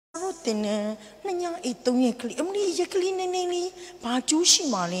dinner, Nanya ate Tony Clee, only Jacqueline and Nelly, Bajushi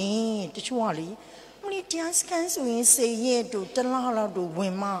Mali, the Chuali. Only Tias can say ye to Talala do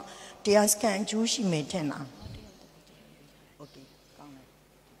Wema, Tias can Jushi Metena.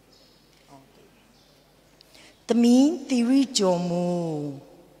 The mean theory Jomu.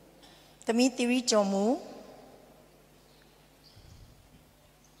 The mean theory Jomu.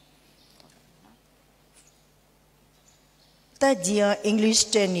 That dear English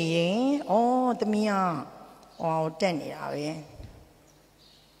tenny, oh, the Mia, oh, tenny,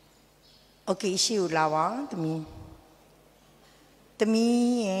 okay, she would lava, the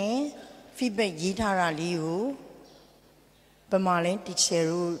me, feedback guitar, you, Bamale,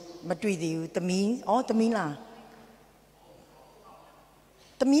 teacher, but with you, the me, oh, the Mila.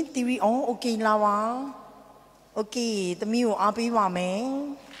 The me theory, oh, okay, lava, okay, the me, I'll be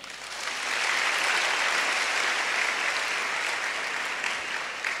wame.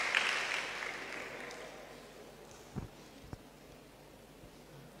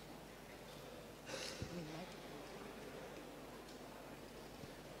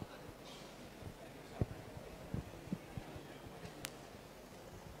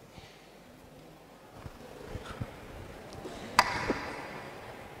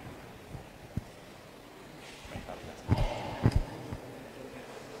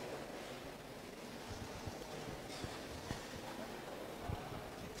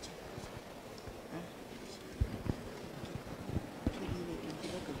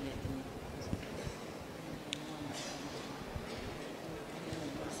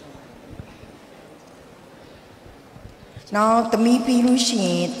 Now, the me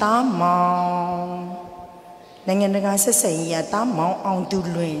pilushi, Tamau. Nangan say, ya, Tamau on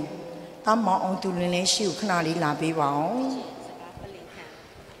Dulin. Tamau on Dulin, she canali labi wow.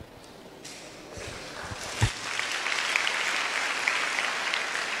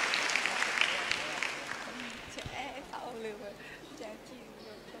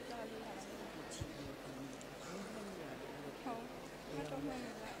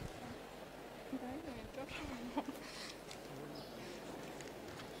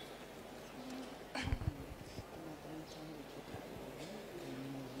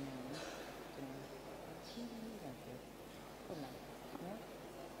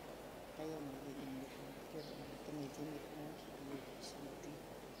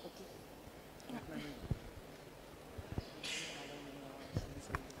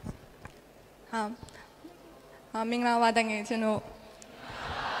 Mingla Wadangi to know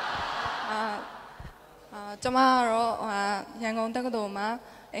Tomorrow, Yangon Dagodoma,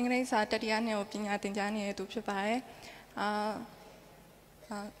 English at Tatiana opinion at Tinjani to Shapai,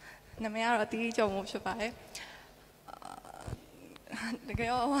 Namara teacher of Shapai. The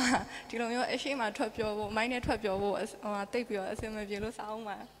girl, Tilo, she might trap your minor trap your voice or take your assembly of yellow sound.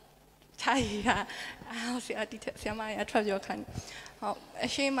 Chaya, I'll see a detail, I trap your kind.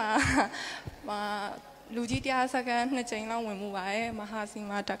 She ma. Lujitia second, Najana Wimuai, Mahasi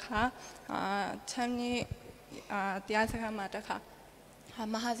Mataka, Chani Tiasaka Mataka,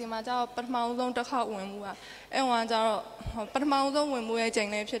 Mahasi Mata, but Maudon Taka Wimua, and one's our but Maudon Wimua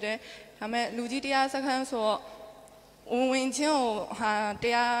Jane today. I met Lujitia second, so Winchio,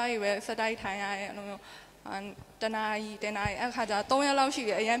 Dia, Sadai Tai, and Danai, Akada, don't allow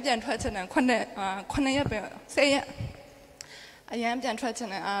she, I am then threatened and Quanaya, say it. I am then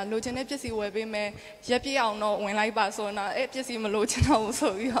threatened, Lieutenant Jessie will be me, Yappy, I'll know when I pass on, if Jessie Lieutenant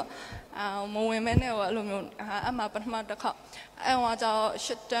also, more women or aluminum, I'm up at Mataka. I want to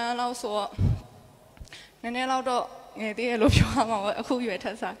shut down also. Nenelado, dear Lupiama, who you at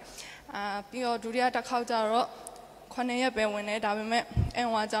Tessa. Pio Julia Takao, Quanea Bewene, Davime,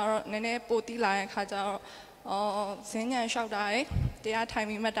 and what's our Nene Poti like Hajar or Senior and Shout Die, they are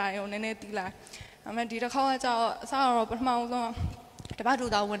timing Madai or Nene Dila. I mean, did a call at our Sarah but Maldo, the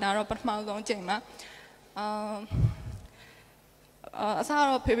Baduda when I but Maldo Jema.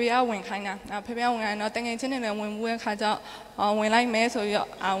 Sarah Pibia wing kind of Pibia wing, nothing in and when we had out when I met so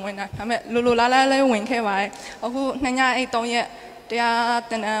when I met Lulala wing KY, or who Nanya ate on yet, they are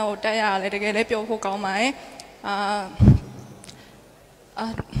then or they are let get a who call my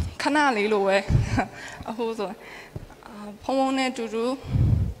Canali Lowe, who's Pomone to do.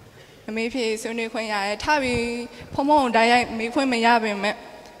 Maybe Sunday when I Tavi Pomo Dia, me when me yabe,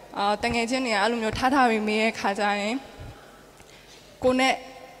 Tangajani, Alumio Tatavi me Kazai Kone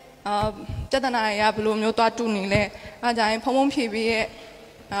Jadana Yablumio Tatunile, Ajay Pomon PB,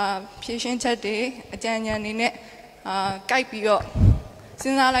 patient day, a Janian in it, Kaipio.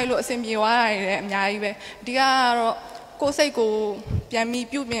 Since I look same you I am Yaibe, Dia Koseko, Yami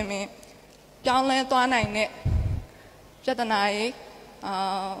Pubime, John Let one night, Jadana.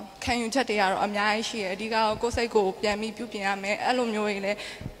 ခံယူချက်တွေကတော့အများကြီးရှိတယ်အဓိကကိုယ်စိတ်ကိုပြန်ပြီးပြုပြင်ရမယ်အဲ့လိုမျိုးတွေလည်း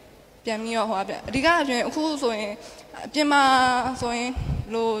ပြန်ပြီးတော့ဟိုအဓိကအပြင်အခုဆိုရင်အပြင်မှာဆိုရင်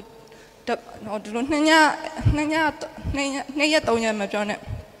လို့ဒီလို2ရက်3ရက်မပြောနဲ့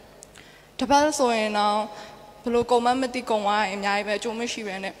တပတ်ဆိုရင်တော့ဘလို့ကုန်မမတိကုန်သွားရင်အများကြီးပဲအကျိုးမရှိ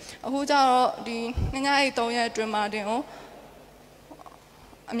ပဲနဲ့အခုကျတော့ဒီ2ရက်3ရက်အတွင်းမှာတင်ကို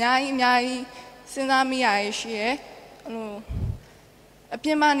အများကြီးစဉ်းစားမိရရှိရဲအဲ့လိုအပြ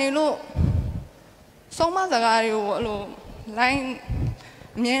င်မှာနေလို့ဆုံးမစကားတွေကိုအဲ့လို line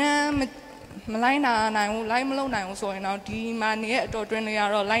အမြဲတမ်းမလိုက်နိုင်ဘူး line မလုပ်နိုင်ဘူးဆိုရင်တော့ဒီမှာနေရဲ့အတော်တွင်းတွေက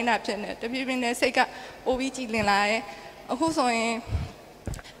တော့ line တာဖြစ်နေတဖြည်းဖြည်းနဲ့စိတ်ကပိုပြီးကြည်လင်လာရဲ့အခုဆိုရင်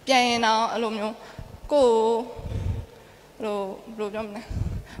ပြန်ရင်တော့အဲ့လိုမျိုးကိုဘယ်လိုပြောမလဲ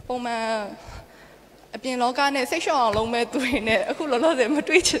ပုံမှန်အပြင်လောကနဲ့စိတ်လျှော့အောင်လုံးမဲ့သူတွေနဲ့အခုလောလောဆယ်မ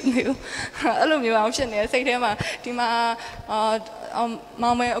တွေ့ချင်သေးဘူးအဲ့လိုမျိုးအောင်ဖြစ်နေစိတ်ထဲမှာဒီမှာ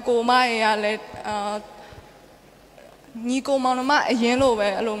မောင်မဲအကိုမရေကလည်းညီကိုမောင်နှမအရင်လိုပဲ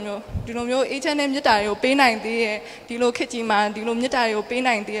အဲ့လိုမျိုးဒီလိုမျိုးအေးချမ်းတဲ့မြတ်တာတွေကိုပေးနိုင်သေးရဲ့ဒီလိုခက်ကြီးမှာဒီလိုမြတ်တာတွေကိုပေး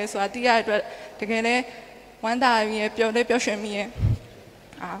နိုင်သေးရဲ့ဆိုတာသိရတဲ့အတွက်တကယ်လဲဝမ်းသာပြီးပျော်ရွှင်မိရဲ့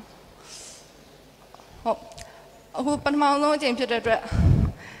ဟုတ်အခုပထမဆုံးအချိန်ဖြစ်တဲ့အတွက်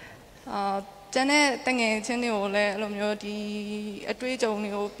ကျန်တဲ့တငယ်ချင်းတွေကိုလည်းအဲ့လိုမျိုးဒီအတွေ့အကြုံတွေ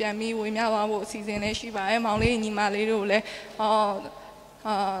ကိုပြန်ပြီးဝေမျှသွားဖို့အစီအစဉ်လေးရှိပါတယ်မောင်လေးညီမလေးတို့လည်း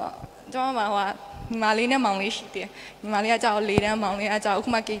ကျွန်တော်မှာညီမလေးနဲ့မောင်လေးရှိတယ်ညီမလေးကကြောက်၄တန်းမောင်လေးကကြောက်အခု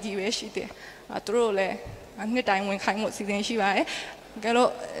မှ KG ပဲရှိတယ်သူတို့လည်းနှစ်တိုင်းဝင်ခိုင်းဖို့အစီအစဉ်ရှိပါတယ်ကဲလို့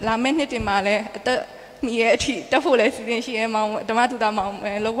လာမယ့်နှစ်တင်မှာလည်းအသက်မီရဲ့အထိတက်ဖို့လည်းအစီအစဉ်ရှိရဲမောင်ဓမ္မတူတာမောင်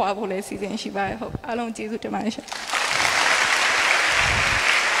လောက်ခွာဖို့လည်းအစီအစဉ်ရှိပါတယ်ဟုတ်အားလုံးကျေးဇူးတင်ပါတယ်ရှင်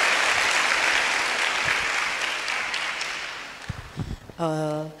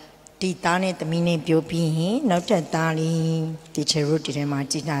ဒီသားနဲ့သမီးနဲ့ပြောပြီးရင်နောက်ထပ်သားလေးဒီချေရိုဒီထဲမှာ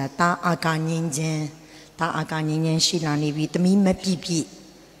ကြည်လာတာသားအာကာငင်းချင်းသားအာကာငင်းချင်းရှိလာနေပြီသမီးမပြည့်ပြည့်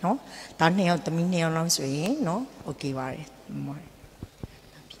နော်သား2ယောက်သမီး2ယောက်လောက်ဆိုရင်နော်โอเคပါတယ်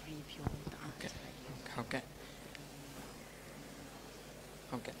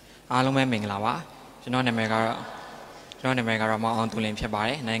ဟုတ်ကဲ့အားလုံးပဲမင်္ဂလာပါကျွန်တော်နာမည်ကတော့မောင်အောင်သူလင်ဖြစ်ပါတ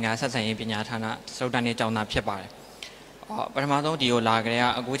ယ်နိုင်ငံဆက်ဆံရေးပညာဌာနစုတန်းနေကျောင်းသားဖြစ်ပါတယ်ပထမဆုံးဒီကိုလာကြတဲ့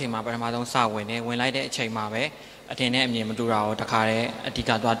အခုချိန်မှာပထမဆုံးစဝင်လိုက်တဲ့အချိန်မှာပဲအထင်နဲ့အမြင်မတူတာကိုတခါတည်းအဓိက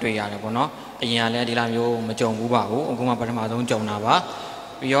သွားတွေ့ရတယ်ပေါ့နော်အရင်ကလည်းဒီလိုမျိုးမကြုံဘူးပါဘူးအခုမှပထမဆုံးကြုံတာပါ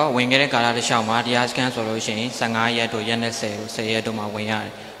ပြီးတော့ဝင်ခဲ့တဲ့ကာလတစ်လျှောက်မှာတရားစခန်းဆိုလို့ရှိရင်15ရက်တို့ရက်နဲ့10ရက်တို့မှဝင်ရတ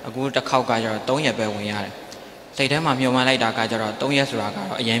ယ်အခုတစ်ခေါက်ကကျတော့3ရက်ပဲဝင်ရတယ်စိတ်ထဲမှာမျှော်မှန်းလိုက်တာကကျတော့3ရက်ဆိုတာက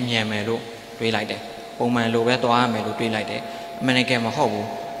တော့အရင်မြန်မယ်လို့တွေးလိုက်တယ်ပုံမှန်လိုပဲသွားရမယ်လို့တွေးလိုက်တယ်အမှန်တကယ်မဟုတ်ဘူး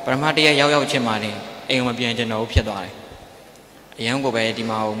ပထမတစ်ရက်ရောက်ချင်းမှနေအိမ်မပြန်ကျင်တော့ဖြစ်သွားတယ်အရင်ကပဲဒီ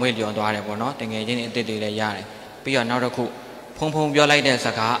မှာကိုမွေ့လျော်သွားတယ်ပေါ့နော်တကယ်ချင်းအစ်စ်တွေလည်းရတယ်ပြီးတော့နောက်တစ်ခုဖုံပြောလိုက်တဲ့စ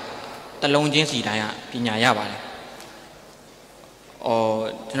ကားတလုံးချင်းစီတိုင်းကပညာရပါတယ်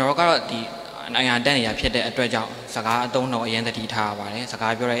ကျွန်တော်တို့ကတော့ဒီနိုင်ငံတက်နေရဖြစ်တဲ့အတွက်ကြောင့်စကားအသုံးတော်အရင်သတိထားရပါတယ်စ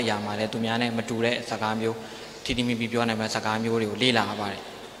ကားပြောတဲ့အရာမှာလည်းသူများနဲ့မတူတဲ့စကားမျိုးတီမီပြောနိုင်မယ့်စကားမျိုးတွေကိုလေ့လာရပါတယ်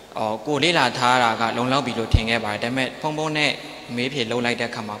ကိုလေ့လာထားတာကလုံလောက်ပြီလို့ထင်ခဲ့ပါတယ်ဒါပေမဲ့ဖုံနဲ့မေးဖြေလှုပ်လိုက်တဲ့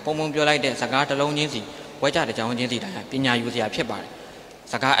အခါမှာဖုံပြောလိုက်တဲ့စကားတလုံးချင်းစီဝဲကြတဲ့ကြောင်းချင်းစီတိုင်းပညာယူစရာဖြစ်ပါတယ်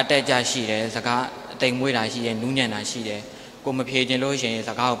စကားအတက်ကြရှိတယ်စကားအတိမ်မွေးတာရှိတယ်နူးညံ့တာရှိတယ်ကိုမဖြေခြင်းလို့ရှိရင်စ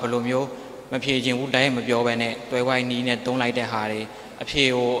ကားကိုဘယ်လိုမျိုးမဖြေခြင်းဘူးတိုင်းမပြောဘဲနဲ့တွဲဝိုင်းနီးနဲ့တုံးလိုက်တဲ့ဟာတွေအဖြေ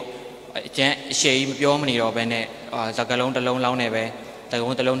ကိုအကျန်းအရှိကြီးမပြောမနေတော့ဘဲနဲ့စကားလုံးတစ်လုံးလောင်းနေပဲတ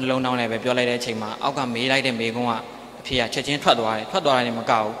ကုံးတစ်လုံးနှလုံးလောင်းနေပဲပြောလိုက်တဲ့အချိန်မှာအောက်ကမေးလိုက်တဲ့မေးခွန်းကအဖြေကချက်ချင်းထွက်သွားတယ်လည်းမ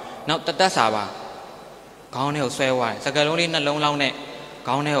ကောက်ဘူးနောက်တက်စာပါခေါင်းထဲကိုဆွဲသွားတယ်စကားလုံးလေးနှလုံးလောင်းနဲ့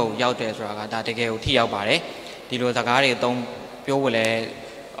ခေါင်းထဲကိုရောက်တယ်ဆိုတာကဒါတကယ်ကိုထိရောက်ပါတယ်ဒီလိုစကားတွေအသုံးပြောဖို့လဲ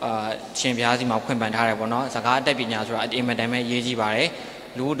ရှင်ပြားစီမှာခွင့်ပန်ထားတယ်ပေါ့နော်စကားအတတ်ပညာဆိုတာအင်မတန်ပဲရေးကြည့်ပါတယ်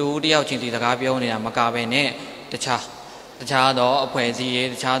လူတို့တယောက်ချင်းစီစကားပြောနေတာမကပဲနဲ့တခြားသောအဖွဲ့အစည်း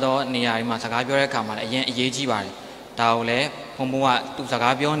တခြားသောနေရာတွေမှာစကားပြောတဲ့အခါမှာလည်းအရင်အရေးကြီးပါတယ်ဒါကိုလည်းဖုံကသူစ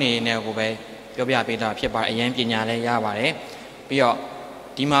ကားပြောနေတဲ့ကိုပဲပြောပြပေးတာဖြစ်ပါတယ်အရင်ပညာလည်းရပါတယ်ပြီးတော့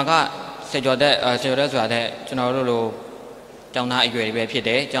ဒီမှာကစေကျော်တဲ့ဆိုတာတဲ့ကျွန်တော်တို့လိုကျောင်းသားအရွယ်တွေပဲဖြစ်တ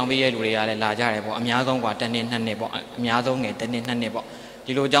ယ်ကျောင်းပြီးရဲ့လူတွေကလည်းလာကြတယ်ပေါ့အများဆုံးက1နှစ်2နှစ်ပေါ့အများဆုံးငယ်1နှစ်2နှစ်ပေါ့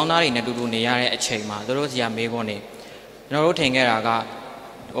ဒီလိုကျောင်းသားတွေနဲ့တူတူနေရတဲ့အချိန်မှာတို့စီကမေးခွန်းနေကျွန်တော်တို့ထင်ခဲ့တာက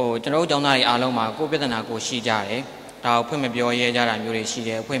ကျွန်တော်တို့ကျောင်းသားတွေအားလုံးမှာကိုယ်ပြဿနာကိုရှိကြတယ်ဒါကိုဖွင့်မပြောရဲကြတာမျိုးတွေရှိတ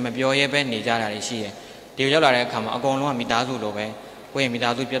ယ်ဖွင့်မပြောရဲပဲနေကြတာတွေရှိတယ်ဒီရောက်လာတဲ့အခါမှာအကုန်လုံးကမိသားစုလိုပဲကိုယ့်ရဲ့မိ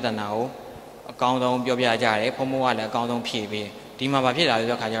သားစုပြဿနာကိုအကောင်းဆုံးပြောပြကြတယ်ဖုံကလည်းအကောင်းဆုံးဖြေပေးဒီမှာဘာဖြစ်လာလဲဆို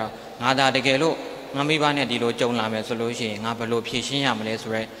တော့ခါကျတော့ငါသာတကယ်လို့ငါမိဘနဲ့ဒီလိုကြုံလာမယ်ဆိုလို့ရှိရင်ငါဘယ်လိုဖြေရှင်းရမလဲ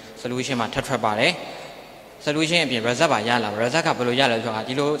ဆိုတော့ solution မှာထွက်ပါတယ် solution အပြင် result ပါရလာ result ကဘယ်လိုရလဲဆိုတာ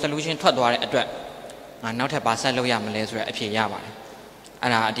ဒီလို solution ထွက်သွားတဲ့အတွက်ငါနောက်ထပ်ပါဆက်လုပ်ရမလဲဆိုတော့အဖြေရပါတယ်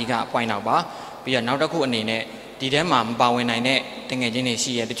ara diga point out baပြီးတော့နောက်တစ်ခုအနေနဲ့ဒီထဲမှာမပါဝင်နိုင်တဲ့တငယ်ချင်းတွေ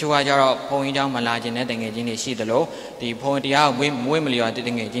ရှိရဲတချို့ကကြတော့ဘုံကြီးเจ้าမလာခြင်းတဲ့တငယ်ချင်းတွေရှိတယ်လို့ဒီဘုံတရားကိုမွေးမလျော်တဲ့တ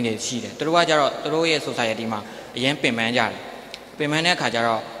ငယ်ချင်းတွေရှိတယ်သူတို့ကကြတော့သူတို့ရဲ့ society မှာအရင်ပင်ပန်းကြတယ်ပင်ပန်းတဲ့အခါကျ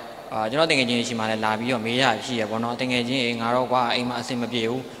တော့ကျွန်တော်တငယ်ချင်းတွေရှိမှလည်းလာပြီးတော့မေးရရှိရပေါ့နော်တငယ်ချင်းငါတော့ကွာအိမ်မှာအဆင်မပြေ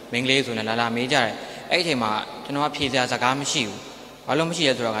ဘူးမင်းကလေးဆိုရင်လာမေးကြတယ်အဲ့ဒီအချိန်မှာကျွန်တော်ကဖြေစရာစကားမရှိဘူးဘာလို့မရှိ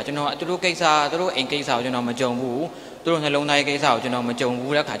ရဲဆိုတော့ကကျွန်တော်သူတို့ကိစ္စသူတို့အိမ်ကိစ္စကိုကျွန်တော်မကြုံဘူးသူတို့နှလုံးသားရဲ့ကိစ္စကိုကျွန်တော်မကြုံ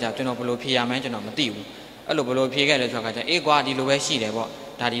ဘူးတဲ့ခါကျကျွန်တော်ဘယ်လိုဖြေရမလဲကျွန်တော်မသိဘူးအဲ့လိုဘယ်လိုဖြေခဲ့လဲဆိုတော့ကကျအေးကွာဒီလိုပဲရှိတယ်ပေါ့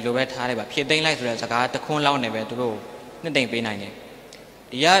ဒါဒီလိုပဲထားလိုက်ပါဖြေသိမ့်လိုက်ဆိုတဲ့စကားတခွန်းလောက်နေပဲသူတို့နှစ်သိမ့်ပေးနိုင်တယ်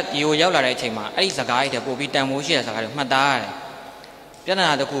ဒီကိုရောက်လာတဲ့အချိန်မှာအဲ့ဒီစကားကြီးတဲ့ပို့ပြီးတန်ဖိုးရှိတဲ့စကားတွေမှတ်သားရတယ်ပြဿ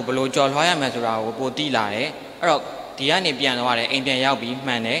နာတစ်ခုဘယ်လိုကြော်လွှားရမယ်ဆိုတာကိုပိုသိလာတယ်အဲ့တော့ဒီကနေပြန်သွားတယ်အိမ်ပြန်ရောက်ပြီး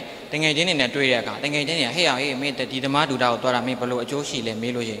မှန်တယ်တငယ်ချင်းတွေနဲ့တွေ့တဲ့အခါတငယ်ချင်းတွေကဟေ့အောင်ဟေ့မင်းဒီဓမ္မဒုတာကိုသွားတာမင်းဘယ်လိုအကျိုးရှိလဲ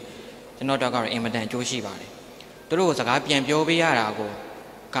မေးလို့ရှိရင်ကျွန်တော်တော့ကတော့အင်မတန်အကျိုးရှိပါတယ်သူတို့စကားပြန်ပြောပေးရတာ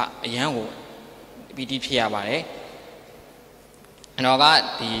ကအရန်ကိုပီတိဖြစ်ရပါတယ်ကျွန်တော်က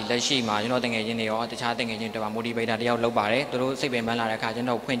ဒီလက်ရှိမှာကျွန်တော်တငယ်ချင်းတွေရောတခြားတငယ်ချင်းတွေပါ motivator တယောက်လုပ်ပါတယ်သူတို့စိတ်ပင်ပန်းလာတဲ့အခါကျွန်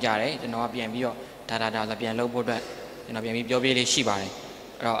တော်ဖွင့်ကြတယ်ကျွန်တော်ကပြန်ပြီးတော့ဒါပြန်လုပ်ဖို့အတွက်ကျွန်တော်ပြန်ပြီးပြောပြလေးရှိပါတယ်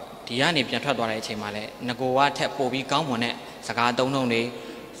အဲ့တော့ဒီကနေပြန်ထွက်သွားတဲ့အချိန်မှာလည်းငကိုကထက်ပိုပြီးကောင်းမွန်တဲ့စကားသုံးနှုန်းတွေ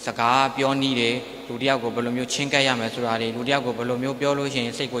စကားပြောနည်းတွေလူတယောက်ကိုဘယ်လိုမျိုးချင်းကပ်ရမယ်ဆိုတာတွေလူတယောက်ကိုဘယ်လိုမျိုးပြောလို့ရှိရ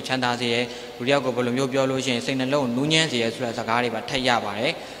င်စိတ်ကိုချမ်းသာစေရဲလူတယောက်ကိုဘယ်လိုမျိုးပြောလို့ရှိရင်စိတ်နှလုံးနူးညံ့စေရဲဆိုတဲ့စကားတွေပါထည့်ရပါတ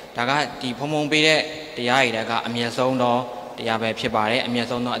ယ်ဒါကဒီဖုံဖုံပေးတဲ့တရားတွေကအမြတ်ဆုံးသောတရားပဲဖြစ်ပါတယ်အမြတ်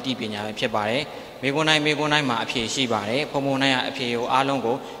ဆုံးသောအသိပညာပဲဖြစ်ပါတယ်မိကွန်းတိုင်းမှာအဖြေရှိပါတယ်ဖုံဖုံတိုင်းကအဖြေကိုအားလုံး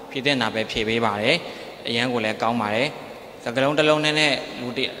ကိုဖြည့်တဲ့နာပဲဖြည့်ပေးပါတယ်အရန်ကိုလည်းကောင်းပါတယ်စကလုံးတစ်လုံးနဲ့လူ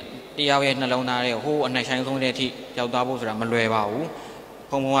တယောက်ရဲ့နှလုံးသားရဲ့ဟိုးအနှိုက်ဆိုင်ဆုံးတဲ့အထိရောက်သွားဖို့ဆိုတာမလွယ်ပါဘူး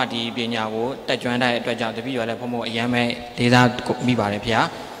ဖုံဖုံကဒီပညာကိုတက်ကြွတဲ့အတွက်ကြောင့်တပည့်တော်လည်းဖုံဖုံအရန်ပဲလေးစားမိပါတယ်ဖေ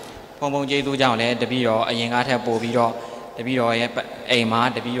။ဖုံဖုံကျေးဇူးကြောင့်လည်းတပည့်တော်အရင်ကထက်ပိုပြီးတော့တပည့်တော်ရဲ့အိမ်မှာ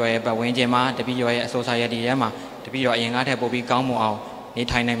တပည့်တော်ရဲ့ပတ်ဝန်းကျင်မှာတပည့်တော်ရဲ့အဆိုဆာယတီထဲမှာတပည့်တော်အရင်ကထက်ပိုပြီးကောင်းမွန်အောင်နေ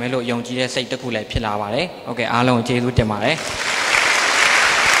ထိုင်နိုင်မယ်လို့ယုံကြည်တဲ့စိတ်တစ်ခုလည်းဖြစ်လာပါတယ်။ဟုတ်ကဲ့အားလုံးကျေးဇူးတင်ပါတယ်။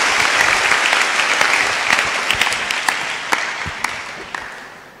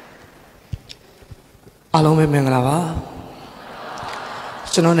အားလုံးပဲမင်္ဂလာပါ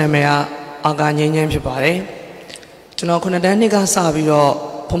ကျွန်တော်နာမည်ကအာကာငင်းငင်းဖြစ်ပါတယ်ကျွန်တော်9တန်းနှစ်ကစပြီးတော့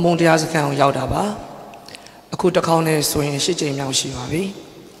ဖုံဖုံတရားစခန်းကိုရောက်တာပါအခုတစ်ခေါက်နဲ့ဆိုရင်10ကြိမ်မြောက်ရှိပါပြီ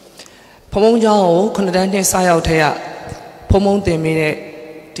ဖုံဖုံကျောင်းကို9တန်းနှစ်စရောက်တဲ့ကဖုံဖုံတင်မိတဲ့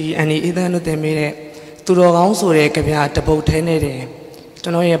ဒီအန်ဒီအေးသန်းတို့တင်မိတဲ့သူတော်ကောင်းဆိုတဲ့ကြပြတပုတ်ထဲနဲ့တင်ကျွ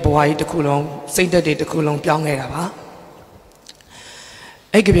န်တော်ရဲ့ဘဝကြီးတစ်ခုလုံးစိတ်သက်တွေတစ်ခုလုံးပြောင်းခဲ့တာပါ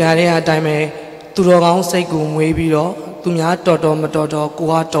အဲ့ကြပြတွေကအတိုင်းပဲသူတော်ကောင်းစိတ်ကိုမွေးပြီးတော့သူများတော်မတော်ကို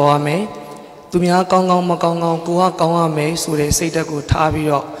ကတော်ရမယ်သူများကောင်းကောင်းမကောင်းကောင်းကိုကကောင်းရမယ်ဆိုတဲ့စိတ်ဓာတ်ကိုထားပြီး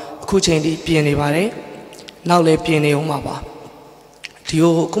တော့အခုချိန်ထိပြင်နေပါတယ်နောက်လည်းပြင်နေအောင်ပါဒီ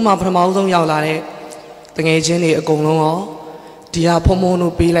ကိုခုမှပထမဆုံးရောက်လာတဲ့တငယ်ချင်းတွေအကုန်လုံးရောဒီဟာဖုံဖုံ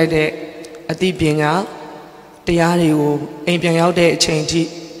တို့ပေးလိုက်တဲ့အသိပညာတရားတွေကိုအိမ်ပြန်ရောက်တဲ့အချိန်ထိ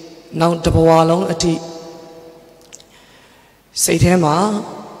နောက်တစ်ဘဝလုံးအထိစိတ်ထဲမှာ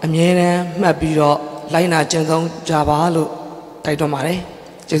အမြဲတမ်းမှတ်ပြီးတော့လိုက်နာကျင့်သုံးကြပါလို့တိုက်တွန်းပါတယ်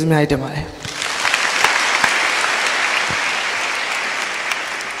ကျေးဇူးများတင်ပါတယ်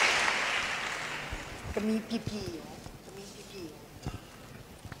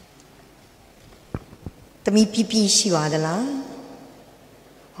သမီးပြပြရှိပါသလား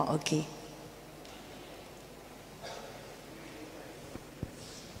ဟုတ်โอเค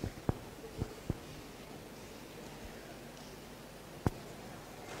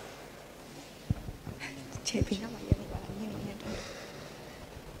ချက်ပြီးတော့ရရပါလားညနေညတော့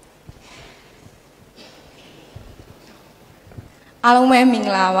အားလုံးပဲမင်္ဂ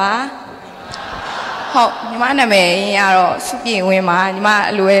လာပါဟုတ်ညီမနာမည်ရင်းကတော့စုပြေဝင်းပါညီမ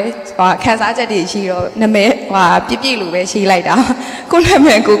အလိုပဲခန်းစားချက်တွေရှိတော့နာမည်ပြပြလိုပဲရှိလိုက်တာကိုနာမ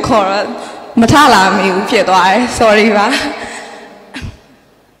ည်ကိုခေါ်တော့မထလာမိဘူးဖြစ်သွားတယ် sorry ပါ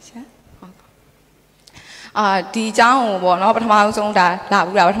ဒီအကြောင်းကိုပေါ့နော်ပထမဆုံးဒါလာ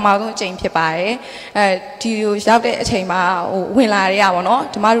ဘူးတာပထမဆုံးအချိန်ဖြစ်ပါတယ်ဒီကိုရောက်တဲ့အချိန်မှာဝင်လာတွေကပေါ့နော်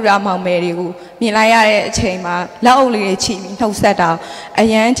ဓမ္မဒုရမောင်မယ်တွေကိုမြင်လိုက်ရတဲ့အချိန်မှာလက်အုပ်လေးတွေချီပြီးနှုတ်ဆက်တာအ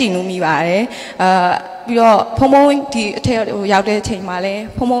ရန်ကြည်နူးမိပါတယ်ပြီးတော့ဖုံဖုံဒီအထက်ရောက်တဲ့အချိန်မှာလဲ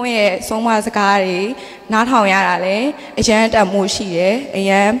ဖုံဖုံရဲ့ဆုံးမစကားတွေနားထောင်ရတာလဲအရန်တမိုးရှိတယ်အ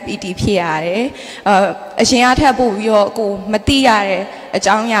ရန်ပီတီဖြစ်ရတယ်အရင်အထက်ပို့ပြီးတော့ကိုမသိရတဲ့အ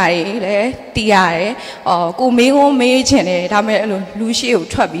ကြောင်းအရာတွေလည်းသိရတယ်ကိုမေးခွန်းမေးချင်တယ်ဒါပေမဲ့အဲ့လိုလူရှိကို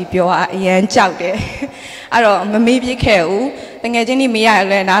ထွက်ပြီးပြောတာအရန်ကြောက်တယ်အဲ့တော့မမေးပြခဲ့ဘူးတကယ်ချင်းဒီမေးရ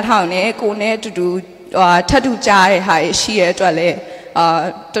လဲနားထောင်နေကိုနဲ့တူတူထပ်တူကြားတဲ့ဟာရှိရတဲ့အတွက်လဲ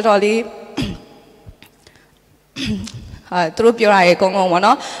တော်တော်လေး သူတို့ပြောရရဲ့ကုန်းကုန်းပေါ့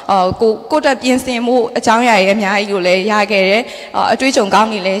နော်ကိုတက်ပြင်ဆင်မှုအကြောင်းအရာရဲ့အများကြီးကိုလည်းရခဲ့တယ်အတွေ့အကြုံကောင်း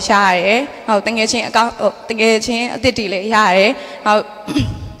တွေလည်းရှားရတယ်တကယ်ချင်းအသစ်တွေလည်းရရတယ်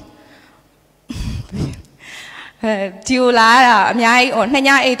ဒီလိုလာတာအများကြီး2ည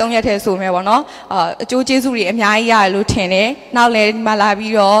အိတ်3ရက်ထဲဆိုမယ်ပေါ့နော်အကျိုးကျေးဇူးတွေအများကြီးရတယ်လို့ထင်တယ်နောက်လည်းဒီမှာလာ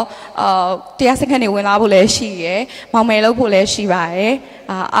ပြီးတော့တရားစခန်းတွေဝင်လာဖို့လည်းရှိရယ်မောင်မယ်လုပ်ဖို့လည်းရှိပါတယ်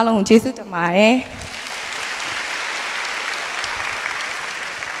အားလုံးကျေးဇူးတင်ပါတယ်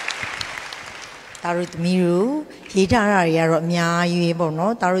တာရုသမီးတို့ရေးထားတာတွေကတော့အများကြီးပေါ့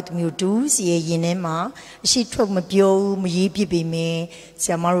နော်တာရုသမီးတို့ဒူးစီရဲ့ရင်ထဲမှာအရှိထုတ်မပြောဘူးမရေးပြပေမဲ့ဆ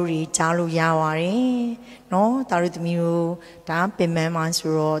ရာမတို့တွေကြားလို့ရပါတယ်နော်တာရုသမီးတို့ဒါပင်ပန်းမှ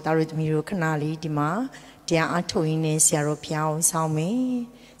ဆိုတော့တာရုသမီးတို့ခဏလေးဒီမှာတရားအထုတ်ရင်းနဲ့ဆရာတို့ဖျားအောင်ဆောင်းမယ်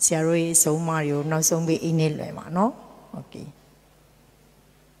ဆရာတို့ရဲ့အဆုံးအမတွေကိုနောက်ဆုံးပေးအိမ်နဲ့လွယ်ပါနော်โอเค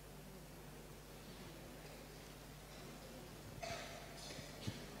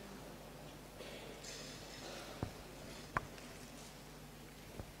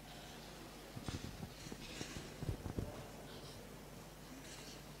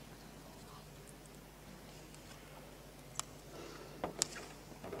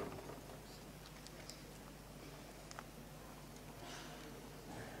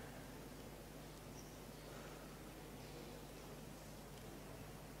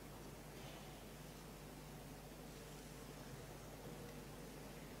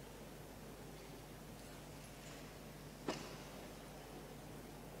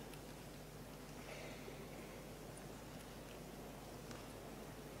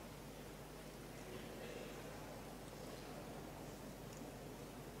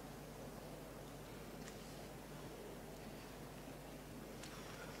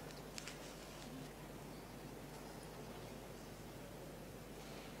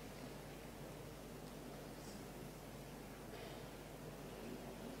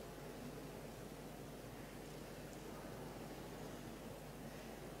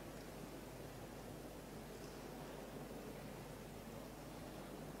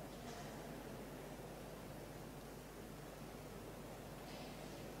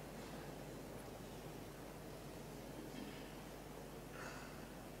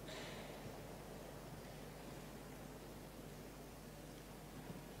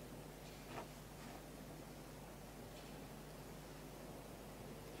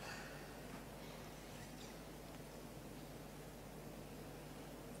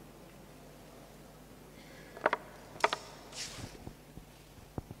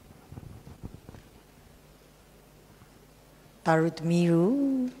တာရုသမီးတို့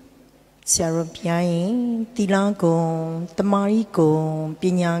ဆရာတော်ဘုရားရင်သီလကုံတမာရီကုံပ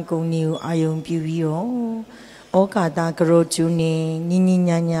ညာကုံတွေကိုအာယုံပြုပြီးတော့ဩကာသကရောကျူးနဲ့ညည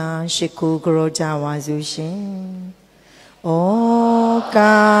ညာညာရှိခိုးကရောကြပါစို့ရှင်ဩ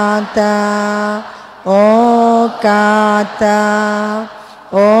ကာသဩကာသ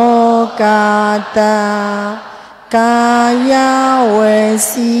ဩကာသကာယဝေ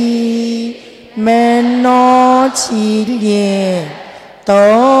စီမေနောချီလျင်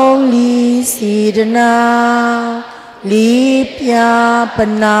သုံးလီစီဒနာလီပြပ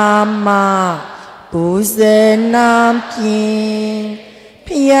နာမပူဇေနာဖြင့်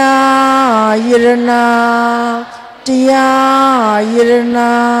ဖျားယရနာတရားယရ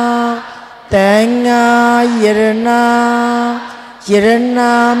နာတန်ငါယရနာယရ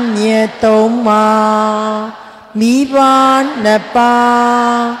နာမြတ်သုံးပါမိဘနှစ်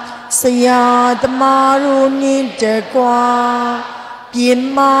ပါးဆရာသမားတို့နှင့်တကွာပြင်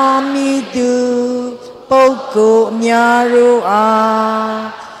မာမိသူပုဂ္ဂိုလ်အများတို့အား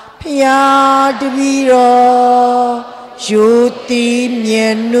ဖျားတပည့်တော်ယူတိမြ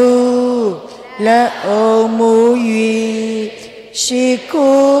တ်နုလက်အုံမူ၍ရှိ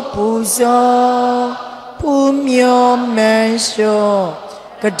ခိုးပူဇော်ဖူးမြော်မန်းလျှော့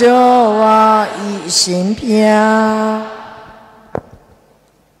ကတော်ဝါဤအရှင်ဖျား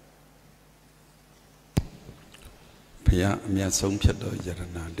ဘုရားအမြတ်ဆုံးဖြစ်သောယရဏ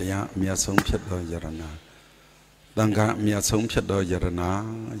တရားအမြတ်ဆုံးဖြစ်သောယရဏသံဃာအမြတ်ဆုံးဖြစ်သောယရဏ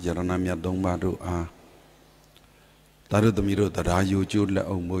မြတ်သုံးပါးတို့အားသာရုသမီးတို့တရားယူကျိုးလက်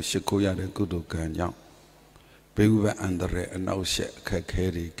အောင်မို့ရှိခိုးရတဲ့ကုသိုလ်ကံကြောင့်ဘေးဥပအန္တရာယ်အနောက်ရှက်အခက်ခဲ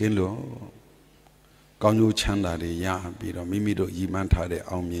တွေကင်းလို့ကောင်းကျိုးချမ်းသာတွေရပြီးတော့မိမိတို့ရည်မှန်းထားတဲ့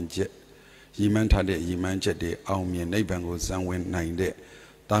အောင်မြင်ချက်ရည်မှန်းထားတဲ့ရည်မှန်းချက်တွေအောင်မြင်နိဗ္ဗာန်ကိုဇံဝင်နိုင်တဲ့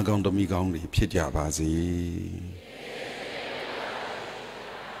တာကောင်းသမီးကောင်းတွေဖြစ်ကြပါစေ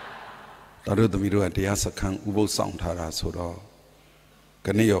တာတို့သမီးတို့ကတရားစခန်းဥပုသ်ဆောင်ထားတာဆိုတော့ခ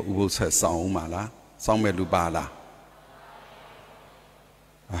ဏရောဥပုသ်ဆက်ဆောင်အောင်ပါလားစောင့်မဲ့လူပါလား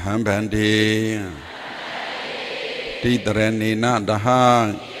အဟံဗန္တိ ติตระเนนะดะหัง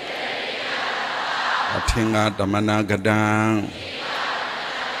อทิงาตมนากดัง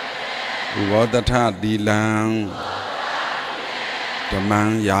อุวตถาตีลังธรรมัง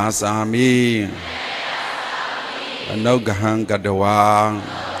ยาสามิอนุกหังกตวัง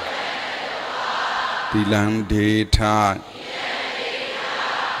ตีลังเดทา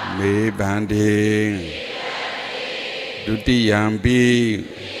เมบันเดดุติยามปิ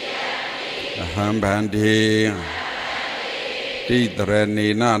อหัมบันเดติตระเน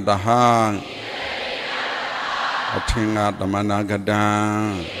นะดะหังอทิงาตมนากดัง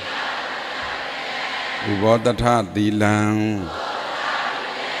อุวตถาตีลัง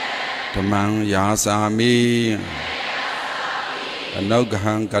ธรรมังยาสามิอนุก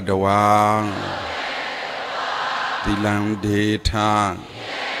หังกตวังตีลังเดทา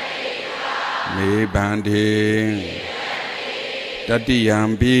เมบันเดตติยาม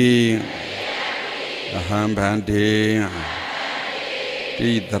ปิอหัมบันเด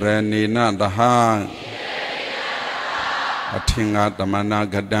ติตระเนนะดะหังอทิงาตมนา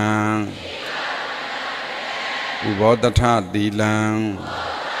กดังอุวตถาตีลัง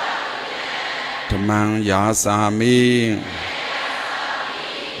ธรรมังยาสามิ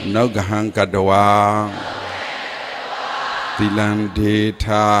อนุกหังกตวังตีลังเดท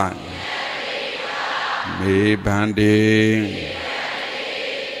าเมบันเด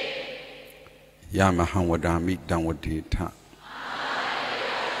ยามหังวดามิตังวเดทะ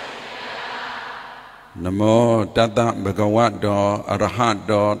นะโมตัสสะภะคะวะโตอะระหะโ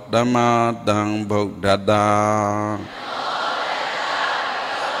ตสัมมาสัมพุทธัสสะ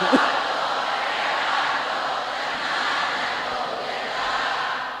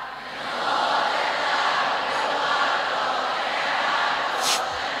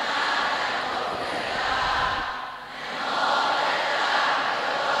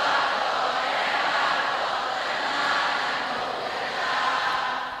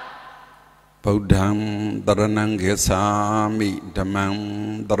พุทธังตรณังเกสามิธัมมัง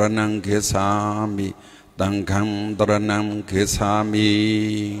ตรณังเกสามิสังฆังตรณังเกสามิ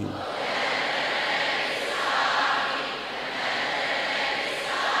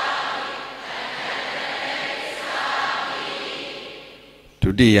ทุ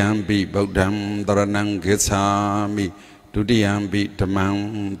ติยามปิพุทธังตรณังเกสามิทุติยามปิธัมมัง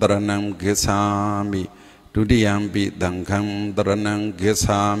ตรณังเกสามิทุติยามปิสังฆังตรณังเกส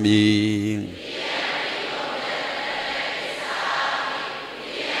ามิ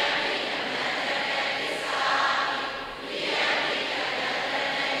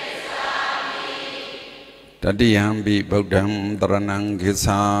ตติยามปิพุทธังตรณังเกส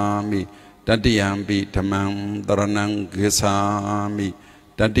ามิตติยามปิธัมมังตรณังเกสามิ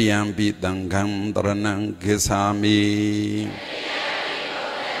ตติยามปิสังฆังตรณังเกสามิ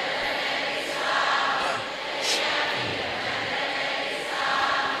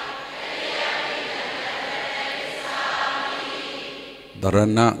ตร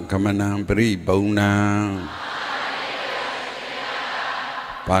ณะกมนังปริปุณัง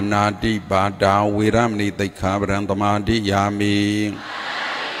ปานาติปาตาเวรมณีติขาปรังตมาธิยามิ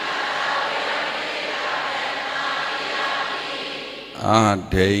อา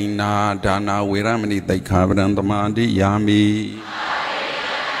เดนาดานาเวรมณีติขาปรังตมาธิยามิ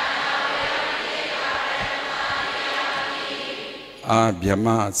อาเบียม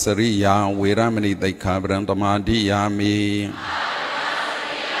าสริยาเวรมณีติขาปรังตมาธิยามิ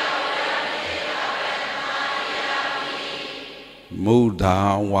มุดา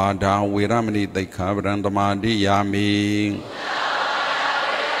วาดาเวรมณีติขาปรังตมาธิยามิ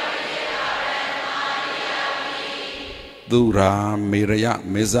ตุราเมรยะ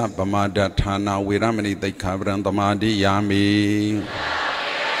เมซะปมาดฐานาเวรมณีติขาปรังตมาธิยามิ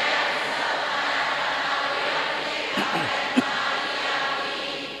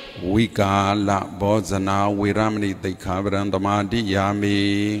วิกาลဘောဇนาเวรมณีติขาปรังตมาธิยามิ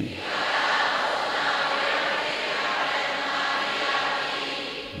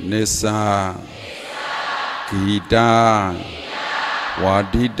นิสากีตาวา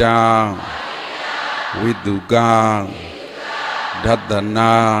ดิตาวิตุกาดัตน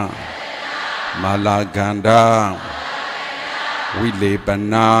ามาลากันดาวิเลป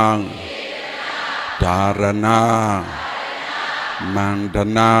นาดารณามันด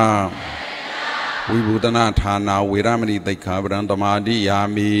นาวิบูตนาฐานาเวรมณีติขาปรังตมาธิยา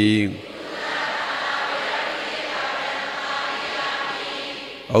มิ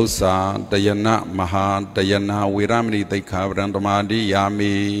อุสาตยนะมหาตยนาเวรมณีติขาปรังตมาธิยา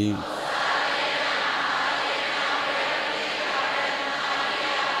มิ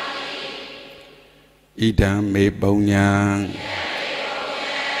อิดัมเมปุญญัง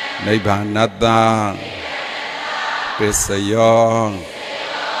นิพพานัตตาต สยอง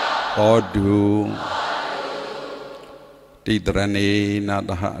อดูติตรณีนาต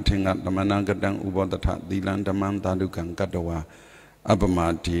หะเทงัดธรรมนังกดังอุบลตถะดีลันธรรมันตาดุกังกัตวาอัปมา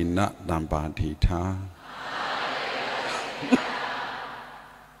ทีนะตัมปาทีทา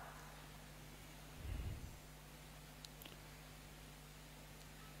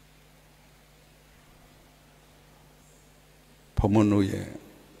พระมุนุเย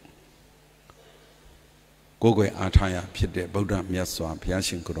ကိုယ်ကိုယ်အားထားရဖြစ်တဲ့ဗုဒ္ဓမြတ်စွာဘုရား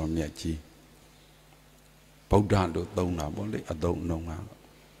ရှင်ကိုရောမြတ်ကြီးဗုဒ္ဓလို့သုံးတာပေါ့လေအသုံးအနှုန်းက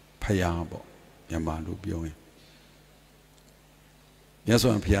ဖယားပေါ့မြန်မာလိုပြောရင်မြတ်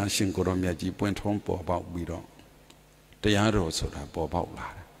စွာဘုရားရှင်ကိုရောမြတ်ကြီးပွင့်ထွန်းပေါ်ပေါက်ပြီးတော့တရားတော်ဆိုတာပေါ်ပေါက်လာ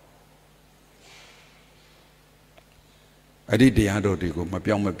တယ်အဲ့ဒီတရားတော်တွေကိုမ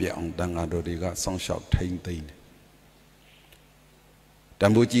ပြောင်းမပြတ်အောင်တန်ဃာတော်တွေကစောင့်ရှောက်ထိန်းသိမ်းတယ်တ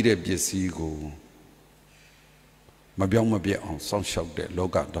န်ဖိုးကြီးတဲ့ပစ္စည်းကိုမပြောင်းမပြတ်အောင်စောင့်ရှောက်တဲ့လော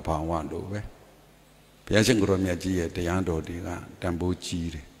ကတဘာဝလိုပဲဘုရားရှင်ကိုရောမြတ်ကြီးရဲ့တရားတော်တွေကတန်ဖိုးကြီး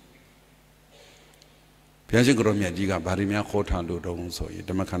တယ်ဘုရားရှင်ကိုရောမြတ်ကြီးကဗာရီများခေါ်ထားလို့တုံးဆိုရင်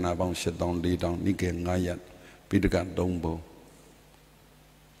ဓမ္မခန္ဓာပေါင်း7400နိကေ9ရပ်ပိဋက3ဘုံ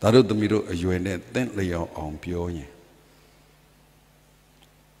ဒါတို့သမီးတို့အရွယ်နဲ့သင်လျော်အောင်ပြောရင်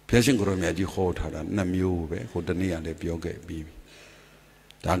ဘုရားရှင်ကိုရောမြတ်ကြီးခေါ်ထားတာ2မျိုးပဲဟိုတနေ့ကလည်းပြောခဲ့ပြီး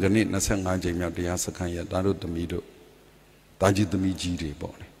ဒါကနေ့25ချိန်မြောက်တရားစခန်းရဒါတို့သမီးတို့တာကြီးသမီးကြီးတွေ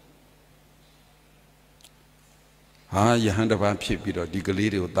ပေါ့လေဟာယဟန်တပါးဖြစ်ပြီးတော့ဒီက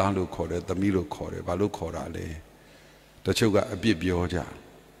လေးတွေကိုသားလို့ခေါ်တယ်သမီးလို့ခေါ်တယ်ဘာလို့ခေါ်တာလဲတချို့ကအပြစ်ပြောကြ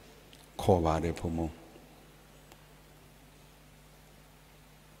ခေါ်ပါတယ်ဘုံဘုံ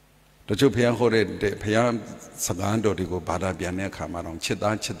တချို့ဖျားခေါ်တဲ့ဖျားစကားတော်တွေကိုဘာသာပြန်တဲ့အခါမှာတော့ချစ်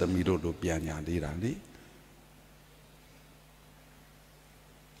သားချစ်သမီးတို့လိုပြန်ညာသေးတာလေ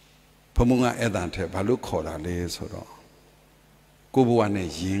ဘုံဘုံကအဲ့ဒါတဲ့ဘာလို့ခေါ်တာလဲဆိုတော့ကိုဘဝနဲ့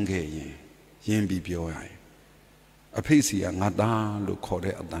ယဉ်ခဲ့ရင်ယဉ်ပြီးပြောရရင်အဖေစီကငါသားလို့ခေါ်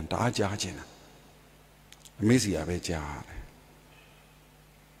တဲ့အတန်တအားကြားခြင်းတာအမေစီကပဲကြားတယ်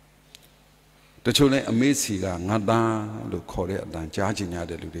တချို့လည်းအမေစီကငါသားလို့ခေါ်တဲ့အတန်ကြားခြင်းရ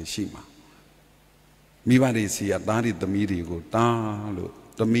တဲ့လူတွေရှိမှာမိဘတွေစီကသားတွေသမီးတွေကိုသားလို့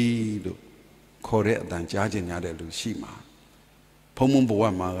သမီးလို့ခေါ်တဲ့အတန်ကြားခြင်းရတဲ့လူရှိမှာဘုံဘုံဘဝ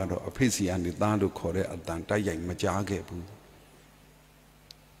မှာကတော့အဖေစီကနေသားလို့ခေါ်တဲ့အတန်တိုက်ရိုက်မကြားခဲ့ဘူး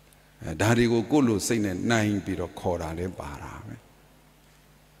ဒါတွေကိုကိုယ့်လိုစိတ်နဲ့နိုင်ပြီးတော့ခေါ်တာလည်းပါတာပဲ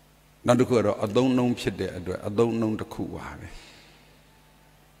နောက်တစ်ခုကတော့အသုံးနှုံးဖြစ်တဲ့အတွက်အသုံးနှုံးတစ်ခုပါပဲ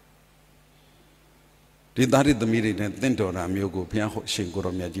ဒီသားရသမီးတွေနဲ့တင့်တော်တာမျိုးကိုဘုရားရှင်ကို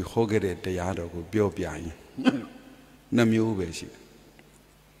ရောမြတ်ကြီးဟောခဲ့တဲ့တရားတော်ကိုပြောပြရင်2မျိုးပဲရှိတယ်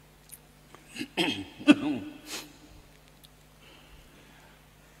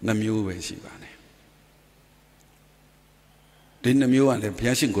2မျိုးပဲရှိပါတယ်ဒီ2မျိုးကလည်းဘု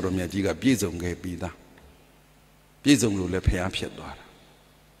ရားရှင်ကိုရောမြတ်ကြီးကပြည့်စုံခဲ့ပြီးသားပြည့်စုံလို့လည်းဘုရားဖြစ်သွားတာ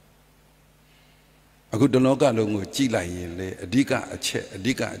အခုတလောကလုံးကိုကြည်လိုက်ရင်လေအဓိကအချက်အ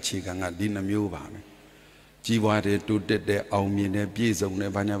ဓိကအခြေခံကဒီ2မျိုးပါပဲကြီးပွားတယ်တိုးတက်တယ်အောင်မြင်တယ်ပြည့်စုံတ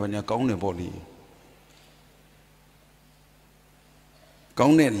ယ်ဘာညာကောင်းတယ်ပေါ့လေကော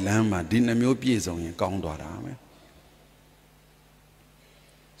င်းတဲ့လမ်းမှာဒီ2မျိုးပြည့်စုံရင်ကောင်းသွားတာပဲ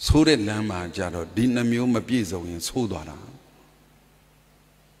ဆိုးတဲ့လမ်းမှာကြတော့ဒီ2မျိုးမပြည့်စုံရင်ဆိုးသွားတာ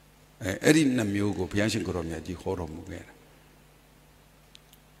အဲ့ဒီ2မျိုးကိုဘုရားရှင်ကိုရောမြတ်ကြီးဟောတော်မူခဲ့တာ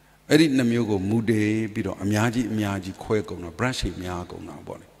အဲ့ဒီ2မျိုးကိုမူတည်ပြီးတော့အများကြီးခွဲကုန်တာ brush တွေများကုန်တာ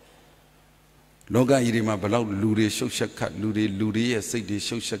ပေါ့လေလောကကြီးတွေမှာဘလောက်လူတွေရှုပ်ရှက်ခတ်လူတွေရဲ့စိတ်တွေ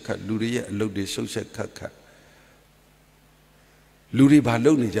ရှုပ်ရှက်ခတ်လူတွေရဲ့အလုပ်တွေရှုပ်ရှက်ခတ်လူတွေဘာ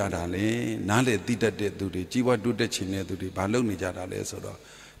လုပ်နေကြတာလဲနားလေတိတတ်တဲ့သူတွေကြီးပွားတိုးတက်ခြင်းတဲ့သူတွေဘာလုပ်နေကြတာလဲဆိုတော့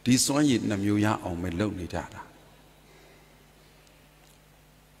ဒီစွမ်းရည်2မျိုးရအောင်ပဲလုပ်နေကြတာ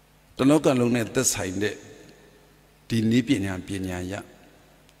တလောကလုံးနဲ့သက်ဆိုင်တဲ့ဒီနည်းပညာရ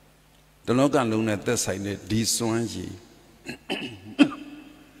တလောကလုံးနဲ့သက်ဆိုင်တဲ့ဒီစွမ်းရည်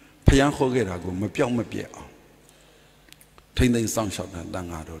ဖျားခေါ်ခဲ့တာကိုမပြောင်းမပြတ်အောင်ထိမ့်သိမ်းစောင့်ရှောက်တာတန်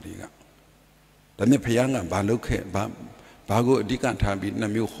ဃာတော်တွေကဒါနဲ့ဖျားကဘာလုပ်ခဲ့ဘာကိုအဓိကထားပြီး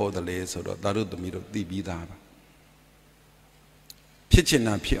2မျိုးခေါ်တယ်လဲဆိုတော့ဒါတို့သမီးတို့သိပြီးသားပါဖြစ်ချင်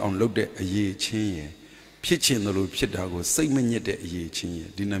တာဖြစ်အောင်လုပ်တဲ့အရေးချင်းရယ်ဖြစ်ချင်တယ်လို့ဖြစ်တာကိုစိတ်မညစ်တဲ့အရေးချင်းရယ်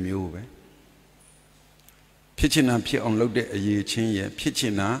ဒီ2မျိုးပဲဖြစ်ချင်တာဖြစ်အောင်လုပ်တဲ့အရေးချင်းရယ်ဖြစ်ချ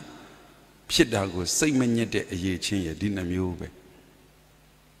င်တာဖြစ်တာကိုစိတ်မညစ်တဲ့အရေးချင်းရယ်ဒီ2မျိုးပဲ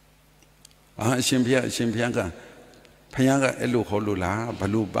အရှင်ဘုရားကဘုရားကအဲ့လိုခေါ်လို့လားဘ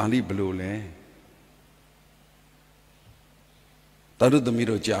လို့ပါဠိဘလို့လဲတရုတ်သမီး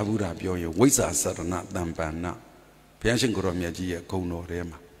တို့ကြားဘူးတာပြောရင်ဝိဇ္ဇာစရဏတံပန္နဘုရားရှင်ကိုရောမြတ်ကြီးရဲ့ဂုဏ်တော်ထဲ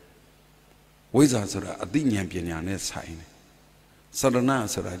မှာ ဝိဇ္ဇာဆိုတာအသိဉာဏ်ပညာနဲ့ဆိုင်တယ်စရဏ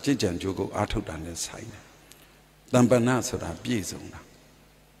ဆိုတာကြည်ကြံကြိုးကိုအားထုတ်တာနဲ့ဆိုင်တယ်တမ္ပဏဆိုတာပြည့်စုံတာ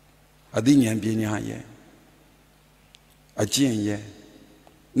အသိဉာဏ်ပညာရဲ့အကျင့်ရဲ့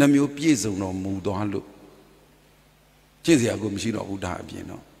နှမျိုးပြည့်စုံတော်မူသွားလို့ကျင့်စရာကိုမရှိတော့ဘူးဒါအပြင်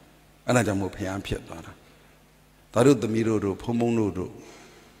တော့အဲ့ဒါကြောင့်မို့ဖျားဖြစ်သွားတာဒါတို့သမီးတို့ဖုံဖုံတို့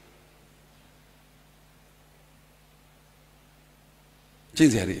ကျ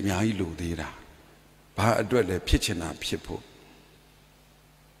င့်စရာတွေအများကြီးလိုသေးတာဘာအတွက်လဲဖြစ်ချင်တာဖြစ်ဖို့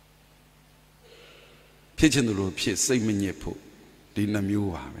ဖြစ်ချင်တယ်လို့ဖြစ်စိတ်မညစ်ဖို့ဒီနှမျိုး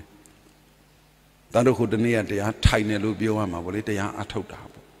ပါပဲဒါတို့ခုတနေ့ကတရားထိုင်တယ်လို့ပြောရမှာဗောလေတရားအထုတ်တာ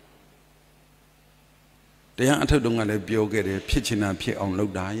ပေါ့တရားအထုတ်တော့ကလည်းပြောခဲ့တယ်ဖြစ်ချင်တာဖြစ်အောင်လု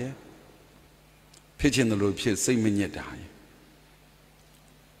ပ်တာရဲ့ဖြစ်ချင်တယ်လို့ဖြစ်စိတ်မညစ်တာရဲ့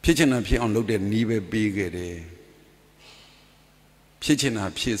ဖြစ်ချင်တာဖြစ်အောင်လုပ်တဲ့နည်းပဲပေးခဲ့တယ်ဖြစ်ချင်တာ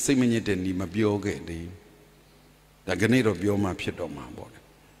ဖြစ်စိတ်မညစ်တဲ့နည်းမပြောခဲ့သေးဒါကနေ့တော့ပြောမှဖြစ်တော့မှာပေါ့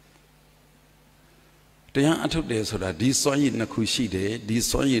တရားအထုတ်တယ်ဆိုတာဒီစွမ်းရည်နှစ်ခုရှိတယ်ဒီ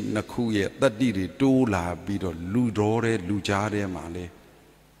စွမ်းရည်နှစ်ခုရဲ့တတ္တိတွေတိုးလာပြီးတော့လူတော်တဲ့လူကြားတဲ့မှာလေ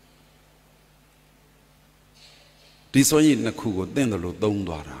ဒီစွမ်းရည်နှစ်ခုကိုသင်တယ်လို့သုံး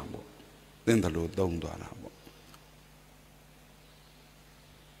သွားတာပေါ့သင်တယ်လို့သုံးသွားတာပေါ့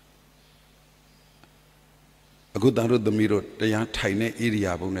အခုတန်တို့သမီးတို့တရားထိုင်တဲ့ဧရိ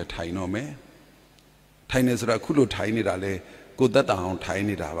ယာဘုံနဲ့ထိုင်တော့မယ်ထိုင်နေဆိုတာခုလိုထိုင်နေတာလေကိုတတ်တာအောင်ထိုင်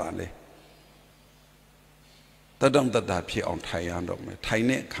နေတာပါလေတတ်တတ်ဖြစ်အောင်ထိုင်ရတော့မယ်ထိုင်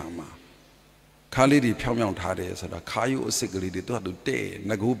တဲ့အခါမှာခါလေးတွေဖြောင်းဖြောင်းထားတယ်ဆိုတာခါယုအစစ်ကလေးတွေသူကတဲ့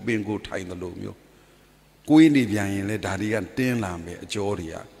ငကိုပင်ကိုထိုင်တယ်လို့မျိုးကိုင်းနေပြန်ရင်လေဒါတွေကတင်းလာမယ်အကျော်တွေ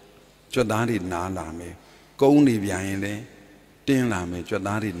ကကြွက်သားတွေနားလာမယ်ကုန်းနေပြန်ရင်လေတင်းလာမယ်ကြွက်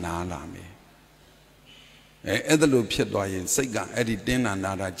သားတွေနားလာမယ်အဲ့ဒါလို့ဖြစ်သွားရင်စိတ်ကအဲ့ဒီတင်းနာ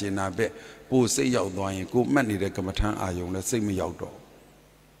နာတာကျင်နာပဲပို့စိတ်ရောက်သွားရင်ကိုမှတ်နေတဲ့ကမ္မထမ်းအာယုံလည်းစိတ်မရောက်တော့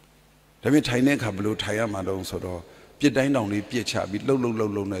ဒါပေမဲ့ထိုင်တဲ့အခါဘယ်လိုထိုင်ရမှာတော့ဆိုတော့ပြစ်တိုင်းတောင်လေးပြစ်ချပြီးလှုပ်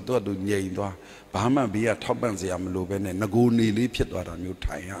နဲ့သူကသူငြိမ်သွားဘာမှဘေးကထောက်ပံ့စရာမလိုပဲနဲ့ငကိုနေလေးဖြစ်သွားတာမျိုး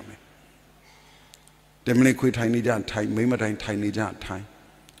ထိုင်ရမယ်တမလင်ခွေထိုင်နေကြထိုင်မိမတိုင်းထိုင်နေကြထိုင်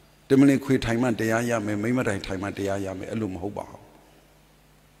တမလင်ခွေထိုင်မှတရားရမယ်မိမတိုင်းထိုင်မှတရားရမယ်အဲ့လိုမဟုတ်ပါဘူး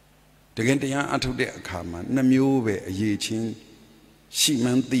တကယ်တရားအထုတ်တဲ့အခါမှာနှမျိုးပဲအရေးချင်းရှိမှ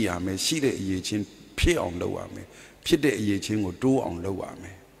န်းသိရမယ်ရှိတဲ့အရေးချင်းဖြစ်အောင်လုပ်ရမယ်ဖြစ်တဲ့အရေးချင်းကိုတိုးအောင်လုပ်ရမ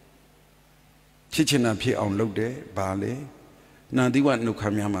ယ်ဖြစ်ချင်တာဖြစ်အောင်လုပ်တယ်ဘာလဲနာသီဝနှုတ်ခ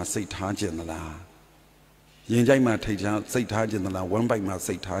မ်းများမှာစိတ်ထားခြင်းသလားရင်ကြိုက်မှာထိတ်ချမ်းစိတ်ထားခြင်းသလားဝမ်းပိုက်မှာ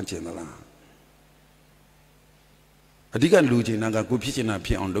စိတ်ထားခြင်းသလားအဓိကလူချင်တာကကိုဖြစ်ချင်တာဖြ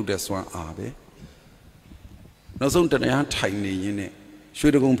စ်အောင်လုပ်တဲ့စွမ်းအားပဲနောက်ဆုံးတရားထိုင်နေရင်းနဲ့ရွှေ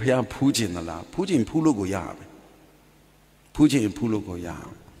တကုံဖျားဖူးခြင်းသလားဖူးခြင်းဖူးလို့ကိုရမယ်ဖူးခြင်းဖူးလို့ကိုရ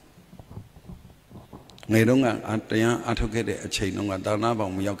မယ်ငယ်တုန်းကတရားအထုတ်ခဲ့တဲ့အချိန်တုန်းကတာနာပေါ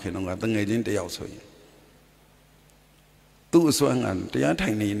င်မရောက်ခင်တုန်းကတငယ်ချင်းတယောက်ဆိုရင်သူ့အစွမ်းကတရား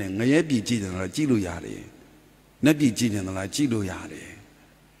ထိုင်နေနေငရဲပြည်ကြည့်တယ်လားကြည့်လို့ရတယ်နတ်ပြည်ကြည့်တယ်လားကြည့်လို့ရတယ်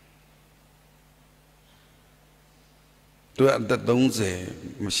သူကအသက်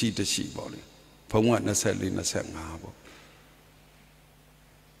30မရှိတရှိပေါ့လေဘုံက24 25ပေါ့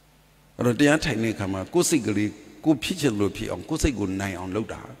အဲ့တော့တရားထိုင်တဲ့အခါမှာကိုယ်စိတ်ကလေးကိုဖြစ်ချင်လို့ဖြစ်အောင်ကိုယ်စိတ်ကိုနိုင်အောင်လုပ်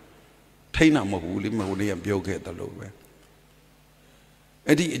တာထိန်းတာမဟုတ်ဘူးလေမဟုတ်လေပြောခဲ့တယ်လို့ပဲ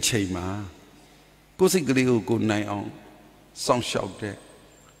အဲ့ဒီအချိန်မှာကိုယ်စိတ်ကလေးကိုနိုင်အောင်စောင့်ရှောက်တဲ့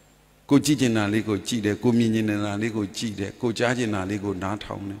ကိုကြည့်ကျင်တာလေးကိုကြည့်တယ်ကိုမြင်ကျင်တာလေးကိုကြည့်တယ်ကိုကြားကျင်တာလေးကိုနား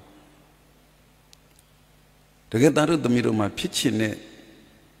ထောင်တယ်တကယ်သားတို့သမီးတို့မှာဖြစ်ချင်တဲ့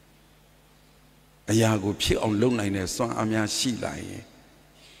အရာကိုဖြစ်အောင်လုပ်နိုင်တဲ့စွမ်းအားများရှိလာရင်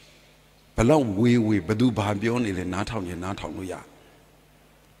ဘလောက်ဝေးဘသူဘာပြောနေလဲနားထောင်ရင်နားထောင်လို့ရ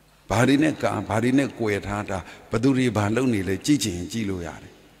ဘာတွေနဲ့ဘာတွေနဲ့ကြွယ်ထားတာဘသူတွေဘာလုပ်နေလဲကြည့်ချင်ကြည့်လို့ရတ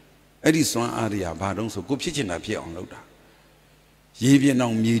ယ်အဲ့ဒီစွမ်းအားတွေကဘာတုံးဆိုကိုဖြစ်ချင်တာဖြစ်အောင်လုပ်တာရေပြင်းအော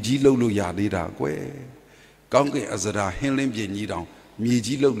င်မြေကြီးလှုပ်လို့ရသေးတာကွယ်ကောင်းကင်အစရာဟင်းလင်းပြင်းကြီးတောင်မြေ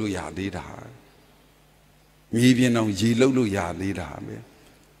ကြီးလှုပ်လို့ရသေးတာမြေပြင်းအောင်ရေလှုပ်လို့ရသေးတာပဲ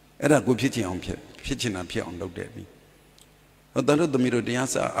အဲ့ဒါကိုဖြစ်ချင်အောင်ဖြစ်ချင်တာဖြစ်အောင်လုပ်တယ်ပြီဟောတတို့သမီးတို့တရား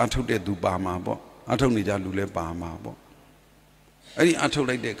စာအထုတ်တဲ့သူပါမှာပေါ့အထုတ်နေကြလူလည်းပါမှာပေါ့အဲ့ဒီအထုတ်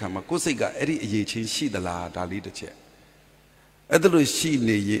လိုက်တဲ့အခါမှာကိုယ်စိတ်ကအဲ့ဒီအရေးချင်းရှိသလားဒါလေးတစ်ချက်အဲ့ဒါလို့ရှိ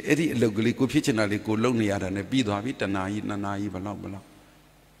နေရင်အဲ့ဒီအလုပ်ကလေးကိုဖြစ်ချင်တာလေးကိုလုပ်နေရတာနဲ့ပြီးသွားပြီတဏှာကြီးနှစ်နာကြီးဘလောက်ဒါ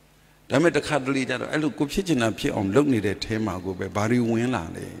ပေမဲ့တစ်ခါတလေကြတော့အဲ့လိုကိုဖြစ်ချင်တာဖြစ်အောင်လုပ်နေတဲ့အဲမှာကိုပဲဘာတွေဝင်လာ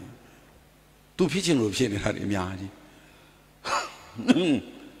လဲသူဖြစ်ချင်လို့ဖြစ်နေတာတွေအများကြီး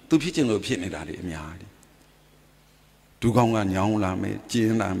သူဖြစ်ချင်လို့ဖြစ်နေတာတွေအများကြီးဒူကောင်းကညောင်းလာမယ်ကျ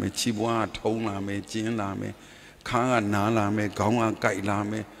င်းလာမယ်ခြေပွားကထုံးလာမယ်ကျင်းလာမယ်ခါးကနားလာမယ်ခေါင်းကကိုက်လာ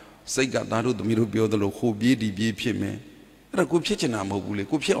မယ် စိတ်ကသားတို့သမီးတို့ပြောသလိုဟိုပြေးဒီပြေးဖြစ်မယ်အဲ့ဒါကိုဖြစ်ချင်တာမဟုတ်ဘူးလေ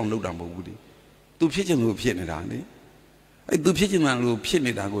ကိုဖြစ်အောင်လုပ်တာမဟုတ်ဘူးလေသူဖြစ်ချင်လို့ဖြစ်နေတာလေအဲ့သူဖြစ်ချင်တာလို့ဖြစ်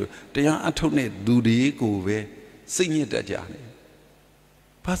နေတာကိုတရားအထုတ်တဲ့သူတွေကိုပဲစိတ်ညစ်တတ်ကြတယ်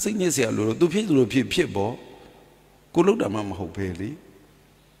ဘာစိတ်ညစ်เสียလို့သူဖြစ်လို့ဖြစ်ပေါ့ကိုလုပ်တာမှမဟုတ်ပဲလေ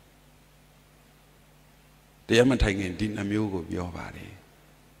တရားမထိုင်ခင်ဒီနှမျိုးကိုပြောပါတယ်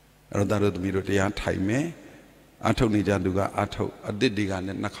အဲ့တော့တို့သမီးတို့တရားထိုင်မယ်အထုတ်နေကြသူကအထုတ်အတစ်တွေကလ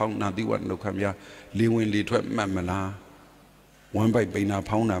ည်းနှာခေါင်းနာသီဝနှုတ်ခမ်းပြလေဝင်လေထွက်မှတ်မလားဝမ်းပိုက်ပိန်နာ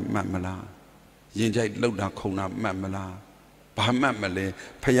ဖောင်းတာမှတ်မလားရင်ကြိုက်လှုပ်တာခုန်တာမှတ်မလားဘာမှတ်မလဲ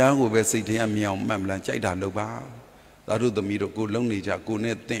ဖယားကိုပဲစိတ်ထဲမြင်အောင်မှတ်မလားကြိုက်တာလုပ်ပါဒါတို့သမီးတို့ကိုလုံနေကြကို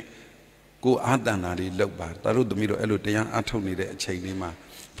နဲ့တင့်ကိုအာတန်တာတွေလုပ်ပါဒါတို့သမီးတို့အဲ့လိုတရားအထုတ်နေတဲ့အချိန်လေးမှာ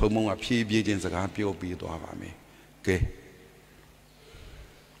ဘုံဘုံကဖြည်းဖြည်းချင်းစကားပြောပြီးသွားပါမယ်ကဲ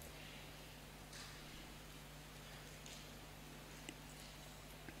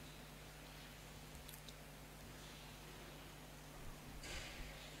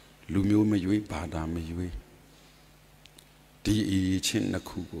လူမျိုးမရွေးဘာသာမရွေးဒီအရေးချင်းနှစ်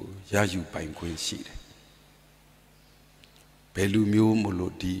ခုကိုရယူပိုင်ခွင့်ရှိတယ်ဘယ်လူမျိုးမ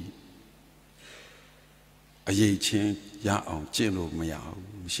လို့ဒီအရေးချင်းရအောင်ကျင့်လို့မရ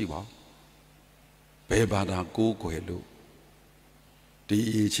ဘူးမရှိပါဘူးဘယ်ဘာသာကိုးကွယ်လို့ဒီ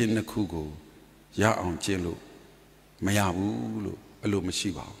အရေးချင်းနှစ်ခုကိုရအောင်ကျင့်လို့မရဘူးလို့အဲ့လိုမရှိ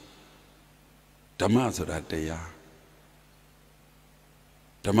ပါဘူးဓမ္မဆိုတာတရား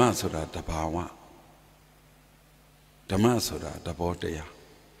ဓမ္မဆိုတာတဘာဝဓမ္မဆိုတာသဘောတရား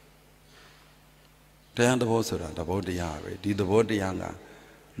တရားသဘောဆိုတာသဘောတရားပဲဒီသဘောတရားက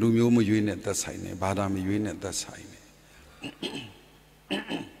လူမျိုးမရွေးနဲ့သက်ဆိုင်တယ်ဘာသာမရွေးနဲ့သက်ဆိုင်တယ်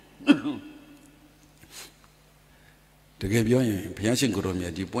တကယ်ပြောရင်ဘုရားရှင်ကိုရောမြ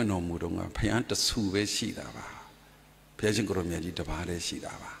တ်ကြီးပွင့်တော်မူတော့ကဘုရားတဆူပဲရှိတာပါဘုရားရှင်ကိုရောမြတ်ကြီးတပါးတည်းရှိ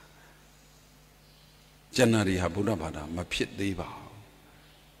တာပါကျန်တာတွေဟာဗုဒ္ဓဘာသာမဖြစ်သေးပါဘူး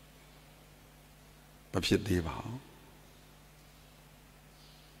မဖြစ်သေးပါဘူး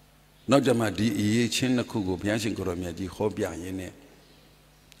နောက်ကြမှာဒီအရေးချင်းတစ်ခုကိုဘုရားရှင်ကိုရောမြတ်ကြီးဟောပြရင်းနဲ့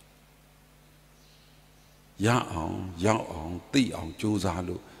ရအောင်ရောက်အောင်သိအောင်ကြိုးစား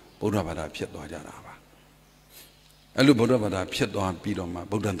လို့ဗုဒ္ဓဘာသာဖြစ်သွားကြတာပါအဲ့လိုဗုဒ္ဓဘာသာဖြစ်သွားပြီးတော့မှ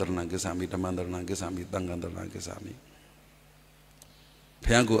ဗုဒ္ဓံတရဏံကိစ္ဆာမိဓမ္မံတရဏံကိစ္ဆာမိသံဃံတရဏံကိစ္ဆာမိဘု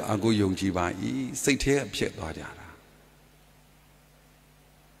ရားကိုအာကိုယုံကြည်ပါ၏စိတ်ထဲဖြစ်သွားကြတာ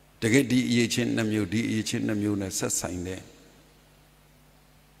တကယ်ဒီအရေးချင်းနှမျိုးဒီအရေးချင်းနှမျိုးနဲ့ဆက်ဆိုင်တဲ့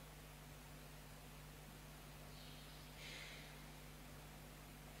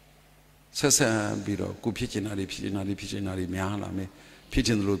ဆက်ဆံပြီးတော့ကိုဖြစ်ချင်တာတွေဖြစ်ချင်တာတွေဖြစ်ချင်တာတွေများလာမယ်ဖြစ်ချ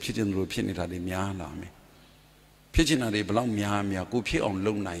င်တယ်လို့ဖြစ်နေတာတွေများလာမယ်ဖြစ်ချင်တာတွေဘလောက်များကိုဖြစ်အောင်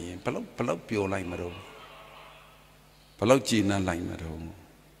လုပ်နိုင်ရင်ဘလောက်ပျော်လိုက်မတော့ဘလောက်ကြည်နပ်လိုက်မတော့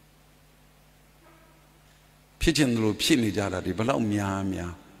ဖြစ်ချင်တယ်လို့ဖြစ်နေကြတာတွေဘလောက်များ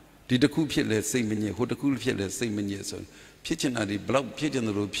ဒီတစ်ခုဖြစ်လဲစိတ်မညစ်ဟိုတစ်ခုဖြစ်လဲစိတ်မညစ်ဆိုဖြစ်ချင်တာတွေဘလောက်ဖြစ်ချင်တ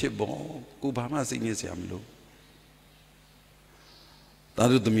ယ်လို့ဖြစ်ပေါ့ကိုဘာမှစိတ်ညစ်စရာမလိုသာ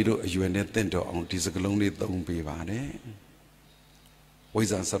ဓုသမီးတို့အရွယ်နဲ့တင့်တော်အောင်ဒီစကလုံးလေးသုံးပေးပါတယ်ဝိဇ္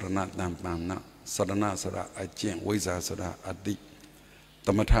ဇာစရဏတံပန္နစရဏဆိုတာအကျင့်ဝိဇ္ဇာဆိုတာအတိသ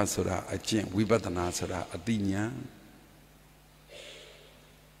မထဆိုတာအကျင့်ဝိပဿနာဆိုတာအတိညာ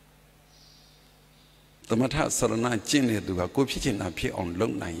သမထစရဏကျင့်တဲ့သူကကိုဖြစ်ချင်တာဖြစ်အောင်လု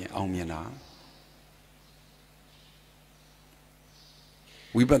ပ်နိုင်ရင်အောင်မြင်တာ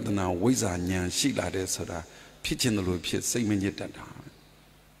ဝိပဿနာဝိဇ္ဇာဉာဏ်ရှိလာတဲ့ဆိုတာဖြစ်ချင်တယ်လို့ဖြစ်စိတ်မညစ်တတ်တာ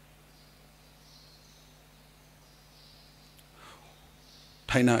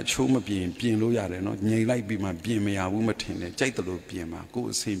ထိုင်တာအချိုးမပြင်လို့ရတယ်နော်ငြိမ်လိုက်ပြီးမှပြင်မရဘူးမထင်နဲ့ကြိုက်တယ်လို့ပြင်မှာကိုယ်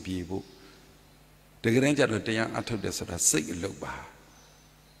အဆင်ပြေဖို့တကယ်တမ်းကျတော့တရားအထုတ်တယ်ဆိုတာစိတ်အလုပ်ပါ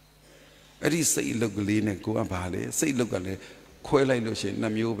အဲ့ဒီစိတ်အလုပ်ကလေးနဲ့ကိုကဘာလဲစိတ်အလုပ်ကလည်းခွဲလိုက်လို့ရှိရင်နှ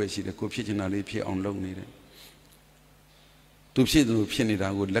မျိုးပဲရှိတယ်ကိုဖြစ်ချင်တာလေးဖြစ်အောင်လုပ်နေတယ်သူဖြစ်တယ်လို့ဖြစ်နေတာ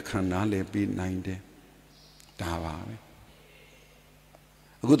ကိုလက်ခံနားလည်ပြီးနိုင်တယ်ဒါပါပဲ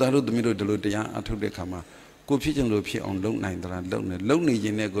အခုသားတို့သမီးတို့ဒီလိုတရားအထုတ်တဲ့ခါမှာကိုဖြစ်ချင်လို့ဖြစ်အောင်လုပ်နိုင်သလားလုပ်နေရ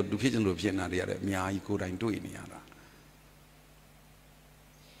င်လည်းကိုသူဖြစ်ချင်လို့ဖြစ်နေတာတွေရတယ်အများကြီးကိုယ်တိုင်တွေ့နေရတာ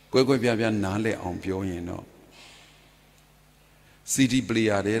ကွဲပြားနားလည်အောင်ပြောရင်တော့ CD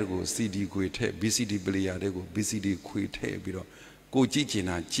player တွေကို CD ခွေထည့် BCD player တွေကို BCD ခွေထည့်ပြီးတော့ကိုကြည့်ချင်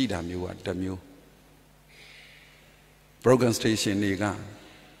တာကြည့်တာမျိုးကတစ်မျိုး program station တွေက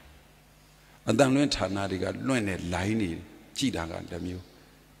အတန်လွင့်ဌာနတွေကလွင့်တဲ့ line တွေကြည့်တာကတစ်မျိုး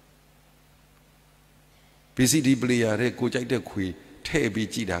BCD player တွေကိုကြိုက်တဲ့ခွေထည့်ပြီး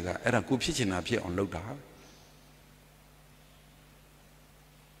ကြည့်တာကအဲ့ဒါကိုဖြစ်ချင်တာဖြစ်အောင်လုပ်တာ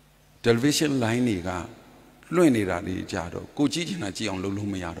television line တွေက လွင့်နေတာလေးကြတော့ကိုကြည့်ချင်တာကြည့်အောင်လုပ်လို့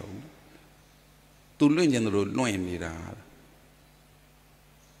မရတော့ဘူးသူလွင့်ကျင်တယ်လို့လွင့်နေတာ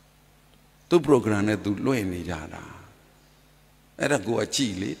သူ program နဲ့သူလွင့်နေကြတာအဲ့ဒါကိုကြ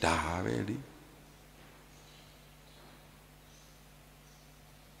ည့်လေဒါပဲလေ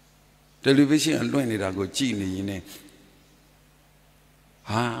တယ်လီဗီရှင်းအလွင့်နေတာကိုကြည့်နေရင်လည်း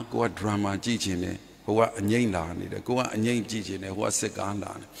ဟာကိုကဒရာမာကြည့်ချင်တယ်ဟိုကအငိမ့်လာနေတယ်ကိုကအငိမ့်ကြည့်ချင်တယ်ဟိုကစစ်ကား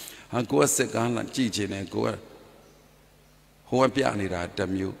လာတယ်ဟာကိုကစစ်ကားလာကြည့်ချင်တယ်ကိုကဟိုကပြနေတာတစ်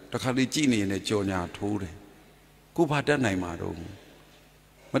မျိုးတခါလေကြည့်နေရင်လည်းကြော်ညာထိုးတယ်ကိုဘာတတ်နိုင်မှာတော့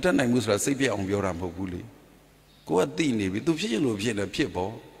မတတ်နိုင်ဘူးဆိုတာစိတ်ပြအောင်ပြောတာမဟုတ်ဘူးလေကိုကသိနေပြီသူဖြစ်ချင်လို့ဖြစ်တယ်ဖြစ်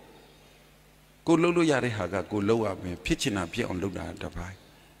ပေါ့ကိုလှုပ်လို့ရတဲ့ဟာကကိုလှုပ်ရမယ်ဖြစ်ချင်တာဖြစ်အောင်လုပ်တာတစ်ပိုင်း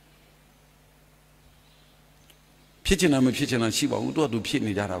ဖြစ်ချင်တာမဖြစ်ချင်တာရှိပါဘူးသူကသူဖြစ်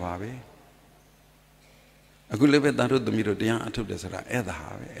နေကြတာပါပဲအခုလည်းပဲတန်တို့သမီးတို့တရားအထုတ်တယ်ဆိုတာအဲ့ဒါ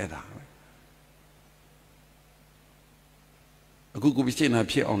ပဲအဲ့ဒါပဲအခုကိုဖြစ်ချင်တာ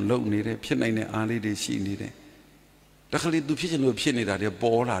ဖြစ်အောင်လုပ်နေတယ်ဖြစ်နိုင်တဲ့အားလေးတွေရှိနေတယ်တခါလေသူဖြစ်ချင်လို့ဖြစ်နေတာတွေ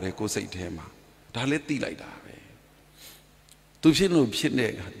ပေါ်လာတယ်ကိုယ်စိတ်ထဲမှာဒါလည်းသိလိုက်တာပဲသူဖြစ်လို့ဖြစ်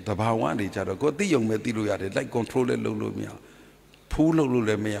တဲ့သဘာဝတွေကြတော့ကိုယ်သိယုံပဲသိလို့ရတယ် like control လည်းလုပ်လို့မရဖူးလုပ်လို့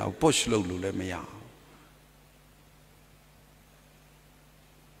လည်းမရ push လုပ်လို့လည်းမရ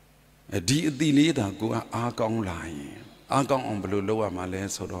ဒီအတိလေးတာကိုအားကောင်းလာရင်အားကောင်းအောင်ဘယ်လိုလုပ်ရမှာလဲ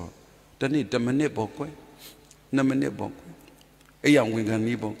ဆိုတော့တနေ့10မိနစ်ပေါ့ကွယ်2မိနစ်ပေါ့ကွယ်အဲ့ရဝင်ခံ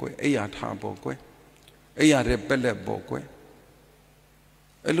နေပေါ့ကွယ်အဲ့ရထားပေါ့ကွယ်အဲ့ရတဲ့ပက်လက်ပေါ့ကွယ်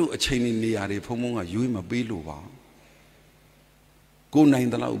အဲ့လိုအချိန်နေနေရာတွေဖုံဖုံကရွေးမပေးလို့ပါကိုနိုင်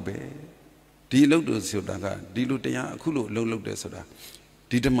တဲ့လောက်ပဲဒီအလုပ်တို့ဆိုတာကဒီလိုတရားအခုလိုအလုပ်လုပ်တယ်ဆိုတာ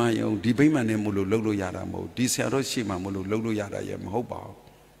ဒီဓမ္မယုံဒီဗိမာန်နဲ့မို့လို့လုပ်လို့ရတာမဟုတ်ဒီဆရာတော်ရှိမှမို့လို့လုပ်လို့ရတာရဲ့မဟုတ်ပါဘူး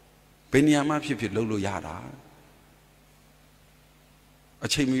ဘယ်နေရာမှဖြစ်ဖြစ်လုပ်လို့ရတာအ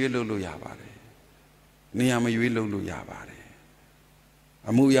ချိန်မရွေးလုပ်လို့ရပါတယ်နေရာမရွေးလုပ်လို့ရပါတယ်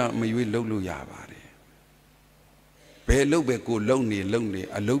အမှုရမရွေးလုပ်လို့ရပါတယ်ဘယ်လုပ်ပဲကိုလုပ်နေအ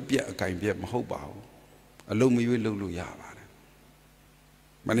လုပ်ပြက်အကင်ပြက်မဟုတ်ပါဘူးအလုပ်မရွေးလုပ်လို့ရပါတယ်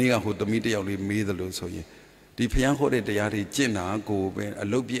မနေ့ကဟိုသမီးတယောက်လေးမေးသလိုဆိုရင်ဒီဖျားဟောတဲ့တရားတွေကျင့်တာကိုပဲအ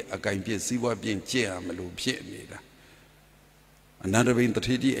လုပ်ပြက်အကင်ပြက်စီးပွားပြင့်ကျင့်ရမလို့ဖြစ်နေတာအနန္တဘိန်တ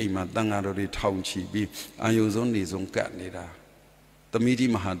ထေကြီးအိမ်မှာတန်ဃာတော်တွေထောင်ချီပြီးအာယုံဆုံးနေဆုံးကတ်နေတာသမီး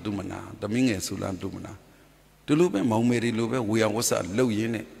ကြီးမဟာတုမနာသမီးငယ်ဆူလန်တုမနာဒီလိုပဲမောင်မေရီလိုပဲဝေယဝဆလှုပ်ရ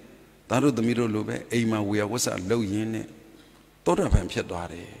င်းနဲ့သားတို့သမီးတို့လိုပဲအိမ်မှာဝေယဝဆလှုပ်ရင်းနဲ့သောတာပန်ဖြစ်သွား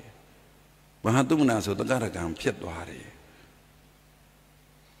တယ်မဟာတုမနာဆိုတက္ကရကံဖြစ်သွားတယ်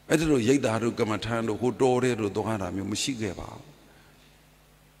အဲ့ဒါလိုရိတ်သားတို့ကမ္မထမ်းတို့ဟိုတော်တဲ့တို့သွားတာမျိုးမရှိခဲ့ပါဘူး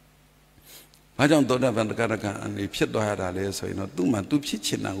ဘာကြောင့်သောတာပန်တက္ကရကံအနေဖြစ်သွားရတာလဲဆိုရင်တော့သူ့မှာသူဖြစ်ချ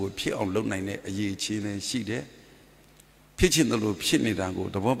င်တာကိုဖြစ်အောင်လုပ်နိုင်တဲ့အရေးချင်းလည်းရှိတယ်ဖြစ်ချင်တယ်လို့ဖြစ်နေတာကို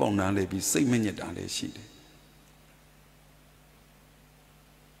သဘောပေါက်နားလည်ပြီးစိတ်မညစ်တာလည်းရှိတယ်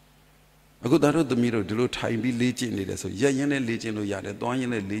အခုသားတို့သမီးတို့ဒီလိုထိုင်ပြီးလေ့ကျင့်နေတယ်ဆိုရက်ရင်လည်းလေ့ကျင့်လို့ရတယ်သွားရင်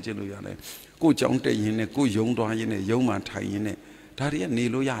လည်းလေ့ကျင့်လို့ရတယ်ကိုယ်ကြောင်းတက်ရင်နဲ့ကိုယ်ယုံသွားရင်နဲ့ယုံမှထိုင်ရင်နဲ့ဒါတွေကနေ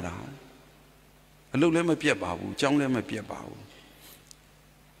လို့ရတာအလုပ်လည်းမပြတ်ပါဘူးကြောင်းလည်းမပြတ်ပါဘူး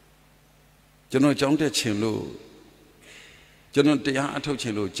ကျွန်တော်ကြောင်းတက်ခြင်းလို့ကျွန်တော်တရားအထုတ်ခြ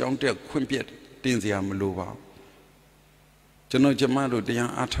င်းလို့ကြောင်းတက်ခွင့်ပြတ်တင်စရာမလိုပါဘူးကျွန်တော်ကျမတို့တရား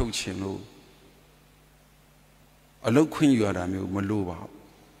အထုတ်ခြင်းလို့အလုပ်ခွင့်ယူရတာမျိုးမလိုပါဘူး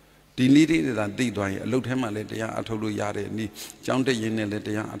ဒီနည်းတွေသာသိသွားရင်အလုပ်ထဲမှာလည်းတရားအထုတ်လို့ရတဲ့နည်းကြောင်းတက်ရင်လည်းတ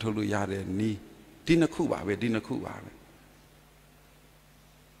ရားအထုတ်လို့ရတဲ့နည်းဒီနှစ်ခုပါပဲဒီနှစ်ခုပါပဲ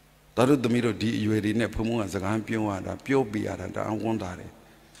ဒါတို့သမီးတို့ဒီအရွယ်တွေနဲ့ဘုံဘုံကစကားပြောရတာပြောပြရတာတအားဝန်းတာတယ်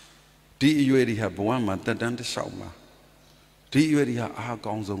ဒီအရွယ်တွေဟာဘဝမှာတက်တန်းတစ်လျှောက်မှာဒီအရွယ်တွေဟာအား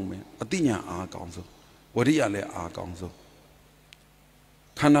ကောင်းဆုံးပဲအသိဉာဏ်အားကောင်းဆုံးဝရိယလည်းအားကောင်းဆုံး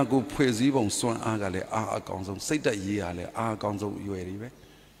ခန္ဓာကိုယ်ဖွဲ့စည်းပုံစွမ်းအားကလည်းအားအကောင်းဆုံးစိတ်ဓာတ်ရေးရလည်းအားအကောင်းဆုံးအရွယ်တွေပဲ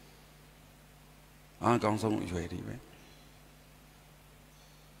အားအကောင်းဆုံးအရွယ်တွေပဲ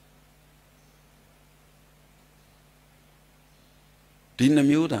ဒီနှ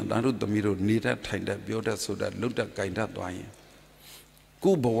မျိုးတန်ဒါတို့သမီးတို့နေတတ်ထိုင်တတ်ပြောတတ်ဆိုတတ်လုပ်တတ်ကြင်တတ်သွားရင်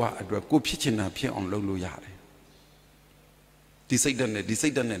ကိုယ်ဘဝအတွက်ကိုယ်ဖြစ်ချင်တာဖြစ်အောင်လုပ်လို့ရတယ်ဒီစိတ်ဓာတ်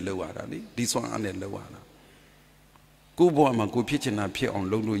နဲ့လုပ်ရတာလေဒီစွမ်းအားနဲ့လုပ်ရတာကိုယ်ဘဝမှာကိုယ်ဖြစ်ချင်တာဖြစ်အောင်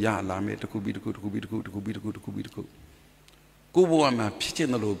လုပ်လို့ရလာမယ်တစ်ခုပြီးတစ်ခုကိုယ်ဘဝမှာဖြစ်ချင်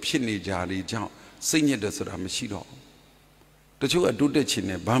တယ်လို့ဖြစ်နေကြလေကြောင့်စိတ်ညစ်တယ်ဆိုတာမရှိတော့တချို့အတုတက်ချင်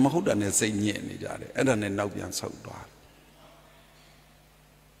တယ်ဘာမဟုတ်တာနဲ့စိတ်ညစ်နေကြတယ်အဲ့ဒါနဲ့နောက်ပြန်ဆုတ်သွား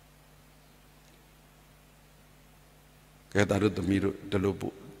ကဲဒါတို့သမီးတို့ဒီလို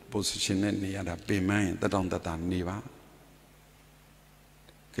position နဲ့နေရတာပင်မရင်တတောင်တတနေပါ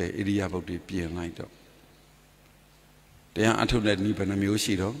ကဲဣရိယာပုတ်တွေပြင်လိုက်တော့တရားအထုတ်တဲ့နည်းဘယ်နှမျိုး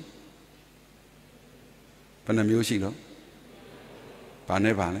ရှိတော့ဘ ဘယ်နှမျိုးရှိတော့ဘာ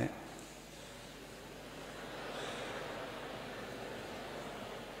နဲ့ဘာလဲ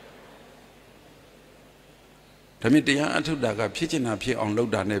ဒါမြင်တရားအထုတာကဖြစ်ချင်တာဖြစ်အောင်လု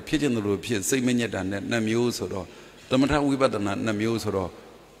ပ်တာနဲ့ဖြစ်ချင်တယ်လို့ဖြစ်စိတ်မညစ်တာနဲ့နှစ်မျိုးဆိုတော့သမထဝိပဿနာနှစ်မျိုးဆိုတော့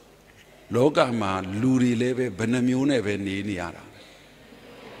လောကမှာလူတွေလည်းပဲဘယ်နှမျိုးနဲ့ပဲနေရတာ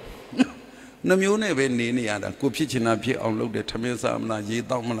နှမျိုးနဲ့ပဲနေရတာကိုဖြစ်ချင်တာဖြစ်အောင်လုပ်တယ်ထမင်းစားမလားရေ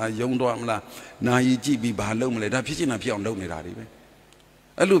တောက်မလားယုံသွားမလားနာယီကြည့်ပြီးဘာလုပ်မလဲဒါဖြစ်ချင်တာဖြစ်အောင်လုပ်နေတာတွေပဲ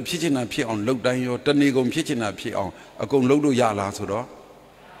အဲ့လိုဖြစ်ချင်တာဖြစ်အောင်လုပ်တိုင်းရောတဏီကုံဖြစ်ချင်တာဖြစ်အောင်အကုန်လုပ်လို့ရလားဆိုတော့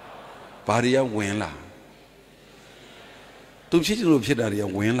ဘာတွေကဝင်လာသူဖြစ်ချင်လို့ဖြစ်တာတွေက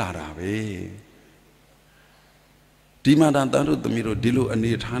ဝင်လာတာပဲဒီမှာတန်တို့သမီးတို့ဒီလိုအ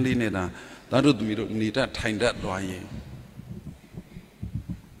နေထားလေးနဲ့တန်တို့သမီးတို့နေတတ်ထိုင်တတ်သွားရင်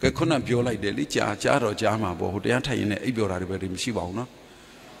ကဲခုနပြောလိုက်တယ်လေကြားတော့ကြားမှာပေါ့ဟိုတရားထိုင်ရင်လည်းအိပ်ပြောတာတွေပဲဒီမရှိပါဘူးနော်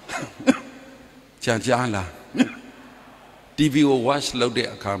ကြားလား TV ကို watch လုပ်တဲ့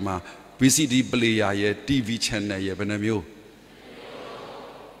အခါမှာ VCD player ရဲ့ TV channel ရဲ့ဘယ်နှမျိုး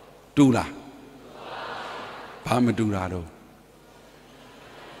တူလားဘာမတူတာတော့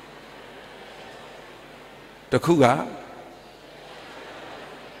တခုက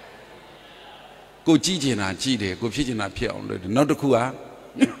ကိုကြည့်ချင်တာကြည့်တယ်ကိုဖြစ်ချင်တာဖြစ်အောင်လုပ်တယ်နောက်တစ်ခုက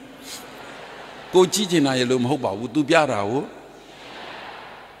ကိုကြည့်ချင်တာရလို့မဟုတ်ပါဘူးသူပြတာကို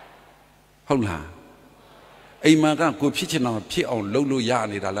ဟုတ်လားအိမ်မှာကကိုဖြစ်ချင်တာဖြစ်အောင်လုပ်လို့ရ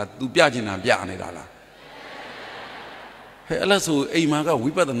နေတာလားသူပြချင်တာပြနေတာလားဟဲ့အဲ့လားဆိုအိမ်မှာကဝိ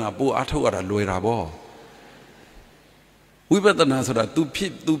ပဿနာပို့အားထုတ်ရတာလွယ်တာပေါ့ဝိပဿနာဆိုတာ तू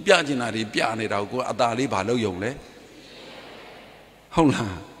ပြချင်တာတွေပြနေတာကိုအသာလေးဘာလုပ်ယုံလဲဟုတ်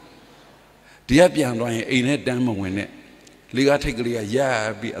လားဒီကပြန်သွားရင်အိမ်နဲ့တန်းမဝင်နဲ့လေကားထိတ်ကလေးကရပ်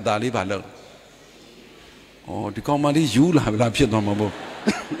ပြီးအသာလေးဘာလုပ်ဩဒီကောင်မလေးယူလာပြီလားဖြစ်သွားမှာပေါ့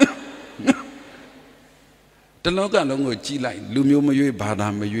တလောကလုံးကိုကြည်လိုက်လူမျိုးမရွေးဘာသာ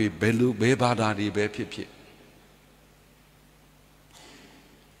မရွေးဘယ်ဘာသာတွေပဲဖြစ်ဖြစ်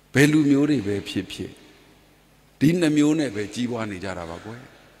ဘယ်လူမျိုးတွေပဲဖြစ်ဖြစ်ဒီနှမျိုးနဲ့ပဲကြီးပွားနေကြတာပါကွယ်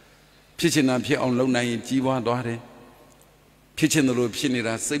ဖြစ်ချင်တာဖြစ်အောင်လုပ်နိုင်ရင်ကြီးပွားသွားတယ်ဖြစ်ချင်တယ်လို့ဖြစ်နေ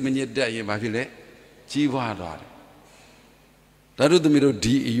တာစိတ်မညစ်တတ်ရင်ဘာဖြစ်လဲကြီးပွားသွားတယ်ဒါတို့သမီးတို့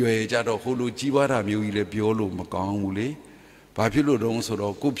ဒီအရွယ်ကြတော့ဟိုလိုကြီးပွားတာမျိုးကြီးလည်းပြောလို့မကောင်းဘူးလေဘာဖြစ်လို့တုံးဆို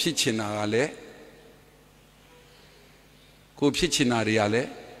တော့ကိုဖြစ်ချင်တာကလည်းကိုဖြစ်ချင်တာတွေကလည်း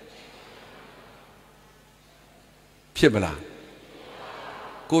ဖြစ်ပလား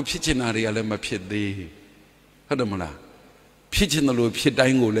ကိုဖြစ်ချင်တာတွေကလည်းမဖြစ်သေးဟုတ်တယ်မလားဖြစ်ချင်တယ်လို့ဖြစ်တို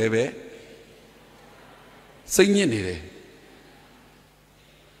င်းကိုလည်းပဲစိတ်ညစ်နေတယ်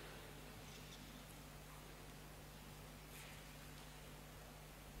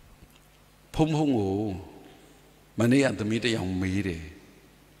ဖုံကိုမနေ့ကသမီးတယောက်မေးတယ်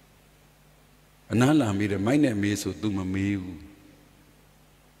အနားလာမေးတယ်မိုက်နဲ့မေးဆို तू မမေးဘူး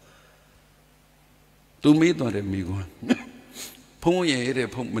तू မေးတော့တယ်မိကွန်းဖုံရဲ့တဲ့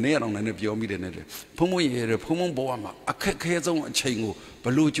ဖုံမနေ့ကတော့လည်းပြောမိတယ်နဲ့ဖုံရဲ့တဲ့ဖုံဘဝမှာအခက်ခဲဆုံးအချိန်ကိုဘ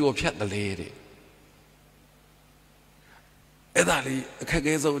လို့ကြော်ဖြတ်တယ်လေတဲ့အဲ့ဒါလေးအခက်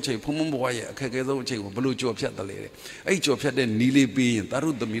ခဲဆုံးအချိန်ဖုံဘဝရဲ့အခက်ခဲဆုံးအချိန်ကိုဘလို့ကြော်ဖြတ်တယ်လေတဲ့အဲ့ကြော်ဖြတ်တဲ့နီးလေးပြီးရင်တ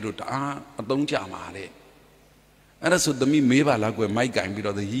တို့သမီးတို့တအားအသုံးချမှာတဲ့အဲ့ဒါဆိုသမီးမေးပါလားကွယ်မိုက်ကင်ပြီး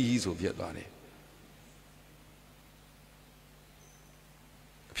တော့ဟီးဆိုဖြစ်သွားတယ်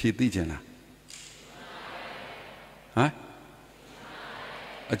အဖြေသိချင်လားဟမ်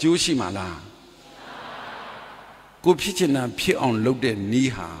အကျိုးရှိမှာလားကိုဖြစ်ချင်တာဖြစ်အောင်လုပ်တဲ့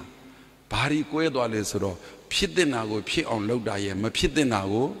နီးဟာဘာတွေကွဲသွားလဲဆိုတော့ဖြစ်တဲ့နာကိုဖြစ်အောင်လုပ်တာရဲ့မဖြစ်တဲ့နာ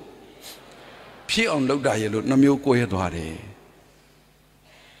ကိုဖြစ်အောင်လုပ်တာရဲ့လို့နှမျိုးကွဲသွားတယ်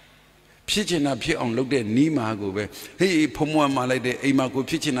ဖြစ်ချင်တာဖြစ်အောင်လုပ်တဲ့နီးမှာကိုပဲဟေးဖုံမွမ်းမလိုက်တဲ့အိမ်မှာကို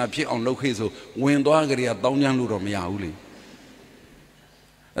ဖြစ်ချင်တာဖြစ်အောင်လုပ်ခဲ့ဆိုဝင်သွားကြရတောင်းချမ်းလို့တော့မရဘူးလေ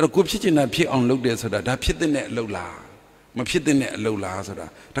အဲ့တော့ကိုဖြစ်ချင်တာဖြစ်အောင်လုပ်တယ်ဆိုတာဒါဖြစ်တဲ့အလုပ်လားမဖြစ်တဲ့အလုပ်လားဆိုတာ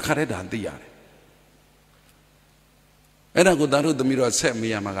တခါတည်းဒါသိရတယ်အဲ့ဒါကိုသားတို့သမီးတို့ဆက်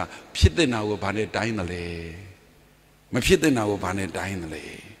မေးရမှာကဖြစ်တဲ့နာကိုဘာနဲ့တိုင်းတယ်လဲမဖြစ်တဲ့နာကိုဘာနဲ့တိုင်းတယ်လဲ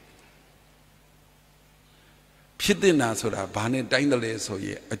ဖြစ်တဲ့နာဆိုတာဘာနဲ့တိုင်းတယ်လဲဆိုရ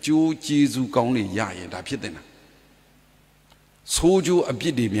င်အကျိုးကျေးဇူးကောင်းတွေရရင်ဒါဖြစ်တဲ့နာဆိုးကျိုးအပြ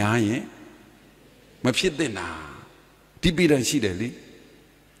စ်တွေများရင်မဖြစ်တဲ့နာဒီပြည်တန်ရှိတယ်လေ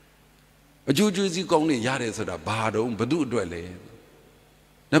အကျိုးကျေးဇူးကောင်းတွေရတယ်ဆိုတာဘာတော့ဘု து အတွက်လဲ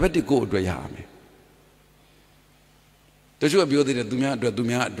နံပါတ်1ကိုယ့်အတွက်ရရမယ်တချို့ကပြောသေးတယ်သူများအတွက်တဲ့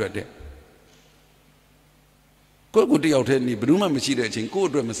ကိုတယောက်တည်းနေဘယ်သူမှမရှိတဲ့အချိန်ကိုယ့်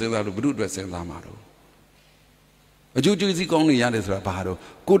အတွက်မစဉ်းစားလို့ဘု து အတွက်စဉ်းစားမှာတော့အကျိုးကျေးဇူးကောင်းတွေရတယ်ဆိုတာဘာတော့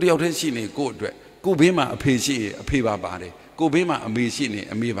ကိုတယောက်တည်းရှိနေကိုယ့်အတွက်ကိုဘေးမှာအဖေရှိရင်အဖေပါပါတယ်ကိုဘေးမှာအမေရှိနေ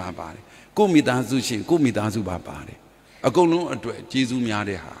အမေပါပါတယ် ကိုမိသားစုရှင်ကိုမိသားစုပါပါတယ်အကုန်လုံးအတွက်ကျေးဇူးများ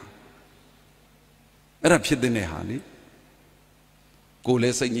တဲ့ဟာအဲ့ဒါဖြစ်တဲ့ဟာလေကိုလ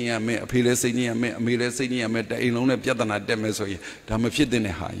ည်းစိတ်ညစ်ရမယ်အဖေလည်းစိတ်ညစ်ရမယ်အမေလည်းစိတ်ညစ်ရမယ်တအိမ်လုံးနဲ့ပြဿနာတက်မယ်ဆိုရင်ဒါမဖြစ်တဲ့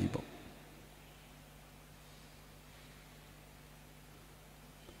ဟာကြီးပေါ့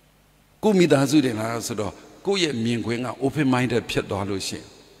ကိုမိသားစုတွေလားဆိုတော့ကိုယ့်ရဲ့မြင်ကွင်းက open minded ဖြစ်သွားလို့ရှိရင်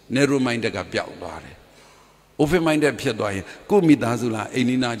narrow minded ကပျောက်သွားတယ် open minded ဖြစ်သွားရင်ကိုယ့်မိသားစုလားအိမ်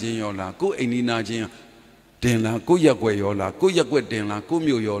နီးနားချင်းရောလားကိုယ့်အိမ်နီးနားချင်းတင်လားကိုယ့်ရက်ွက်ရောလားကိုယ့်ရက်ွက်တင်လားကိုယ့်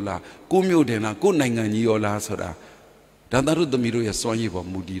မြို့ရောလားကိုယ့်မြို့တင်လားကိုယ့်နိုင်ငံကြီးရောလားဆိုတာဒါသာတို့သမီးတို့ရဲ့စွမ်းရည်ပေါ်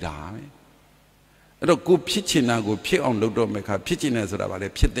မူတည်တာပဲအဲ့တော့ကိုဖြစ်ချင်တာကိုဖြစ်အောင်လုပ်တော့မယ်ခါဖြစ်ချင်တယ်ဆိုတာဗာလေ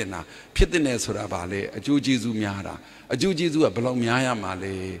ဖြစ်တဲ့နာဖြစ်တဲ့ဆိုတာဗာလေအကျိုးကျေးဇူးများတာအကျိုးကျေးဇူးကဘယ်လောက်များရမှာ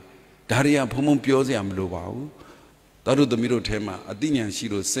လဲဒါတွေကဖုံဖုံပြောစရာမလိုပါဘူးသာတို့သမီးတို့ထဲမှာအသိဉာဏ်ရှိ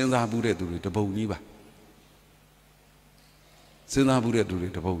လို့စဉ်းစားဘူးတဲ့သူတွေတပုံကြီးပါစဉ်းစားဘူးတဲ့သူတွေ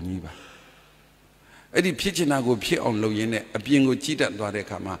တပုံကြီးပါအဲ့ဒီဖြစ်ချင်တာကိုဖြစ်အောင်လုပ်ရင်းနဲ့အပြင်ကိုကြီးတက်သွားတဲ့အ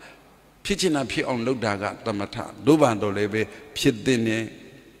ခါမှာဖြစ်ချင်တာဖြစ်အောင်လုပ်တာကသမထတို့ဘာတော့လည်းပဲဖြစ်တဲ့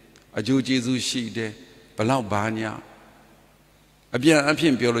အကျိုးကျေးဇူးရှိတယ်ဘလောက်ဘာညာအပြန်အဖြ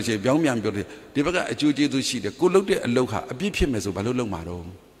စ်ပြောလို့ရှိရင်ပြောင်းပြန်ပြောလို့ဒီဘက်ကအကျိုးကျေးဇူးရှိတယ်ကိုလုပ်တဲ့အလုပ်ဟာအပြစ်ဖြစ်မယ်ဆိုဘာလို့လုပ်မှာတော့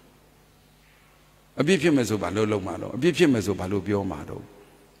အပြစ်ဖြစ်မယ်ဆိုဘာလို့လုပ်မှာတော့အပြစ်ဖြစ်မယ်ဆိုဘာလို့ပြောမှာတော့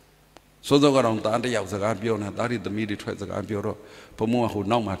စောစောကတော့တားတယောက်စကားပြောနေတာတားဒီသမီးတွေထွက်စကားပြောတော့ဘုံမကဟို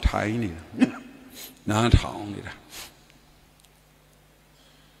နောက်မှာထိုင်နေတာနားထောင်နေတာ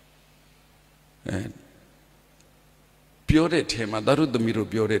ပြောတဲ့ထဲမှာတားတို့သမီးတို့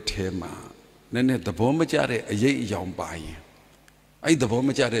ပြောတဲ့ထဲမှာနည်းနည်းသဘောမကျတဲ့အရေးအယောင်ပါရင်အဲ့သဘောမ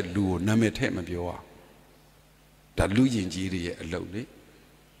ကျတဲ့လူကိုနာမည်ထည့်မပြောအောင်ဒါလူယဉ်ကြီးတွေရဲ့အလုပ်လေ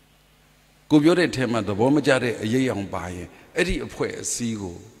ကိုပြောတဲ့ထဲမှာသဘောမကျတဲ့အရေးအယောင်ပါရင်အဲ့ဒီအဖွဲ့အစည်း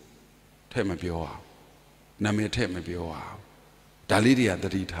ကိုထည့်မပြောအောင်နာမည်ထည့်မပြောအောင်ဒါလေးတွေကသ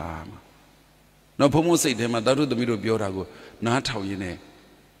တိထားမှာနော်ဘုံမစိတ်ထဲမှာတာတို့သမီးတို့ပြောတာကိုနားထောင်ရင်းနဲ့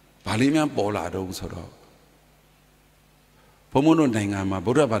ဘာလေးများပေါ်လာတော့ဆိုတော့ဘုံမတို့နိုင်ငံမှာ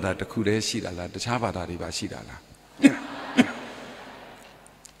ဗုဒ္ဓဘာသာတစ်ခုတည်းရှိတာလားတခြားဘာသာတွေပါရှိတာလား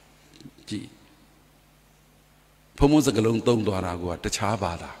ကြည့်ဘုံမစကလုံးသုံးသွားတာကတခြား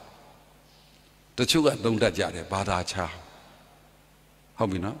ဘာသာတချို့ကသုံးတတ်ကြတယ်ဘာသာခြားဟု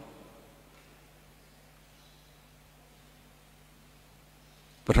တ်ပြီနော်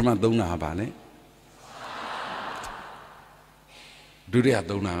ပထမသုံးတာပါလေဒုတိယ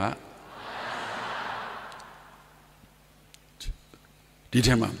သုံးတာကဒီ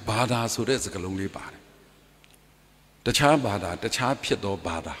ထဲမှာဘာသာဆိုတဲ့စကားလုံးလေးပါတယ်တခြားဘာသာတခြားဖြစ်သော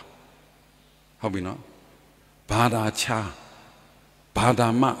ဘာသာဟုတ်ပြီနော်ဘာသာခြားဘာသာ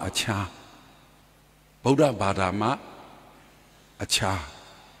မှအခြားဗုဒ္ဓဘာသာမှအခြား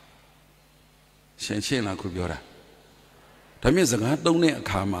ရှင်းလားခုပြောတာဒါမြင့်စကားသုံးတဲ့အ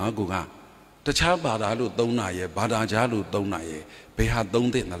ခါမှာကိုကတခြားဘာသာလို့သုံးတာရဲ့ဘာသာခြားလို့သုံးတာရဲ့ဘယ်ဟာသုံး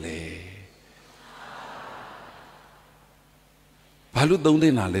တဲ့လဲဘာလို့သုံး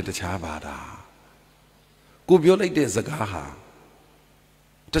တဲ့နာလဲတခြားဘာသာကိုပြောလိုက်တဲ့စကားဟာ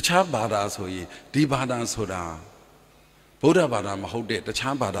တခြားဘာသာဆိုရင်ဒီဘာသာဆိုတာဗုဒ္ဓဘာသာမဟုတ်တဲ့တ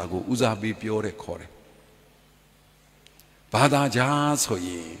ခြားဘာသာကိုဦးစားပေးပြောတဲ့ခေါ်တယ်ဘာသာခြားဆိုရ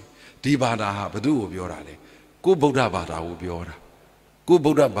င်ဒီဘာသာဟာဘယ်သူ့ကိုပြောတာလဲကိုဗုဒ္ဓဘာသာကိုပြောတာကို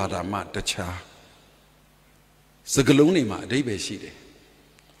ဗုဒ္ဓဘာသာမှတခြားစကလုံးတွေမှာအဓိပ္ပာယ်ရှိတယ်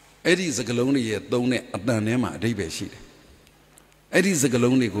အဲ့ဒီစကလုံးတွေရဲ့သုံးတဲ့အတန်ထဲမှာအဓိပ္ပာယ်ရှိတယ်အဲ့ဒီစက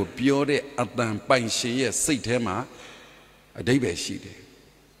လုံးတွေကိုပြောတဲ့အတန်ပိုင်ရှင်ရဲ့စိတ်ထဲမှာအဓိပ္ပာယ်ရှိတယ်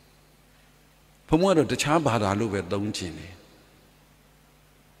ဘုံကတော့တခြားဘာသာလို့ပဲသုံးခြင်းတယ်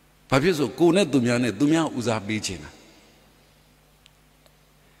ဘာဖြစ်ဆိုကိုနဲ့သူများဦးစားပေးခြင်းလား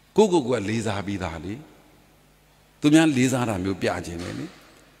ကိုကလေးစားပြီးသားလေသူများလေးစားတာမျိုးပြခြင်းလေ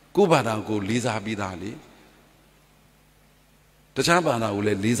ကိုဘာသာကိုလေးစားပြီးသားလေတခြားဘာသာကိုလ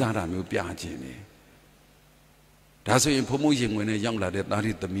ည်းလေးစားတာမျိုးပြခြင်းလေဒါဆိုရင်ဘုံမိုးရင်ဝင်နဲ့ရောက်လာတဲ့သား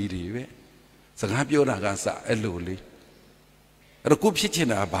ရီသမီးတွေပဲစကားပြောတာကစအဲ့လိုလေအဲ့တော့ကိုဖြစ်ချင်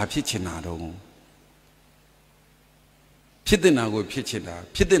တာဘာဖြစ်ချင်တာတော့ဖြစ်တဲ့နာကိုဖြစ်ချင်တာ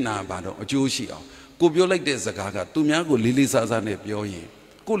ဖြစ်တဲ့နာဘာတော့အကျိုးရှိအောင်ကိုပြောလိုက်တဲ့စကားကသူများကိုလေးလေးစားစားနဲ့ပြောရင်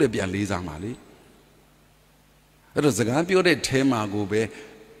ကိုလည်းပြန်လေးစားမှာလေအဲ့တော့စကားပြောတဲ့ထဲမှာကိုပဲ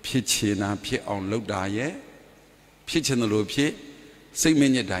ဖြစ်ချင်တာဖြစ်အောင်လုပ်တာရဲ့ဖြစ်ချင်တယ်လို့ဖြစ်စိတ်မ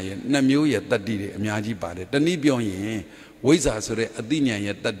ညစ်တာရဲ့နှစ်မျိုးရဲ့တတ္တိတွေအများကြီးပါတယ်တနည်းပြောရင်ဝိဇ္ဇာဆိုတဲ့အသိဉာဏ်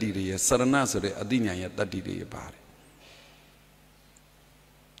ရဲ့တတ္တိတွေရဲ့စရဏဆိုတဲ့အသိဉာဏ်ရဲ့တတ္တိတွေပါတယ်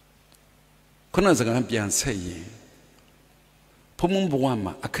ခုနစကားပြန်ဆက်ရင်ဘုံဘဝ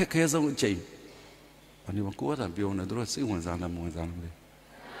မှာအခက်ခဲဆုံးအချိန်ဘာလို့ကိုယ်ကပြောနေသူတို့စိတ်ဝင်စားလားမဝင်စားလားမလဲ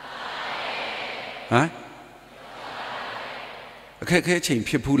ဟမ်အခက်ခဲချိန်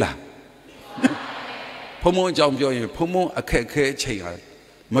ဖြစ်ဘူးလား ဖုံဖုံအကြောင်းပြောရင်ဖုံဖုံအခက်ခဲချိန်ဟာ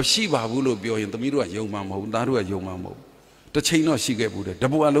မရှိပါဘူးလို့ပြောရင်သမီးတို့ကယုံမှာမဟုတ်သားတို့ကယုံမှာမဟုတ်တစ်ချိန်တော့ရှိခဲ့ဘူးတဲ့တ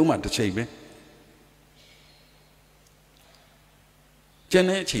ပူအလုံးမှာတစ်ချိန်ပဲကျန်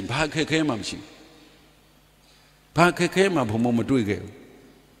တဲ့အချိန်ဘာအခက်ခဲမှမရှိဘူးဘာအခက်ခဲမှဖုံဖုံမတွေ့ခဲ့ဘူး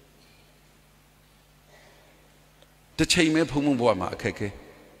တစ်ချိန်ပဲဖုံဖုံဘဝမှာအခက်ခဲ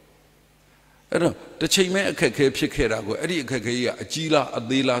အဲ့တော့တစ်ချိန်ပဲအခက်ခဲဖြစ်ခဲ့တာကိုအဲ့ဒီအခက်ခဲကြီးကအကြီးလားအ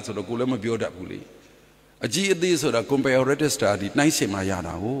သေးလားဆိုတော့ကိုလည်းမပြောတတ်ဘူးလေအကြီးအသေးဆိုတာ comparative study နှိုင်းယှဉ်မှရ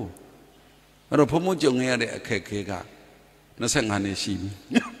တာဟုတ်အဲ့တော့ဖုံဖုံကြုံရတဲ့အခက်ခဲက25နှစ်ရှိပြီ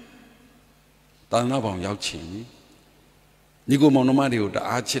တာသနာပေါင်းရောက်ချင်ပြီညီကိုမောင်နှမတွေကိုတ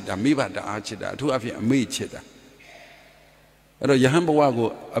အားချစ်တာမိဘတအားချစ်တာအထူးအဖြင့်အမေချစ်တာအဲ့တော့ယဟန်ဘဝကို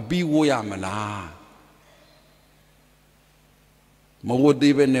အပြီးဝိုးရမလားမဝတ်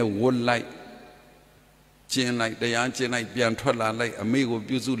သေးပဲနဲ့ဝတ်လိုက်ကျင်းလိုက်တရားကျင်းလိုက်ပြန်ထွက်လာလိုက်အမေကို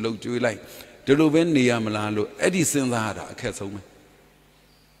ပြုစုလှုပ်ကြွေးလိုက်ဒီလိုပဲနေရမလားလို့အဲ့ဒီစဉ်းစားရတာအခက်ဆုံးပဲ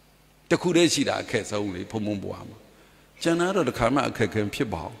တခုတည်းရှိတာအခက်ဆုံးလေဖုံဖုံဘဝမှာကျန်တာတော့တစ်ခါမှအခက်ခဲဖြစ်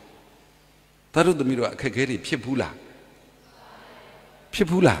ပါဘူးဒါတို့သမီးတို့အခက်ခဲတွေဖြစ်ဘူးလားဖြစ်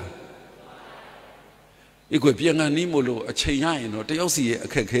ဘူးလားဒီကွယ်ပြန်ကန်နီးမို့လို့အချိန်ရရင်တော့တယောက်စီရဲ့အ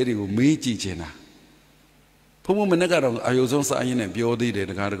ခက်ခဲတွေကိုမေးကြည့်ချင်တာဖုံဖုံမနေ့ကတော့အာယုံဆုံးစားရင်းနဲ့ပြောသေးတယ်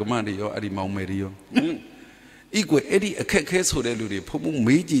ဒကာဒကမတွေရောအဲ့ဒီမောင်မယ်တွေရောဤကွယ်အဲ့ဒီအခက်ခဲဆိုတဲ့လူတွေဖုံဖုံ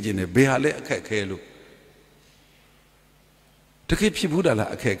မေးကြည့်ချင်တယ်ဘယ်ဟာလဲအခက်ခဲလို့တကယ်ဖြစ်ဘူးလား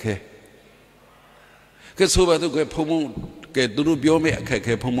အခက်ခဲကဲဆိုပါတော့ကွယ်ဖုံဖုံကဲသူတို့ပြောမဲ့အခက်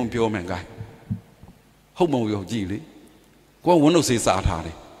ခဲဖုံဖုံပြောမယ်ကဲဟုတ်မဟုတ်ရောကြည့်လေကိုကဝန်းတို့စေးစားထားတ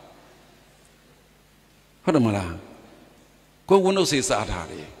ယ်ဟုတ်တယ်မလားကိုဝန်းတို့စေးစားထား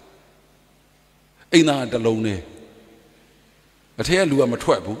တယ်အိမ်သားတစ်လုံးနဲ့အထက်ကလူကမ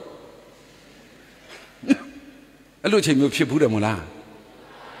ထွက်ဘူးအဲ့လိုအချိန်မျိုးဖြစ်ဘူးတယ်မလား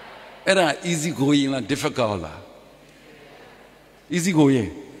အဲ့ဒါ easy going လား difficult လား easy going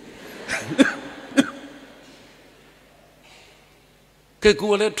ကဲ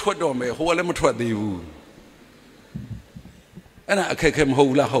ကိုလည်းထွက်တော့မယ်ဟိုကလည်းမထွက်သေးဘူးအဲ့ဒါအခက်ခဲမဟု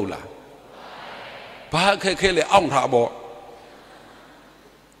တ်လားဟုတ်လားဘာအခက်ခဲလဲအောင့်ထားပေါ့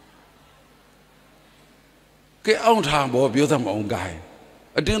ကဲအောင့်ထားပေါ့ပြောသမအောင်ကိုင်း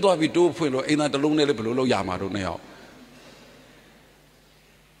အတင်းသွားပြီးတိုးဖွင့်လို့အိမ်သားတစ်လုံးနဲ့လည်းဘယ်လိုလုပ်ရမှာတော့နှစ်ယောက်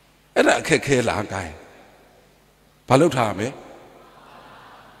အဲ့ဒါအခက်ခဲလားကိုင်းဘာလုပ်ထားမလဲ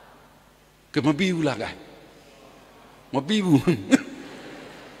ကဲမပြီးဘူးလားကိုင်းမပြီးဘူး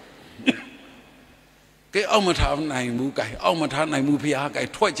ကဲအောက်မထားနိုင်ဘူးကဲအောက်မထားနိုင်ဘူးဖရားကဲ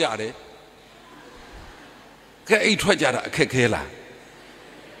ထွက်ကြတယ်ကဲအိတ်ထွက်ကြတာအခက်ခဲလား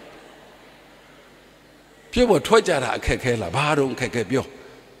ပြောဖို့ထွက်ကြတာအခက်ခဲလားဘာတော့အခက်ခဲပြော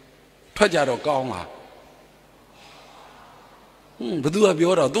ထွက်ကြတော့ကောင်းလားဘယ်သူက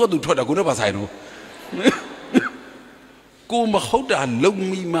ပြောတော့သူထွက်တာကိုတော့ပါဆိုင်တော့ကိုမဟုတ်တာလုံ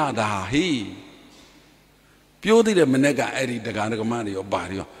မိမတာဟေးပြောသေးတယ်မနေ့ကအဲ့ဒီတက္ကနာကမတွေရောပါ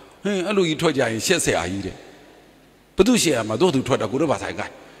ရောဟင်းအဲ့လိုကြီးထွက်ကြရင်ရှက်ဆရာကြီးတဲ့ဘသူရှက်ရမှာတို့သူထွက်တာကိုတော့ပါဆိုင်က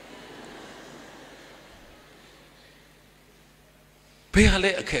ဘယ်ဟာ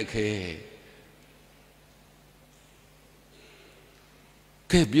လဲအခက်ခဲ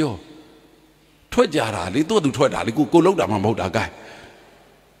ကဲပြောထွက်ကြတာလေတို့သူထွက်တာလေကိုလောက်တာမှမဟုတ်တာကဲ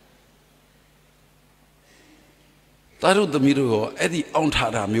တာတို့သမီးတို့ရောအဲ့ဒီအောင်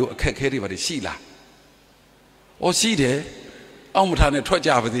ထားတာမျိုးအခက်ခဲတွေပါရှိလားဩရှိတယ်အောင်မထားနဲ့ထွက်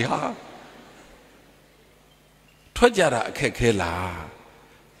ကြပါသေးဟာထွက်ကြတာအခက်ခဲလား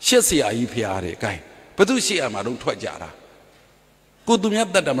ရှက်စရာကြီးဖျားတယ်ကဲဘသူရှက်ရမှာတော့ထွက်ကြတာကိုသူများ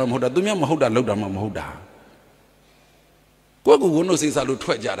တတ်တာမှမဟုတ်တာသူများမဟုတ်တာလောက်တာမှမဟုတ်တာကိုကဝန်းတို့စိတ်စားလို့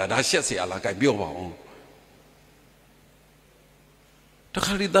ထွက်ကြတာဒါရှက်စရာလားကဲပြောပါဦးတ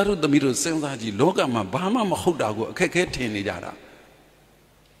ခါလေသားတို့သမီးတို့စဉ်းစားကြည့်လောကမှာဘာမှမဟုတ်တာကိုအခက်ခဲထင်နေကြတာ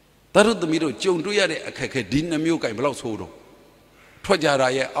သားတို့သမီးတို့ကြုံတွေ့ရတဲ့အခက်ခဲဒီနှမျိုးကဲဘယ်လောက်ဆိုးတော့ထွက်ကြတာ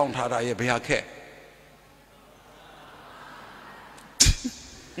ရဲ့အောင်ထားတာရဲ့ဘယ်ဟာခက်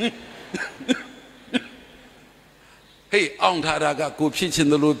ဟေးအောင်ထားတာကကိုဖြစ်ချင်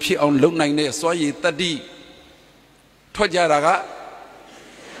တယ်လို့ဖြစ်အောင်လုပ်နိုင်တဲ့စွမ်းရည်တတ္တိထွက်ကြတာက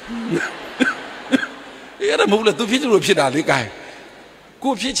အဲ့ဒါမဟုတ်လေသူဖြစ်ချင်လို့ဖြစ်တာလေကဲ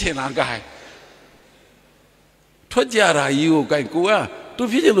ကိုဖြစ်ချင်လားကဲထွက်ကြတာကြီးကိုကဲကိုကသူ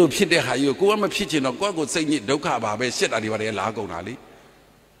ဖြစ်ချင်လို့ဖြစ်တဲ့ဟာကြီးကိုကမဖြစ်ချင်တော့ကိုစိတ်ညစ်ဒုက္ခပါပဲရှက်တာတွေပါတယ်လာကုန်တာလေ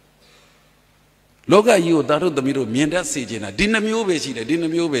လောကကြီးကိုသားတို့သမီးတို့မြင်တတ်စေချင်တာဒီနှမျိုးပဲရှိတယ်ဒီနှ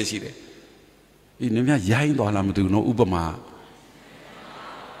မျိုးပဲရှိတယ်ဒီနည်းများရိုင်းသွားလားမသိဘူးနော်ဥပမာ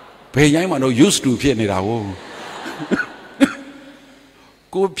ဘယ်ရိုင်းမှတော့ used to ဖြစ်နေတာဟုတ်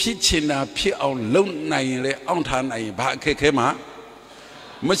ကိုဖြစ်ချင်တာဖြစ်အောင်လုပ်နိုင်ရင်လေအောင့်ထားနိုင်ရင်ဘာအခက်ခဲမှ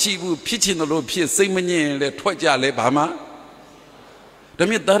မရှိဘူးဖြစ်ချင်တယ်လို့ဖြစ်စိတ်မငြင်းလေထွက်ကြလဲဘာမှဒါ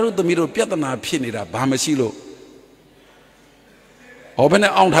မြတ်သားတို့သမီးတို့ပြဿနာဖြစ်နေတာဘာမရှိလို့ဟောဘယ်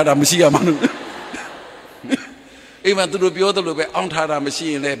နဲ့အောင်းထားတာမရှိရမှာလို့အိမ်မှာသူတို့ပြောတယ်လို့ပဲအောင်းထားတာမရှိ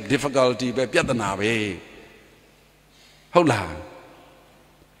ရင်လည်း difficulty ပဲပြဿနာပဲဟုတ်လား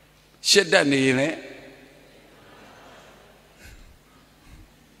ရှက်တတ်နေရင်လည်း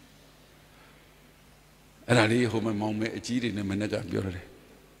အဲ့ဒါလေးဟိုမှာမောင်မဲအကြီးတွေနဲ့မနေ့ကပြောရတယ်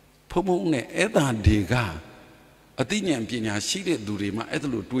ဖုံဖုံနဲ့အဲ့ဒါတွေကအသိဉာဏ်ပညာရှိတဲ့သူတွေမှအဲ့ဒါ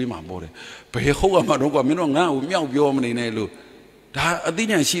လိုတွေးမှာပေါ့တယ်ဘယ်ဟုတ်ရမှာတော့ကွာမင်းတို့ငါ့ကိုမြောက်ပြောမနေနဲ့လို့ဒါအသိ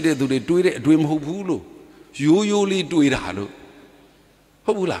ဉာဏ်ရှိတဲ့သူတွေတွေးတဲ့အတွေးမဟုတ်ဘူးလို့ရိုးရိုးလေးတွေးတာလို့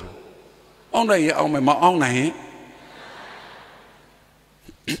ဟုတ်ဘူးလားအောင်းနိုင်ရင်အောင်းမယ်မအောင်းနိုင်ရင်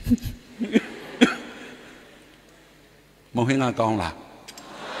မောင်ဟင်းကကောင်းလား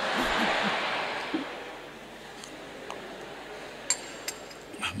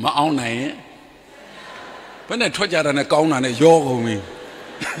မအောင်နိုင်ရင်ဘယ်နဲ့ထွက်ကြတာနဲ့ကောင်းတာနဲ့ရောကုန်ပြီ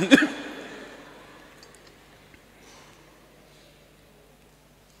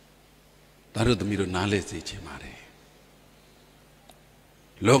ဒါတို့သမီးတို့နားလဲစေချင်ပါတယ်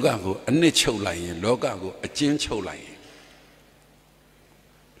လောကကိုအနှစ်ချုပ်လိုက်ရင်လောကကိုအကျဉ်းချုပ်လိုက်ရင်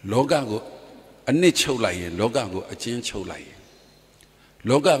လောကကိုအနှစ်ချုပ်လိုက်ရင်လောကကိုအကျဉ်းချုပ်လိုက်ရင်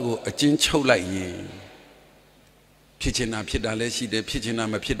လောကကိုအကျဉ်းချုပ်လိုက်ရင်ဖြစ်ချင်တာဖြစ်တာလည်းရှိတယ်ဖြစ်ချင်တာ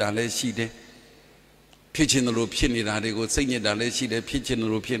မဖြစ်တာလည်းရှိတယ်ဖြစ်ချင်တယ်လို့ဖြစ်နေတာတွေကိုစိတ်ညစ်တာလည်းရှိတယ်ဖြစ်ချင်တယ်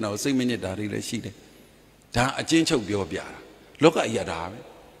လို့ဖြစ်နေတာကိုစိတ်မညစ်တာတွေလည်းရှိတယ်ဒါအကျဉ်းချုပ်ပြောပြတာလောကကြီးရတာပဲ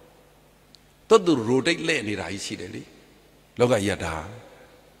တော်သူရိုတိတ်လဲနေတာကြီးရှိတယ်လေလောကကြီးရတာ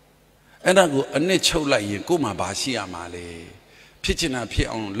အဲ့ဒါကိုအနှစ်ချုပ်လိုက်ရင်ကိုယ်မှာဘာရှိရမှာလဲဖြစ်ချင်တာဖြစ်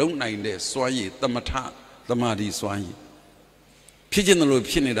အောင်လုံနိုင်တဲ့စွမ်းရည်သမထသမာဓိစွမ်းရည်ဖြစ်ချင်တယ်လို့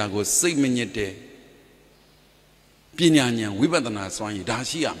ဖြစ်နေတာကိုစိတ်မညစ်တဲ့ပညာဉာဏ်ဝိပဿနာစွမ်းရည်ဒါ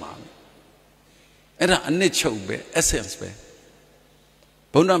ရှိရမှာအဲ့ဒါအနှစ်ချုပ်ပဲ essence ပဲ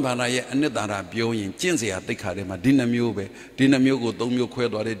ဘုန်းတော်ဘာသာရဲ့အနှစ်သာရပြောရင်ကျင့်စရာတိတ်ခါထဲမှာဒီနှမျိုးပဲဒီနှမျိုးကို၃မျိုးခွဲ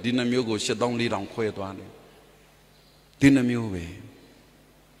သွားတယ်ဒီနှမျိုးကို8400ခွဲသွားတယ်ဒီနှမျိုးပဲ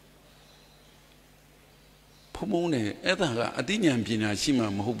ဖုံဖုံနဲ့အဲ့ဒါကအတိညာဏ်ပညာရှိမှ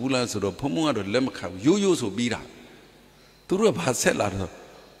မဟုတ်ဘူးလားဆိုတော့ဖုံဖုံကတော့လက်မခံဘူးရိုးရိုးဆိုပြီးတာသူတို့ကဘာဆက်လာတော့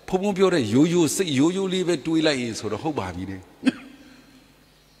ဖုံဖုံပြောတဲ့ရိုးရိုးစိတ်ရိုးရိုးလေးပဲတွေးလိုက်ရင်ဆိုတော့ဟုတ်ပါပြီလေ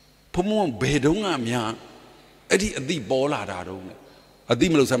ဖုံဖုံဘယ်တုန်းကများအဲ့ဒီအတိပေါ်လာတာတော့အတိ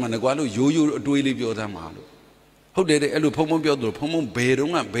မလို့ဆမ်းမနဲ့ကွာလို့ရိုးရိုးအတွေးလေးပြောသမ်းပါလို့ဟုတ်တယ်တဲ့အဲ့လိုဖုံဖုံပြောတယ်ဖုံဖုံဘယ်တု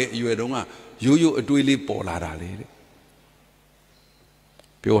န်းကဘယ်အရွယ်တုန်းကရိုးရိုးအတွေးလေးပေါ်လာတာလေတဲ့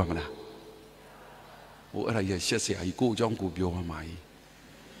ပြောရမလားဟိုအဲ့ဒါရရှက်စရာကြီးကိုအကြောင်းကိုပြောမှမှာကြီး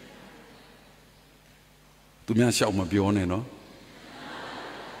သူများရှောက်မပြောနဲ့နော်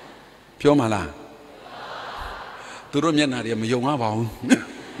ပြောမှလားသူတို့မျက်နှာတွေမယုံရပါဘူး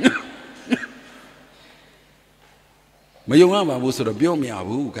မယုံရပါဘူးဆိုတော့ပြောမရ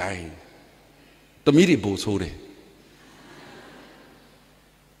ဘူးဂိုင်းသမီးတွေပို့ဆိုးတယ်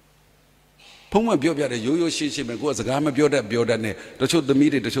ဖုံးမပြောပြတယ်ရိုးရိုးရှင်းရှင်းပဲကိုကစကားမပြောတတ်နဲ့တချို့သမီး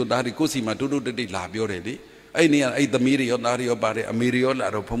တွေတချို့သားတွေကိုစီမှာတူတူတိတ်တိတ်လာပြောတယ်လေအဲ့နေအဲ့သမီးတွေရောသားတွေရောပါတယ်အမေတွေရောလာ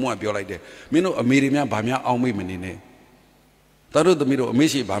တော့ဖုံးမပြောလိုက်တယ်မင်းတို့အမေတွေများဗာများအောင်းမိတ်မနေနဲ့သားတို့သမီးတို့အမေ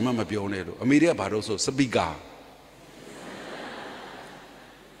ရှိဘာမှမပြောနဲ့လို့အမေတွေကဘာလို့ဆိုစပီကာ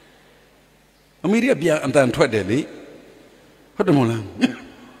အမေတွေကပြန်အတန်ထွက်တယ်လေဟုတ်တယ်မဟုတ်လား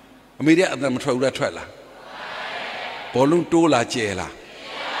အမေတွေကအတန်မထွက်ဘူးလားထွက်လားဘောလုံးတိုးလာကျဲလား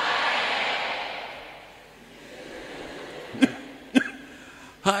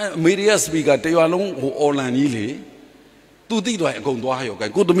ဟာအမေရိကစပီကာတရွာလုံးဟိုအော်လန်ကြီးလေသူသိတော့အကုန်သွားရောကဲ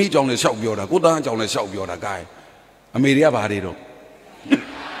ကိုသမီးအကြောင်းလည်းရှောက်ပြောတာကိုသားအကြောင်းလည်းရှောက်ပြောတာကဲအမေရိကဘာတွေတော့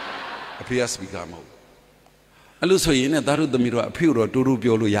အဖေကစပီကာမဟုတ်အဲ့လို့ဆိုရင်ねသားတို့သမီးတို့အဖေတို့တူတူ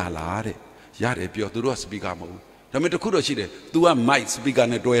ပြောလို့ရလားတဲ့ရတယ်ပြောသူတို့ကစပီကာမဟုတ်ဒါပေမဲ့တခုတော့ရှိတယ် तू က mic စပီကာ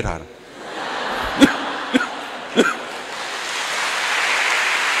နဲ့တွဲထားတာ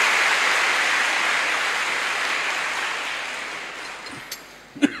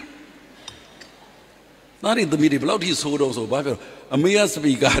သားတွေသမီးတွေဘယ်လောက်ထိဆိုးတော့ဆိုဘာပြောအမေကစ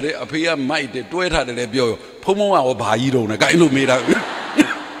ပီကာတဲ့အဖေကမိုက်တဲ့တွဲထားတယ်လည်းပြောဖုံဖုံကရောဘာကြီးတုံးလဲအဲ့လိုမေးတာ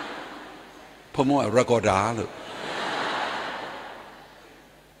ဖုံဖုံက recorder လို့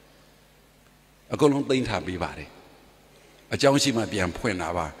အကုန်လုံးသိမ်းထားပေးပါတယ်အကြောင်းရှိမှပြန်ဖွင့်တာ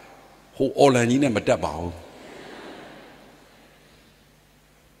ပါဟိုအော်လန်ကြီးနဲ့မတက်ပါဘူး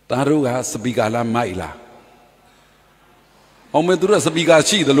သားတို့ကစပီကာလားမိုက်လားအောင်မေသူတို့စပီကာ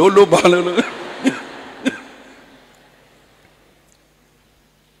ရှိသလိုလို့ပါလို့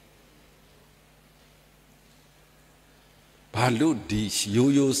ဘာလို့ဒီ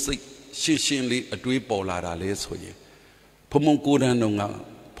ရိုးရိုးစိတ်ရှင်းရှင်းလေးအတွေးပေါ်လာတာလဲဆိုရင် พมงกูดันนงอ่ะ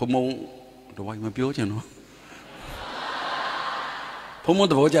พมงตัวไว้มาเปียวจังเนาะพมง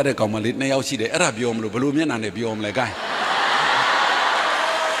ตัวจะได้กล่าวมาลิดในเอาสิเดอะไรเปียวมรู้บลูเมียนันเนี่ยเปียวมเลยกัน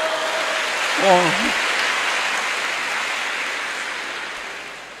โอ้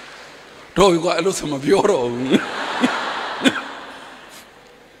โดยก็ไอ้ลูกสมบูรณ์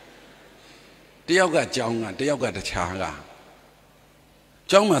เที่ยวกับจ้องอ่ะเที่ยวกับช้างอ่ะ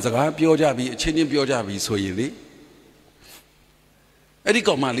จ้องมาสักการเปียวจ่าบีเช่นนี้เปียวจ่าบีสวยเลยไอ้ที่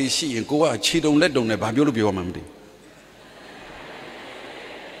ก็มาลีชีกูว่าชีดงเล็ดดงเนี่ยบาเปียวรู้เปียวมันดิ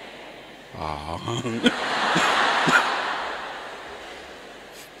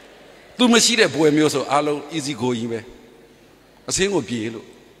ตัวมันชีได้ป่วยมีโอโซอาลู easy going ไปเสียงก็เปียลู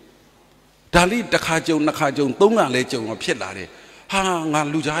ดาลีตะขาจงนักขาจงตุ้งอะไรจงมาเพี้ยนละเลยฮ่างาน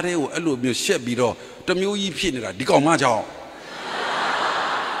ลูกจ้าเดียวไอ้ลูกมีเสียบีรอตะมิวยี่เพี้ยนนี่ละดีกว่ามาเจ้า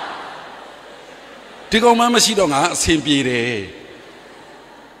ดีกว่ามาไม่ชีดงอ่ะเสียงเปียเลย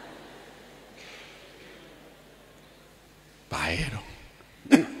ไปหรอก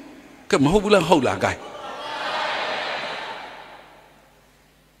ก็มาหูบุลังหูหลังไง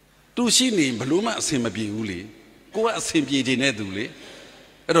ตู้ชีนี่บลูมาเสียงมาเปียอูเลยกูว่าเสียงเปียจีเนี่ยดูเลย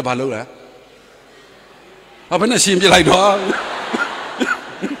ไอ้เราบาลูละเอาไปนั่งเสียงเปียไรดอก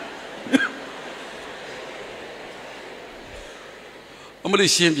เอาไม่ได้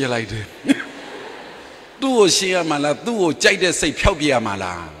เสียงเปียไรเด้อตู้เสียมาละตู้ใจเด็ดใส่เพียวเปียมาล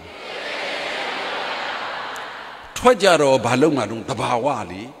ะทั่วจารอบาลูมาดูตบาวา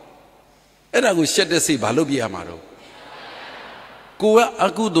ลีไอ้เรากูเช็ดเด็ดใส่บาลูเปียมาดูกูว่าอา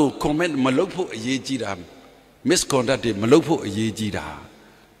กูดูคอมเมนต์มาลุกผู้เยี่ยจีดามมิสคอนดัตต์มาลุกผู้เยี่ยจีดา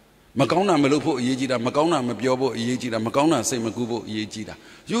มาก้าวหน้ามาลุกผู้เยี่ยจีดามาก้าวหน้ามาเปียวผู้เยี่ยจีดามาก้าวหน้าใส่มากูผู้เยี่ยจีดา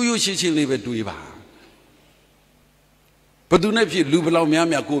ยูชิเลยไปดูบ้าประตูเนี่ยพี่ลูกเราเมี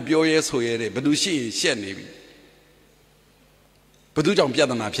ยกูเปียวเยสวยเลยประตูชี้เช่นนี้ประตูจอมพิจา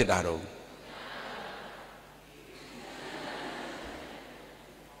รณาพิจารณา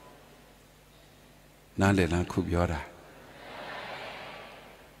นั่นเลยนะคุบยอดา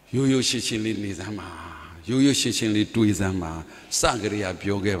ยูชิลินิซามายูชิลิตุยซามาสังเกตยาเปี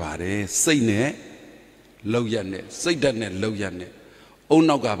ยวเก็บอะไรสิ่งเนี่ยเล่ายันเนี่ยสิ่งดันเนี่ยเล่ายันเนี่ยอุ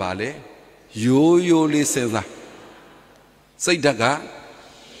ณกบาเลยยูลิเซซ่าสิ่งดักกะ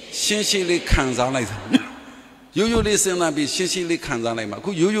ชิลิขันซาไลยูลิเซซ่าบีชิลิขันซาไลมาคื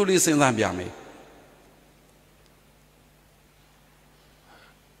อยูลิเซซ่าบีอะไร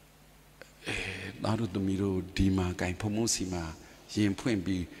ตารุตุมิโรดีมาไก่พมุสีมายิงพ่น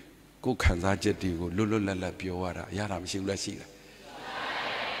บีกูขันซาเจดีกูลุละเปียวว่าอย่าทำสิ่งเลวสิ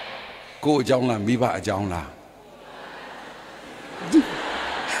กูจ้องละมีบ้าจ้องละ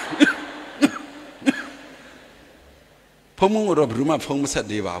พมุงเราบรูมาพงมาเส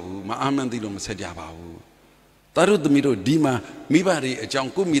ด็จบ่าวมาอามันติลมาเสด็จบ่าวตารุตมิโรดีมามีบ้าดีจ้อง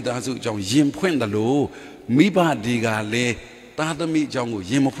กูมีตาสุจ้องยิงพ่นตะโลมีบ้าดีกาเลตาตมีจ้องกู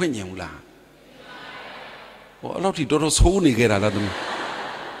ยิงมาพ่นยังละโอ้เราที่ตัวเราโซ่นี่แกละตมี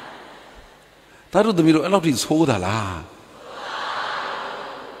ตารุตมีรู้เราที่โซ่ดาล่ะ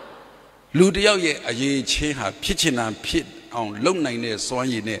ลูเดียวเย่อายุเชี่ยหาพิจารณาพิจเอาลุ่มในเนี่ยสวน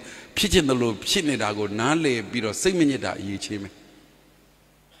ยีเนี่ยพิจารณาลูพิจารณากูนั่นเลยบีเราสิ่งมันจะได้อายุเชี่ยไหม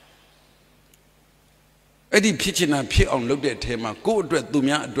ไอ้ที่พิจารณาพิจเอาลุ่มเด็ดเทมากูด้วยตัวเ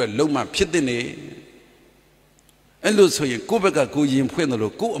มียด้วยลุ่มมาพิจารณาไอ้ลูกส่วนกูเบกกูยิงเพื่อนลู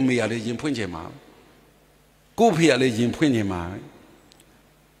กกูอเมียเลยยิงเพื่อนเชี่ยมากูเพียเลยยิงเพื่อนเชี่ยมา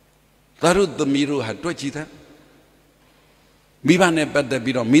ตารุตมีรู้หัดตัวจีท่ามีบ้านเนี่ยปัดเด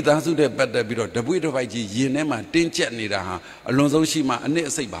บิโรมีตาสุดเนี่ยปัดเดบิโรดับเบิลไปจียินเนี่ยมาติ้งเจ็ดนี่ละฮะอารมณ์สงชีมาอันนี้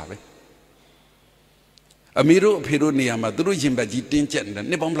สิบาทไปอเมรุพิรุเนี่ยมาตุรุยินแบบจีติ้งเจ็ดนี่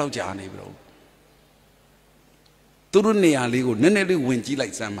เนี่ยผมเล่าจานี่บรตุรุเนี่ยลีกูเนี่ยเนี่ยลีวินจีไล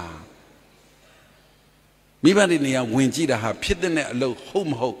ซ์มามีบ้านเนี่ยวินจีละฮะพิจเนี่ยเราหุ่ม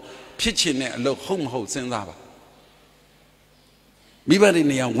หูพิจเนี่ยเราหุ่มหูเส้นซาบะมีบ้าน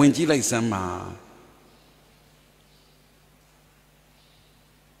เนี่ยวินจีไลซ์มา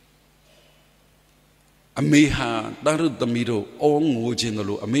อเมฮาตารุตมีโรโอ้งูจินต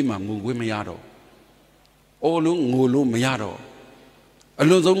ลูอเมมางูเวไม่ยาโรโอ้ลูงูลูไม่ยาโรอ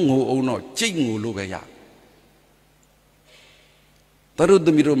ลูซงงูโอ้โนจิงูลูเบียตารุต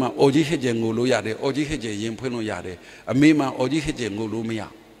มีโรมาโอจิเฮเจงูลูยาเดโอจิเฮเจยิงเพื่อนลูยาเดอเมมาโอจิเฮเจงูลูไม่ยา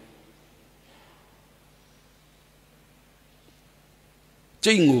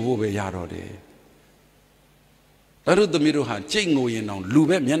จิงูโวเบียโรเดตารุตมีโรหาจิงูยินน้องลูเ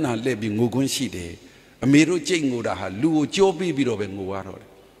บมีนาเลบีงูกุนชีเดอเมรุจิงูด่าฮะลูโจบีบิโรเบงูวาโร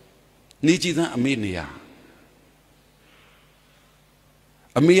นี่จีนั้นอเมเนีย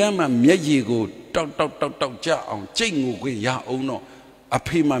อเมยามาเมียจีกู တောက်ကြအောင်ကြိတ်ငိုခွင့်ရအောင်တော့အ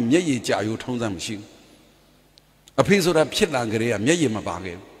ဖေမှမျက်ရည်ကြာရိုးထုံးစမ်းမရှိဘူးအဖေဆိုတာဖြစ်လာကြတဲ့ကမျက်ရည်မပါ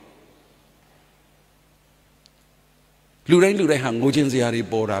ခဲ့ဘူးလူတိုင်းဟာငိုခြင်းစရာတွေ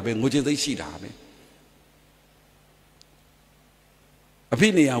ပေါ်တာပဲငိုခြင်းစိတ်ရှိတာပဲအဖေ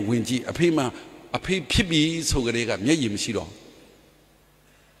နေရာဝင်ကြည့်အဖေမှအဖေဖြစ်ပြီးဆိုကြတဲ့ကမျက်ရည်မရှိတော့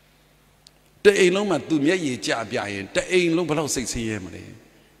တအိမ်လုံးမှာသူမျက်ရည်ကျပြရင်တအိမ်လုံးဘယ်လောက်စိတ်ဆင်းရဲမလဲ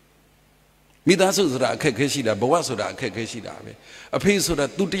မိသားစုဆိုတာအခက်ခဲရှိတာဘဝဆိုတာအခက်ခဲရှိတာပဲအဖေဆိုတာ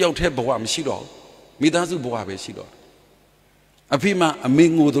သူတယောက်တည်းဘဝမရှိတော့မိသားစုဘဝပဲရှိတော့အဖေမှအမေ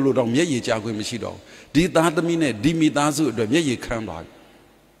ငိုသလိုတော့မျက်ရည်ကျခွင့်မရှိတော့ဒီသားသမီးနဲ့ဒီမိသားစုအတွက်မျက်ရည်ခမ်းသွား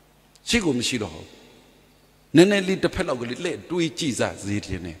ရှိကိုမရှိတော့နည်းနည်းလေးတစ်ဖက်လောက်ကလေးလက်တွေးကြည့်စားစေတ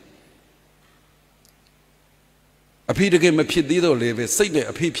ယ်နဲ့အဖေတကယ်မဖြစ်သေးတော့လေပဲစိတ်နဲ့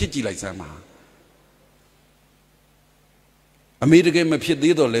အဖေဖြစ်ကြည့်လိုက်စမ်းပါအမေတကယ်မဖြစ်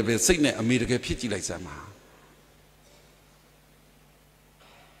သေးတော့လည်းပဲစိတ်နဲ့အမေတကယ်ဖြစ်ကြည့်လိုက်စမ်းပါ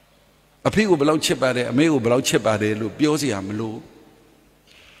အဖေကိုဘယ်လောက်ချစ်ပါတယ်အမေကိုဘယ်လောက်ချစ်ပါတယ်လို့ပြောစရာမလို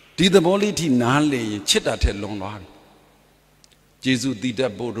ဒီသဘောလေးထိနားလည်ရင်ချစ်တာထက်လွန်သွားပြီကျေးဇူးတည်တ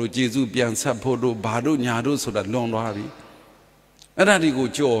တ်ဖို့တို့ကျေးဇူးပြန်ဆက်ဖို့တို့ဘာတို့ညာတို့ဆိုတာလွန်သွားပြီအဲ့ဒါတွေကို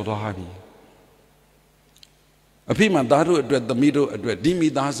ကြော်သွားပြီအဖေမှသားတို့အတွက်သမီးတို့အတွက်ဒီမိ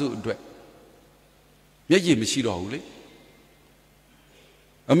သားစုအတွက်မျက်ရည်မရှိတော့ဘူးလေ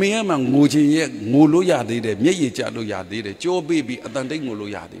အမေကမှငိုချင်ရဲ့ငိုလို့ရသေးတယ်မျက်ရည်ကျလို့ရသေးတယ်ကြောပေးပြီးအတန်တိတ်ငို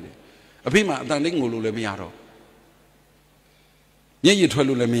လို့ရသေးတယ်အဖေမှအတန်တိတ်ငိုလို့လည်းမရတော့မျက်ရည်ထွက်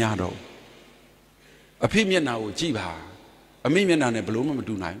လို့လည်းမရတော့အဖေမျက်နှာကိုကြည့်ပါအမေမျက်နှာနဲ့ဘလို့မှမ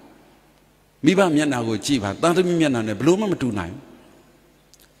တူနိုင်မိဘမျက်နှာကိုကြည့်ပါသားသမီးမျက်နှာနဲ့ဘလို့မှမတူနိုင်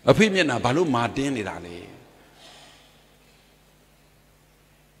အဖေမျက်နှာဘာလို့မာတင်းနေတာလဲ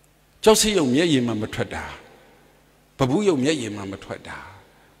ကြောက်စိရုံမျက်ရည်မှမထွက်တာပပူးရုံမျက်ရည်မှမထွက်တာ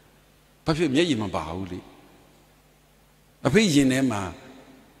ဘာဖြစ်မျက်ရည်မပါဘူးလေအဖေရင်ထဲမှာ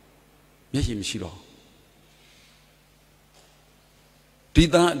မျက်ရည်မရှိတော့ဒီ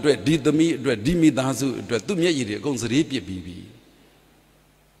သားအတွက်ဒီသမီးအတွက်ဒီမိသားစုအတွက်သူ့မျက်ရည်တွေအကုန်စရေးပစ်ပြီးပြီ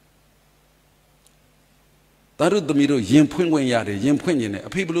သားတို့သမီးတို့ရင်ဖွင့်ခွင့်ရတယ်ရင်ဖွင့်နေတယ်အ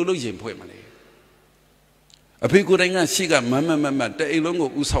ဖေဘယ်လိုလုပ်ရင်ဖွင့်မလဲအဖေကိုယ်တိုင်ကရှေ့ကမမတအိမ်လုံးကို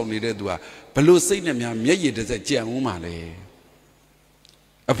ဥဆောင်နေတဲ့သူကဘလို့စိတ်နဲ့များမျက်ရည်တစ်စက်ကြံဦးမှာလဲ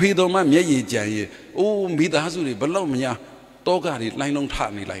အဖေတော်မှမျက်ရည်ကြံရင်အိုးမိသားစုတွေဘလို့မများတောကတွေလိုင်းလုံးထ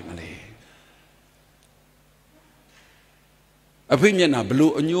နေလိုက်မလဲအဖေမျက်နှာဘ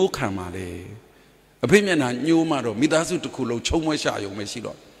လို့အညိုးခံပါလဲအဖေမျက်နှာညိုးမှတော့မိသားစုတစ်ခုလုံးချုံမွဲရှာရုံပဲရှိ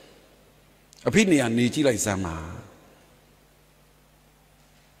တော့အဖေနေရာနေကြည့်လိုက်စမ်းပါ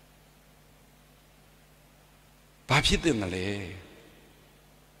ဘာဖြစ်တဲ့မလဲ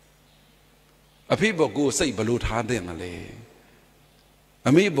အဖေဘောကိုစိတ်ဘလို့ထားတဲ့မလဲ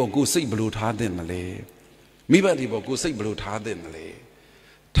အမေဘောကိုစိတ်ဘလို့ထားတဲ့မလဲမိဘတွေဘောကိုစိတ်ဘလို့ထားတဲ့မလဲ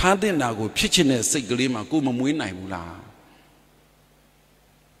ထားတဲ့နာကိုဖြစ်ချင်တဲ့စိတ်ကလေးမှာကိုမမွေးနိုင်ဘူးလား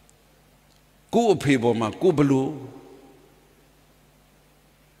ကိုအဖေဘောမှာကိုဘလို့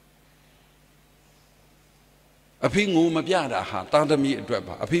အဖေငိုမပြတာဟာသားသမီးအတွက်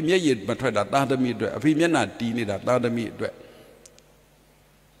ပါအဖေမျက်ရည်မထွက်တာသားသမီးအတွက်အဖေမျက်နှာတီးနေတာသားသမီးအတွက်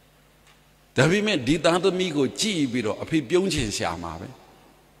ဒါပေမဲ့ဒီသားသမီးကိုကြည့်ပြီးတော့အဖေပြုံးချင်ရှာမှာပဲ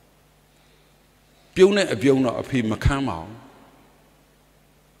ပြုံးတဲ့အပြုံးတော့အဖေမခမ်းပါဘူး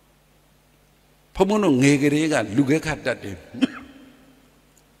ဖုံမတို့ငယ်ကလေးကလူခဲခတ်တတ်တယ်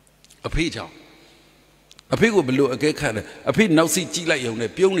အဖေကြောင့်အဖေကိုဘလို့အကဲခတ်တယ်အဖေနောက်စီကြည့်လိုက်ရုံနဲ့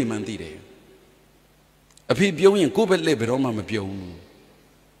ပြုံးနေမှန်းသိတယ်အဖေပြုံးရင်ကိုယ့်ဘက်လက်ဘယ်တော့မှမပြုံးဘူး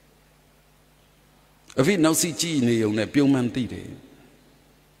အဖေနောက်စီကြည့်နေုံနဲ့ပြုံးမှန်းသိတယ်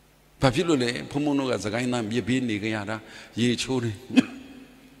ဘာဖြစ်လို့လဲဖုံဖုံတို့ကစကိုင်းသားမြစ်ဘေးနေကြရတာရေချိုးနေ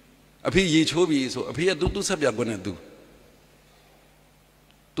အဖေရေချိုးပြီဆိုအဖေကသူဆက်ပြကွက်နဲ့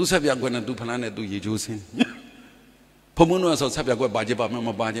သူဆက်ပြကွက်နဲ့သူဖလားနဲ့သူရေချိုးစင်းဖုံဖုံတို့ကဆိုဆက်ပြကွက်ပါကြပါမ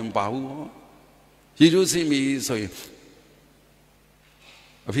ပါခြင်းမပါဘူးရေချိုးစင်းပြီဆိုရင်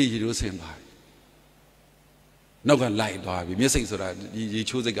အဖေရေချိုးစင်းပါနောက်ကလိုက်သွားပြီမျက်စိဆိုတာရေ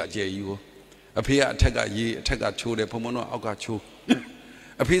ချိုးစိတ်ကကြဲကြီးကိုအဖေကအထက်ကရေအထက်ကချိုးတယ်ဖုံဖုံတို့အောက်ကချိုး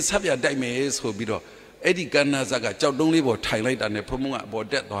အဖေဆက်ပြတိုက်မယ်ဆိုပြီးတော့အဲ့ဒီကန္နာဇကကြောက်တုံးလေးပေါ်ထိုင်လိုက်တာနဲ့ဖုံဖုံကအပေါ်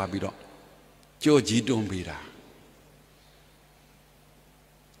တက်သွားပြီးတော့ကြောကြီးတွန်းပေးတာ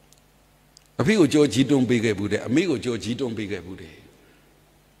အဖေကိုကြောကြီးတွန်းပေးခဲ့ဘူးတဲ့အမေကိုကြောကြီးတွန်းပေးခဲ့ဘူးတဲ့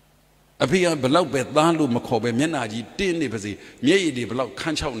အဖေကဘလောက်ပဲသားလို့မခေါ်ပဲမျက်နှာကြီးတင်းနေပါစေမျက်ရည်တွေဘလောက်ခ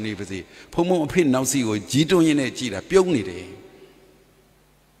န်းချောက်နေပါစေဖုံဖုံအဖေနောက်စီကိုကြီးတွန်းရင်းနဲ့ကြည်တာပြုံးနေတယ်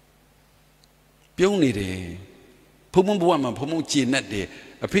ဖုံဖုံဘဝမှာဖုံဖုံကျေနပ်တယ်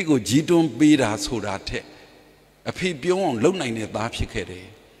အဖေကိုကြီးတွန်းပေးတာဆိုတာထက်အဖေပြုံးအောင်လုပ်နိုင်တဲ့သားဖြစ်ခဲ့တယ်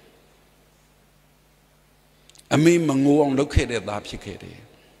အမေမငိုအောင်လုပ်ခဲ့တဲ့သားဖြစ်ခဲ့တယ်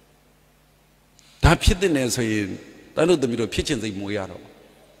ဒါဖြစ်တဲ့နေဆိုရင်တန်းတို့သမီးတို့ဖြစ်ချင်စိတ်မွေးရတော့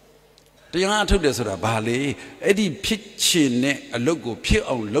တရားအထုတ်တယ်ဆိုတာဘာလဲအဲ့ဒီဖြစ်ချင်တဲ့အလုပ်ကိုဖြစ်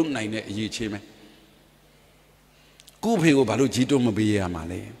အောင်လုပ်နိုင်တဲ့အရေးချင်းပဲကို့ဖေကိုဘာလို့ကြီးတွန်းမပေးရမှာ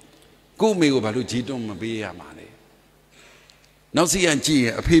လဲကို့မေကိုဘာလို့ကြီးတွန်းမပေးရမှာလဲနောက်စီရင်ကြည့်ရ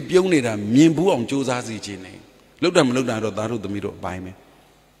င်အဖေပြုံးနေတာမြင်ဘူးအောင်စူးစမ်းစီခြင်းနေလောက်တာမလောက်တာတော့သားတို့သမီးတို့အပိုင်းပဲ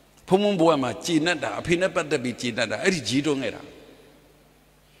ဖုံဖုံဘဝမှာကြည်နဲ့တာအဖေနဲ့ပတ်သက်ပြီးကြည်နဲ့တာအဲ့ဒီကြီးတွန်းခဲ့တာ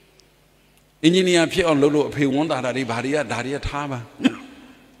အင်ဂျင်နီယာဖြစ်အောင်လုပ်လို့အဖေဝန်တာတာတွေဘာတွေကဒါတွေကထားပါ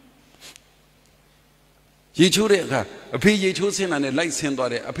ရေချိုးတဲ့အခါအဖေရေချိုးဆင်းတာနဲ့လိုက်ဆင်းသွား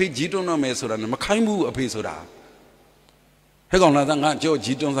တယ်အဖေကြီးတွန်းတော့မယ်ဆိုတာနဲ့မခိုင်းဘူးအဖေဆိုတာဟဲ့ကောင်လာသားငါကြော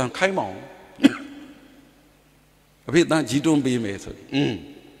ကြီးတွန်းစမ်းခိုင်းမအောင်အဖေသားကြီးတွန်းပေးမယ်ဆို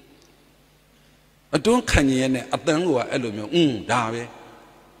အတွန်းခံရနဲ့အတန်းကအဲ့လိုမျိုးဒါပဲ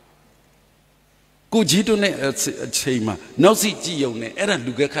ကိုကြီးတွန်းတဲ့အချိန်မှာနောက်စီကြည့်ုံနဲ့အဲ့ဒါ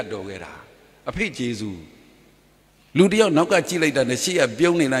လူကက်ခတ်တော်ခဲ့တာအဖေကျေးဇူးလူတယောက်နောက်ကကြည့်လိုက်တာနဲ့ရှေ့က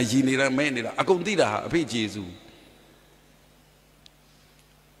ပြုံးနေတာရည်နေတာမဲနေတာအကုန်သိတာဟာအဖေကျေးဇူး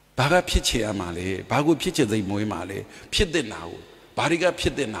ဘာကဖြစ်ချင်ရမှာလဲဘာကိုဖြစ်ချင်စိတ်မွေးမှာလဲဖြစ်တဲ့နာကိုဘာတွေကဖြ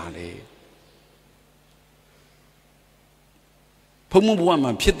စ်တဲ့နာလဲဖုံမဘဝ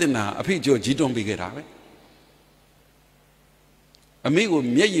မှာဖြစ်တဲ့နာအဖေကြောကြီးတွန်းပေးခဲ့တာပဲအမေကို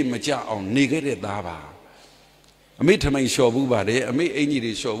မျက်ရည်မကျအောင်နေခဲ့တဲ့သားပါအမေထမိုင်လျှော်ဘူးပါတယ်အမေအင်ကြီး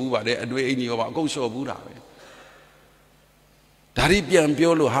တွေလျှော်ဘူးပါတယ်အတွေ့အင်ကြီးရောပါအကုန်လျှော်ဘူးတာပဲဒါရီပြန်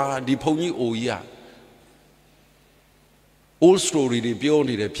ပြောလို့ဟာဒီဖုန်ကြီးအိုကြီးอ่ะ old story တွေပြော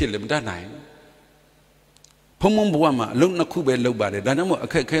နေတယ်ဖြစ်လည်းမတတ်နိုင်ဖုံဘဝမှာအလုံးနှစ်ခုပဲလုပ်ပါတယ်ဒါကြောင့်မို့အ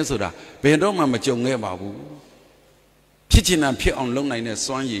ခက်ခဲဆိုတာဘယ်တော့မှမကြုံခဲ့ပါဘူးဖြစ်ချင်တာဖြစ်အောင်လုပ်နိုင်တဲ့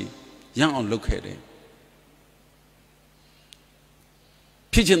စွမ်းရည်ရအောင်လုပ်ခဲ့တယ်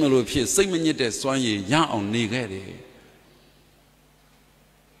ဖြစ်ချင်တယ်လို့ဖြစ်စိတ်မညစ်တဲ့စွမ်းရည်ရအောင်နေခဲ့တယ်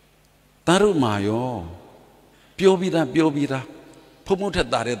သားတို့မှာရောပြောပြီးသားဖုံထက်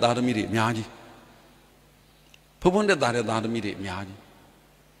တာတဲ့သားသမီးတွေအများကြီးဖုံထက်တာတဲ့သားသမီးတွေအများကြီး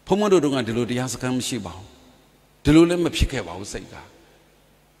ဖုံတို့ကဒီလိုတရားစခန်းမရှိပါဘူးဒီလိုလည်းမဖြစ်ခဲ့ပါဘူးစိတ်က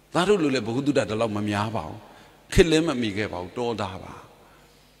သားတို့လိုလည်းဘုဟုတုတ္တတလောက်မများပါဘူးခက်လည်းမမိခဲ့ပါဘူးတောသားပါ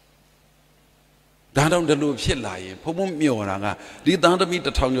ဒါတော့ဒီလိုဖြစ်လာရင်ဖုံမျောတာကဒီသားသမီး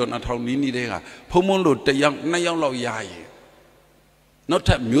1000ကျော်2000နီးနီးတဲ့ကဖုံလို့1ယောက်2ယောက်လောက်ရရင်နောက်ထ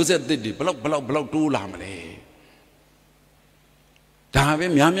ပ်မျိုးဆက်သစ်တွေဘလောက်တိုးလာမလဲဒါပဲ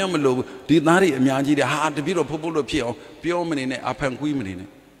များမလို့ဒီသားတွေအများကြီးတဲ့ဟာတပည့်တော်ဖုတ်လို့ဖြစ်အောင်ပြောမနေနဲ့အဖန်ကွီးမနေနဲ့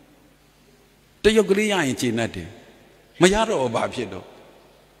တရုတ်ကလေးရရင်ခြေနဲ့တယ်မရတော့ဘာဖြစ်တော့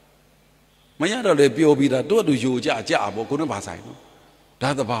မရတော့လေပြောပြီးသားတို့ယူကြပေါ့ကိုတို့ဘာဆိုင်နော်ဒါ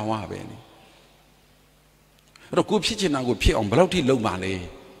သဘာဝပဲနိအဲ့တော့ကိုဖြစ်ချင်တာကိုဖြစ်အောင်ဘယ်လောက်ထိလုပ်ပါလဲ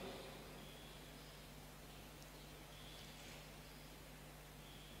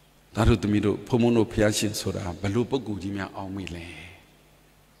ဒါတို့သမီးတို့ဖုံတို့ဖျားရှင်ဆိုတာဘလို့ပုဂ္ဂိုလ်ကြီးများအောင်မိလဲ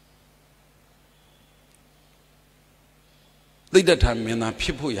သိတ္တထာမင်းသားဖြ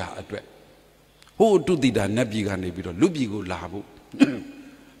စ်ဖို့ရာအတွက်ဟိုတုတိတာနတ်ပြည်ကနေပြီးတော့လူပြည်ကိုလာဖို့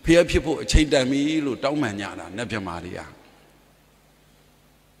ဖျားဖြစ်ဖို့အချိန်တန်ပြီလို့တောင်းပန်ကြတာနတ်မြတ်မာတွေက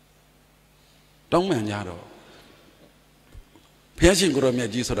တောင်းပန်ကြတော့ဖျားရှင်ကိုရောမြတ်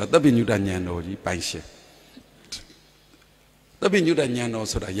ကြီးဆိုတာတပ်ပိညုတဉာဏ်တော်ကြီးပိုင်ရှင်တပ်ပိညုတဉာဏ်တော်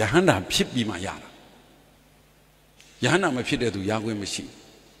ဆိုတာယဟန္တာဖြစ်ပြီးမှရတာယဟန္တာမဖြစ်တဲ့သူရခွင့်မရှိ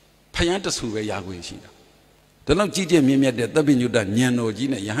ဖျားတဆူပဲရခွင့်ရှိတာဒါလောက်ကြီးကျယ်မြင့်မြတ်တဲ့တပ်ပိညုတဉာဏ်တော်ကြီး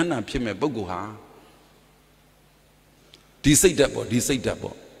နဲ့ယဟန္တာဖြစ်မဲ့ပုဂ္ဂိုလ်ဟာဒီစိတ်ဓာတ်ပေါ့ဒီစိတ်ဓာတ်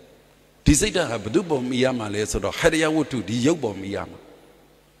ဟာဘု து ပေါ်မိရမှာလဲဆိုတော့ဟရိယဝတ္ထုဒီရုပ်ပေါ်မိရမှာ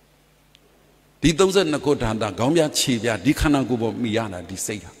ဒီ32ခုဌာနခေါင်းပြခြေပြဒီခန္ဓာကိုယ်ပေါ်မိရတာဒီ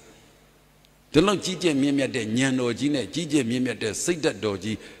စိတ်ဟာဒီလောက်ကြီးကျယ်မြင့်မြတ်တဲ့ဉာဏ်တော်ကြီးနဲ့ကြီးကျယ်မြင့်မြတ်တဲ့စိတ်ဓာတ်တော်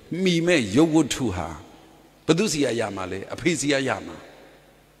ကြီးမိမဲ့ရုပ်ဝတ္ထုဟာဘု து စီရမှာလဲအဖေစီရမှာ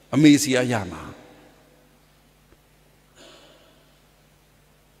အမေစီရမှာ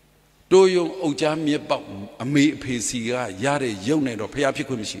တိုးယုံအုတ်ကြားမြက်ပေါက်အမေအဖေစီကရတဲ့ရုပ်နဲ့တော့ဖျားဖြစ်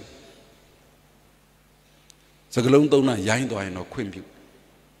ခွင့်မရှိဘူးစကလုံးသုံးတာရိုင်းသွားရင်တော့ခွင့်ပြု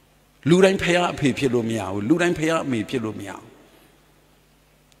လူတိုင်းဖျားအဖေဖြစ်လို့မရဘူးလူတိုင်းဖျားအမေဖြစ်လို့မရဘူး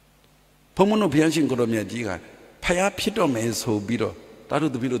ဘုံမနုဖျားရှင်ကိုတော်မြတ်ကြီးကဖျားဖြစ်တော့မယ်ဆိုပြီးတော့တာ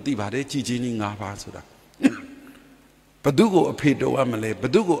တို့တပည့်တို့သိပါတယ်ကြည်ချင်းကြီး၅ပါးဆိုတာဘသူကိုအဖေတော်ရမလဲဘ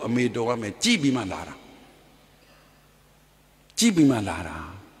သူကိုအမေတော်ရမယ်ကြည်ပြီးမှလာတာ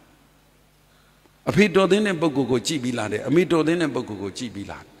အဖေတော်တဲ့ပုဂ္ဂိုလ်ကိုကြည်ပြီးလာတယ်အမေတော်တဲ့ပုဂ္ဂိုလ်ကိုကြည်ပြီး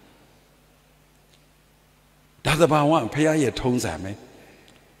လာတယ်ဒါသဘာဝဖျားရဲ့ထုံးစံပဲ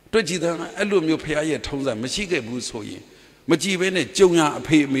တွေ့ကြည့်တယ်အဲ့လိုမျိုးဖျားရဲ့ထုံးစံမရှိခဲ့ဘူးဆိုရင်မကြည်ဘဲနဲ့ကြုံရအ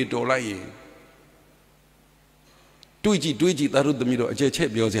ဖေအမေတော်လိုက်ရင် Tuiji, taruh demi do aja cek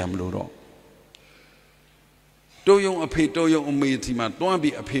biasa yang meloro. Toyong api toyong umai tima, tuan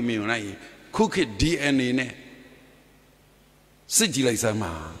bi api mionai, kukit DNA ne, sejilai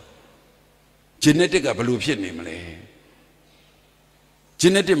sama. Genetik apa lu pian ni malay.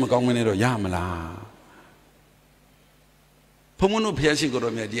 Genetik makang mana do ya malah. Pemunuh biasa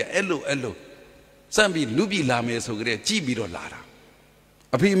koromnya dia elo. Sambil lubi lama sogre cibi do lara.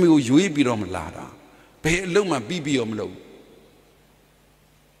 Api miu yui biro melara. Pelu ma bibi om lo.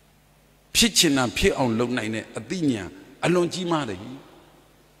 Pitchina pi on lo naine adinya alon ji mare.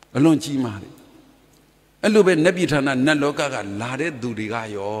 Elo be nabi thana naloka ka lare duri ka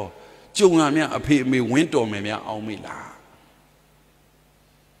yo. Junga mya api mi window me mya aung mi la.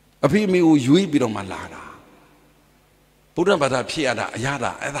 Api mi u yui biro malara. Buddha bata pi ada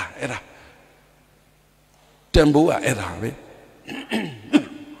ayada era. Tembu era be.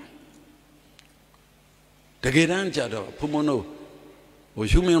 Tegeran jado pemono,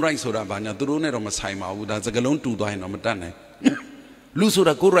 human rights ora banyak turun era masai mau dah segalon tu doain nama tanah. Lu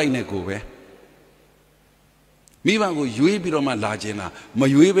sudah kurai neko be. Miwa ko yui biro ma lajena, ma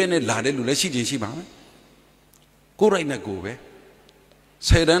yui be ne lade lu le si jinsi bang. Kurai neko be.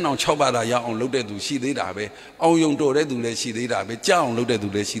 Sekarang orang coba dah ya orang lude tu si dah be, orang yang tu le tu le si dah be, jauh lude tu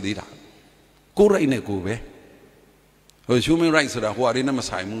le si dah. Kurai neko be. Human rights ora huari nama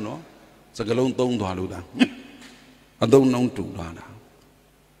masai mu no. Segalon tong doa lu dah. Adon nong tu doa dah.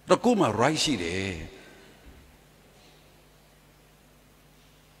 Tapi mah right sih deh.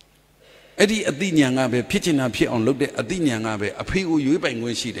 Edi adinya ngabe, pitchina pi on lu deh adinya ngabe. Api u yui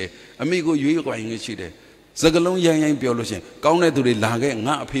bangun sih deh, amigo yui bangun sih deh. Segalon yang biologi, kau ne tu le lage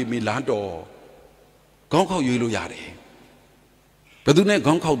ngah api mi lado. Kau yui lu ya deh. Betul ne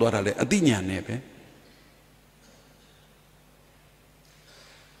kau doa dah le adinya ne be.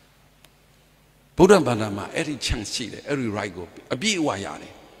 Buddha banama every chance every right go abi wayare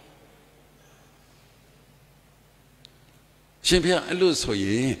Shinpia elu so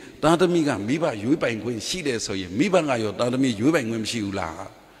yin tadami ga miba yui bai kwin shi de so yin miba ga yo tadami yui bai kwin mshi u la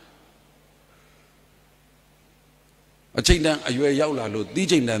a chain dan ayue yauk la lo ti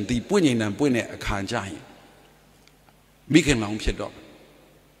chain dan ti puin chain dan puin ne akha ja yin mi khin laung phit do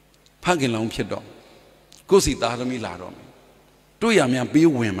pha khin laung phit do ko si tadami la do tui ya myan pi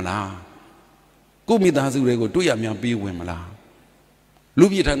win ma la Ko mi dah suruh ko tu ya mian pi wen malah.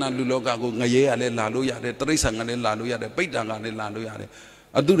 Lubi thana luloka ko ngaye ale lalu ya de, terisa ngale lalu ya de, peita ngale lalu ya de,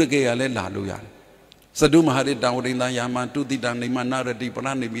 adu reke ale lalu ya de. Sadu mahari dawri na yaman tu ti dan lima narati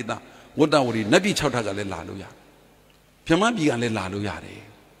pernah ni bita, ngoda wuri nabi chauta ngale lalu ya. Piama bi ngale lalu ya de.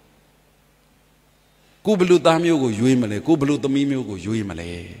 Ko belu tamio ko yui male, ko belu tamimio ko yui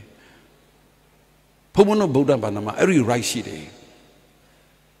male. Pemono Buddha banama every right si de.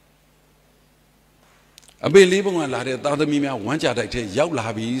 Abe lebong ala de tak ada mimia wancar dah je jauh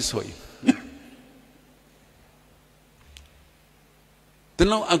lah habis soi.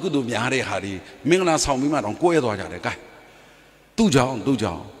 Tenau aku tu miare hari, mengena saw mimah orang kue tu aja deh kai. Tu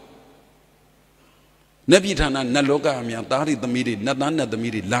jauh. Nabi thana naloka mian tari temiri, natan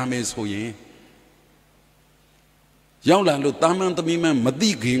temiri lame soi. Jauh lah lu taman temimah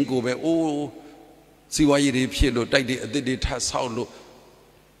mati geng ko be oh siwai di pihak lu tak di tas saw lu.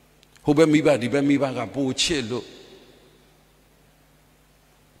 Hobe miba di be miba ka po che lo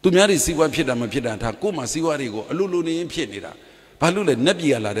tu myari siwa phit da ma phit da tha ko ma siwa ri ko alu ni phit ni da ba lu le nat pi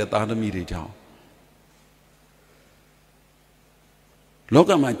ya la de ta thami ri jaw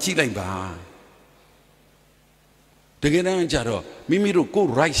loka ma chi lai ba tege dan ja do mimi ro ko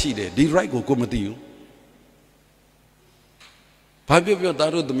right shi de di right ko ma ti yu ba pyo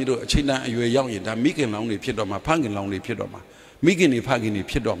ta ro thami ro a chain dan ayue yauk yin da mi kin laung ni phit do ma pha kin laung ni phit do ma mi kin ni pha kin ni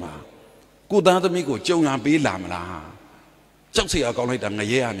phit do ma Ko dah tu mi ko jauh ngambil lam lah. Cak saya kau nak dengar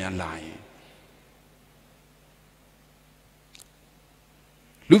ye amian lain.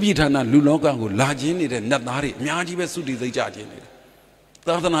 Lubi thana luloka ko lajin ni de nat nari, miaji be sudi zai jajin ni.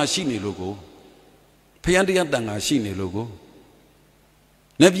 Tak tanah si ni logo. Payah dia dengar si ni logo.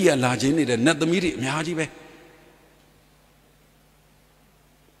 Nabi ya lajin ni de nat miri miaji be.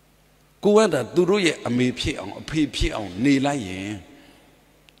 Ko ada turu ye ame piang nilai ye.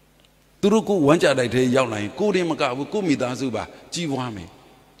 Turu ko wancar dah je jauh lain. Ko dia makabu, ko minta suba jiwa me.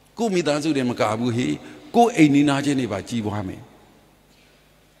 Ko minta suba dia makabu he. Ko ini naje ni ba jiwa me.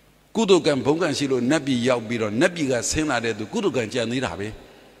 Ko tu kan bukan silo nabi jauh biro nabi ka senla de tu ko tu kan jangan ni dah be.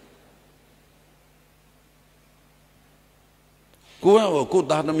 Ko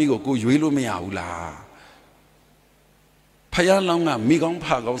dah nami ko jual me au lah. Payah langga mi kong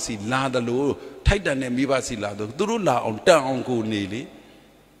pha kong si la dalu. Thai dan ne mi ba si la tu. Turu la on ta on ko ni li.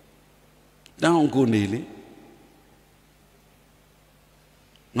 Dah orang ni le,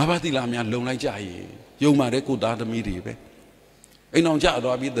 ngã ba ti làm nhà lồng lại chạy dùng mà đấy cô ta đâm đi về anh ông cha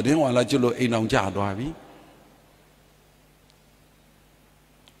đó bị từ đến ngoài là chưa lo anh ông cha đó bị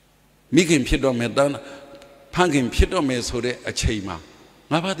mi kim phiết đó mẹ ta phang kim phiết đó mẹ số đấy ở chơi mà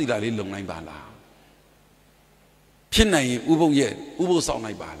ngã ba ti là đi lồng lại bà là phiết này u bố sau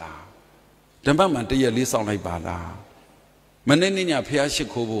này bà là đâm ba mà tây lý sau này bà là mà nên nhà phía trước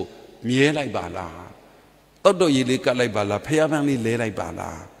khu bộ mía lại bà là tao đôi gì cả lại bà là phía bên đi lấy lại bà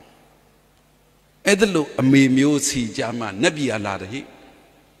là ấy đó lúc mì miêu xì cha mà nấp bia là đấy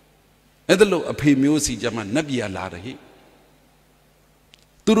ấy đó lúc mì miêu xì cha mà nấp bia là đấy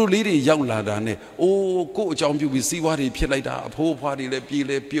tôi lý đi giàu là này ô cô chồng chú bị xí hoa đi phía lại đã phô hoa đi lại pi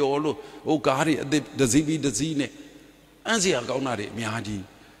lại piao luôn ô cá đi để gì này anh gì à cậu nào đấy mía gì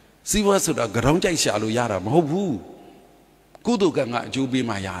xí hoa sửa cái rong chạy xả luôn yara mà hộp vu cô tôi cả ngã chú bị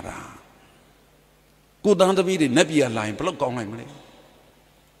mà yara cô đang tâm đi nấp bia lại bắt con này mà đấy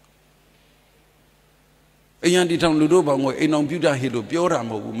anh đi thằng lúa bảo ngồi anh ông biểu ra hiểu biểu ra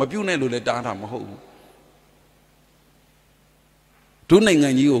mà biểu này lúa lại đa ra mà hậu chỗ này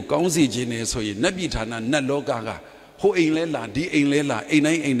ngày nhiều công gì chứ này rồi nấp bị thằng nào nấp lo cả hộ anh lấy là đi anh lấy là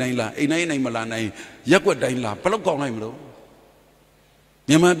anh này mà là này giác quật đây là bắt con này mà đâu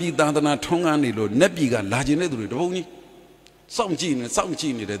nhưng mà bị ta na thông ăn này rồi nấp bị cả là chứ này rồi đâu nhỉ xong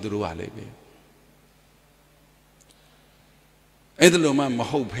chi này để tôi vào lại về ấy đó mà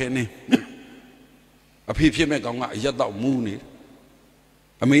hậu phê này phía mẹ con ngại ra tạo mu này,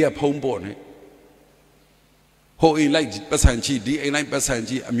 mấy phong bồn này, hội lại bắt sản chi đi, anh lại bắt sản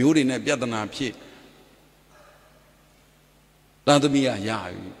chi, miếu đi này biết là phía, ta tôi mi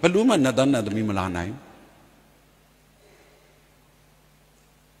ya, bắt lúa mà nãy tôi mi mà làm này,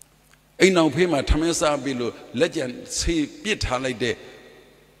 anh nào phía mà tham gia bị lừa, lấy tiền si biết thà lại để,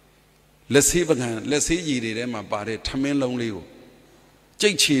 lấy si bằng hàng, lấy si gì để mà bà để tham gia lâu liu,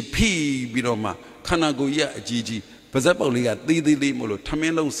 chỉ phi bị đó mà khả năng của ya gì bây giờ bảo lý à đi một lúc tham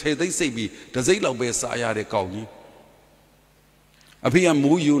gia lâu xe thấy xe bị đã giấy lâu về xa ya để cầu nhỉ à bây giờ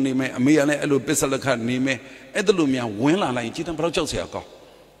mua yêu này mẹ mấy anh ấy lúc bây giờ là khăn này mẹ ấy đó lúc mẹ quen là lại chỉ thằng bao cháu xe cầu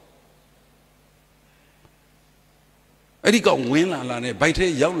ấy đi cầu quen là này bài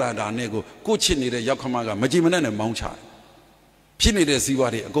thế giáo là đàn này cô chuyện này để giáo không mà mà chỉ mình này mong chạy chuyện này để xí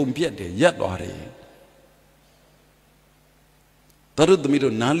vào để công biết để nhất vào để tao được tụi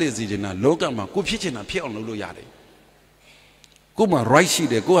mình nói gì thế nào, lúc mà cô phía trên là phía ông lôi ra đấy, cô mà right gì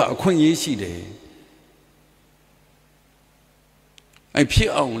đấy, cô ở khoang gì gì đấy, anh phía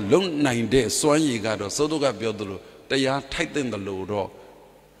ông lúc này để xoay gì cả đó, sau đó cái biểu đồ, đại gia thay tên đồ đó,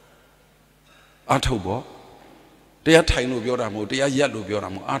 ăn thâu bò, đại gia thay đồ biểu ra một, đại gia giặt đồ biểu ra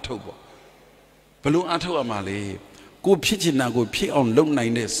một, ăn thâu bò, bây lúc ăn thâu mà lấy, cô phía trên là cô phía ông lúc này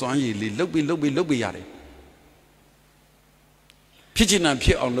để xoay gì, lúc bị ra đấy. phía trên là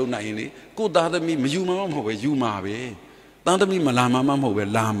phía ông lâu này này, cô ta đã mi mà du mà về, ta đã mi mà làm mà về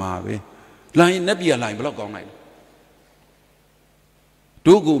làm mà về, lại nếp bia lại bao con này,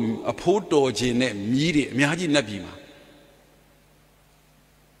 đối cùng ở phố đồ trên này mỹ đi, mỹ gì nếp bia mà,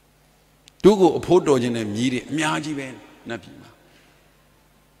 đối cùng ở phố đồ trên này mỹ đi, mỹ gì về nếp bia mà,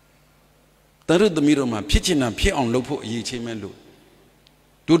 ta được tụi mình mà phía trên là phía ông lâu phố gì trên men luôn.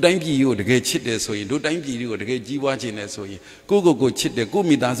 Đôi đánh gì rồi để chết để rồi, đôi đánh gì rồi để chi hóa trên này rồi, cô chết để cô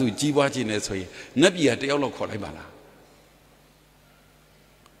mi ta rồi chi hóa trên này rồi, nấp gì để ông lo khỏi lại bà la,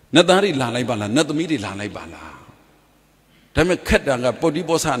 nấp ta đi làm lại bà la, nấp tụi mình đi làm lại bà la, thế mà khét rằng là body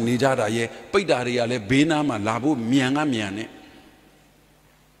boss anh đi ra đây, bây giờ đi là bên nào mà làm bộ miệng này,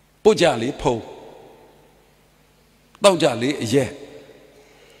 bố già lý phô, tao già lý ye,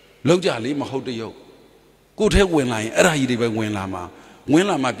 lâu già lý mà hậu tiêu, cô theo quyền lại, ở đây đi về quyền làm mà. Nguyên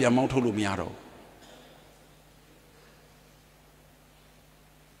là mà bia máu thâu lùm nhà rồi,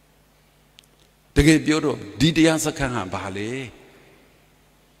 thế cái biểu đồ đi đi ăn sắc hàng hàng bà lê,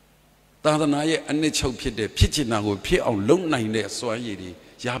 ta nói anh ấy chịu phiền để phiền chỉ nào người phiền ông lúc này để xoay gì đi,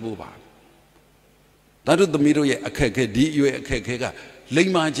 giá bù bà, ta nói tụi mình rồi cái đi rồi cái lấy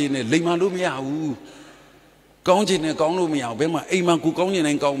mà gì này lấy mà lùm nhà u, con gì này con lùm nhà, bên mà ai mà cô con gì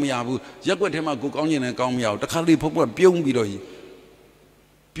này con nhà u, giá quên thế mà cô con gì này con nhà, ta khai đi phúc là biông bị rồi.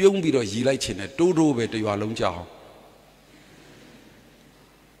 Biông bị rồi gì lại chuyện này đô về từ vào lông chảo,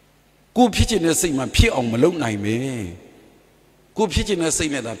 cô phía trên này xây mà phía ông mà lâu này mê, cô phía trên này xây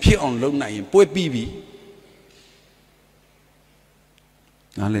này là phía ông lâu này bôi bì,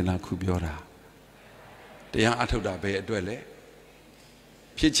 nó lên là khu biểu ra, để anh thâu đã về đuổi lẽ,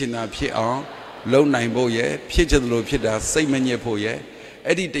 phía trên là phía ông lâu này bôi ye, phía trên là phía đã xây mấy nhẹ bôi ye,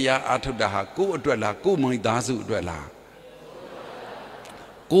 ấy đi để anh thâu đã cô đuổi là cô mới đá dụ đuổi là.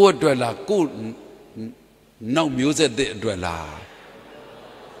 Cô đuổi là cô nấu miêu sẽ để đuổi là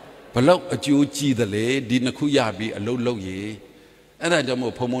ဘလောက်အကျိုးကြီးတယ်လေဒီနှစ်ခုရပြီးအလုပ်လုပ်ရအဲ့ဒါကြောင့်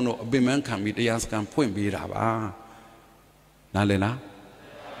မို့ဘုံဘုံတို့အပင်ပန်းခံပြီးတရားစခန်းဖွင့်ပေးတာပါနားလည်လား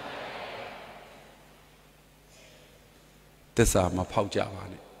သစ္စာမဖောက်ကြပါ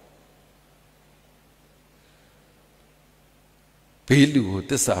နဲ့ဘေးလူကို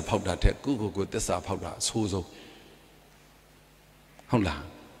သစ္စာဖောက်တာထက်ကိုယ့်ကိုယ်သစ္စာဖောက်တာအဆိုးဆုံးဟုတ်လား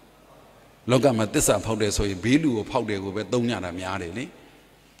လောကမှာသစ္စာဖောက်တယ်ဆိုရင်ဘေးလူကိုဖောက်တယ်ကိုပဲသုံးကြတာများတယ်လေ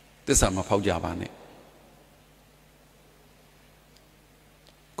သစ္စာမဖောက်ကြပါနဲ့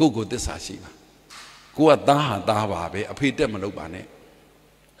ကိုယ့်ကိုယ်သစ္စာရှိပါကိုကသားဟာသားပါပဲအဖေတက်မလုပ်ပါနဲ့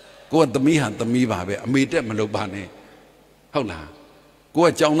ကိုကသမီးဟာသမီးပါပဲအမေတက်မလုပ်ပါနဲ့ဟုတ်လားကိုက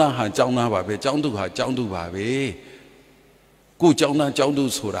ကျောင်းသားဟာကျောင်းသားပါပဲကျောင်းသူဟာကျောင်းသူပါပဲကိုကျောင်းသားကျောင်းသူ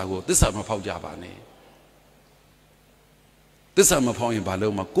ဆိုတာကိုသစ္စာမဖောက်ကြပါနဲ့သစ္စာမဖောက်ရင်ဘာ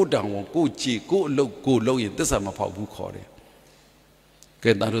လို့မကိုတောင်ဝန်ကိုကြည်ကိုအလုပ်ကိုလုပ်ရင်သစ္စာမဖောက်ဘူးခေါ်တယ်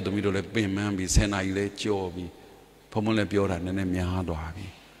ကဲသားတို့သမီးတို့လည်းပင်ပန်းပြီး10 နာရီလဲကြော်ပြီးဘုံဘုံလည်းပြောတာနည်းနည်းများသွားပြီ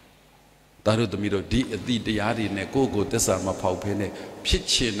သားတို့သမီးတို့ဒီအတိတရားတွေနဲ့ကိုကိုသစ္စာမဖောက်ဖဲနဲ့ဖြစ်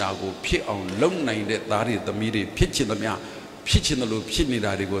ချင်တာကိုဖြစ်အောင်လုပ်နိုင်တဲ့သားတွေသမီးတွေဖြစ်ချင်သမျှဖြစ်ချင်တယ်လို့ဖြစ်နေ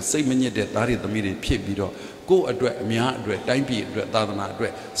တာတွေကိုစိတ်မညစ်တဲ့သားတွေသမီးတွေဖြစ်ပြီးတော့ကိုယ့်အတွက်အများအတွက်တိုင်းပြည်အတွက်သာသနာအတွ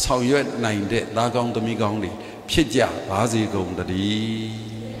က်ဆောင်ရွက်နိုင်တဲ့သားကောင်းသမီးကောင်းတွေဖြစ်ကြပါစေကုန်သတ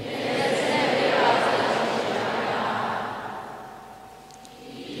ည်း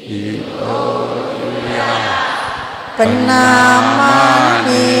ပနာမ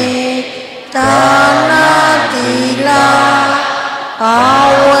နိဒါနာတိလာအာ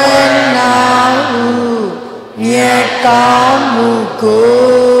ဝေနာဟုမြေကောင်းမှုကို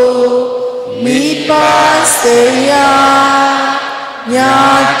မိပါစေယညာ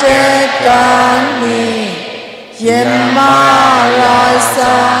တဲ့ကံနိယမရာ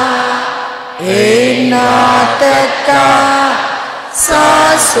စာဧနာတကသာ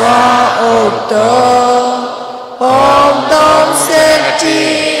စွာဥတ္တဘုံသုံးစတိ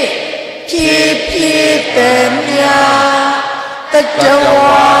ဖြစ်ဖြစ်တဲ့မြာတတဝ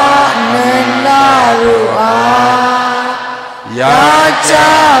နန္နာရုအားရာကြ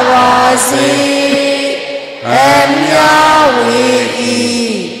ပါစေအမြဝေဤ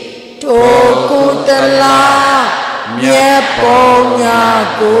ထိုကုတလာမြတ်ပုံညာ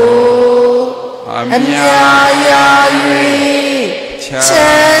ကိုအမြရာ၍ချ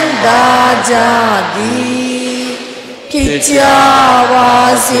မ်းသာကြသည်ဖြစ်ကြပါ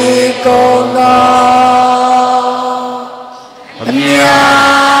စေကုန်သောအမြ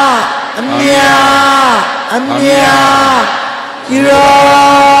ရော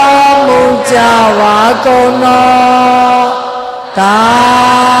မူကြပါကုန်သောသာ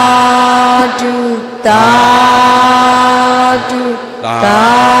ဓုသာဓုသာ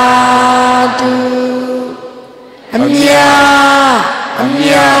ဓုအမြရော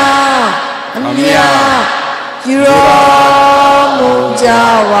မူကြ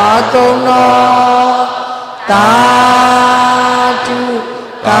ပါကုန်သောသာဓု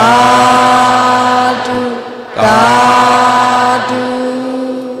သာဓုသာဓု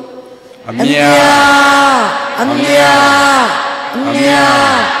အမြ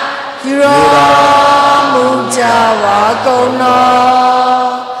ရောမူကြပါကုန်သော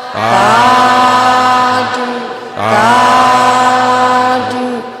သာဓုသာဓု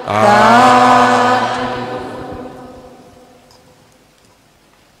သာဓု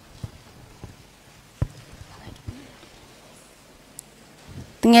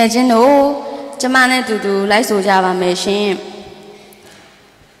တငယ်ချင်းတို့ကျမနဲ့တူတူလိုက်ဆိုကြပါမယ်ရှင်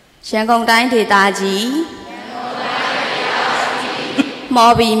ရန်ကုန်တိုင်းဒေသကြီး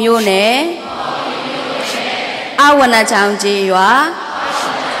မော်ဘီမြို့နယ်အဝနချောင်းကြီးရွာ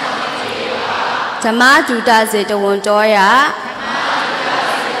ဓမ္မဒုတစေတဝန်တော်ရ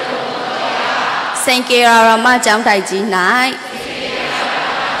စိန်ကေရာရမကျောင်းတိုက်ကြီး၌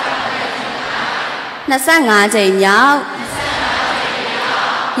25 ကြိမ်မြောက်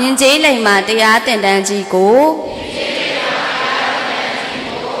ယဉ်ကျေးလိမ္မာတရားသင်တန်းကြီးကို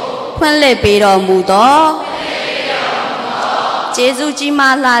ဖွင့်လှစ်ပေးတော်မူသောကျေးဇူးကြီး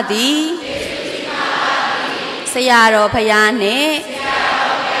မားလှသည်ဆရာတော်ဖယားနှင့်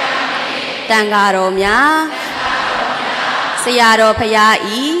တန်ဃာတော်များဆရာတော်ဖယား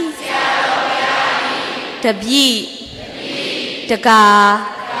ဤတပည့်တကာ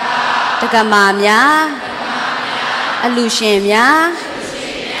တက္ကမများအလူရှင်များ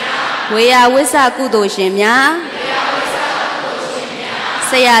ဝေယဝိဆကုသိုလ်ရှင်များ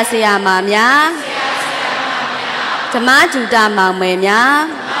ဆရာဆရာမများဓမ္မဒုတမောင်မယ်များ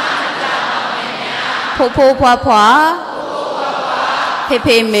ဖိုးဖိုးဖွားဖွားဖေ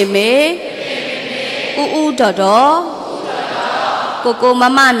ဖေမေမေဥဥတော်တော် cô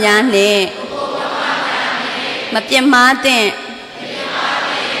mama nhà nè mà biết má tên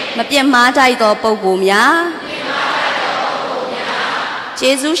mà biết má trai đó bao gồm nhá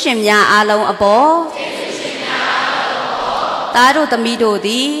Giêsu xem nhà à lâu à bố ta đâu tầm đồ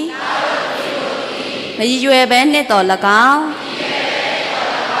đi mà đi về bên này đó là cao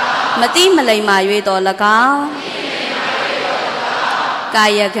mà tí mà lấy mà về đó là cao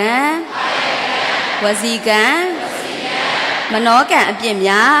cái cái và gì cả mà nó cả biết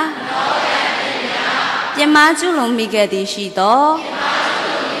nhá biết má chú lòng mi cái gì xí đó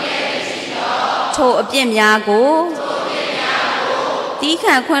cho biết nhá cô tí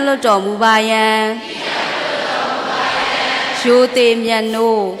khả quan lo trò mù bài à chú tìm nhận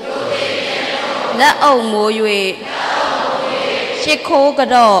nô đã ông mùa yuệ chết khô cái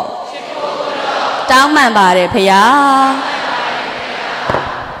đó trao màn bà để phải á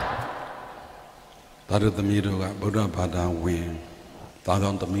ta được tâm ý rồi bố ra bà đã quen ta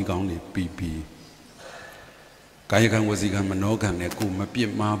đón tâm ý con để bì cái khăn của gì khăn mà nó khăn này cũng mà biết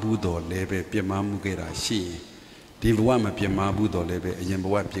mà bù đồ lệ về biết mà mua cái đó xí đi lúc mà biết mà bù đồ lệ về anh em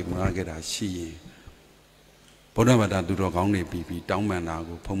bảo biết mà cái đó xí bố ra bà đã tụi nó con để bì trao màn nào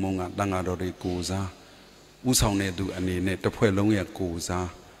của phong mông đang ở đó để cố ra u sau này tụi anh này tập huấn lông ya cố ra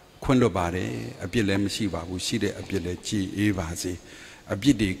khuyên đồ bà đấy biết lấy mà xí bà u xí đấy biết lấy chi ấy bà gì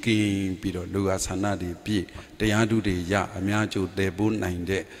biết đi kinh bị rồi lừa sản na đi biết để anh tụi đi ya anh em chú để bốn này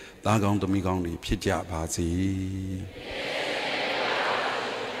đấy ta con tụi mình con đi biết trả bà gì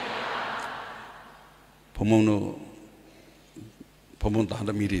phong mông nó phong mông ta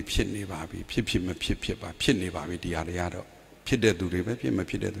đãมีđi biết này bà bị biết mà biết bà biết này bà bị đi à đó biết được tụi đấy biết mà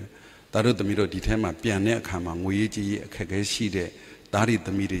biết được ta rồi tụi mình rồi đi theo mà biển này khám mà ngồi gì cái gì đấy ta đi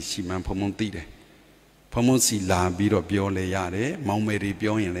tụi mình đi xí mà phong mông tì đấy phong mông xí là bị rồi biểu lấy ya đấy mong mấy đi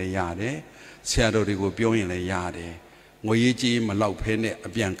biểu hiện lấy ya đấy xe rồi đi có biểu hiện lấy ya đấy ngồi gì mà lâu phê này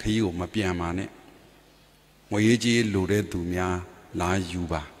biển khí của mà biển mà này ngồi gì lù đấy tụi mình là yêu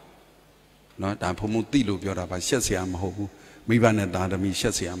bà nó ta phong mông tì lù biểu là bà xét xe mà hậu mấy bạn này ta đã mi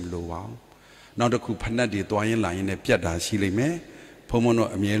xét xe mà lù vào nó được khu phân đi toa yên lại này biết đã xí lấy mấy phong mông nó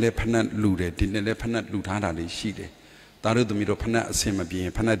mấy lấy phân lù đấy thì lấy phân lù thà đã lấy xí đấy ta rồi tụi mình rồi phân xem mà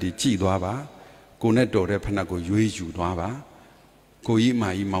biển phân đi chỉ đoá bà cô này đồ đấy phân cô duy chủ đoá bà cô ý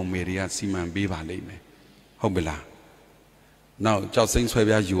mà ý mong mẹ đi à xí mà bê bà lấy mấy không biết là nào cháu sinh xoay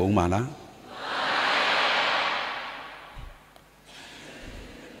bây giờ ông mà lá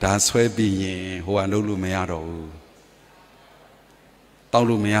đã xoay bây giờ hoa lâu luôn mấy rồi tao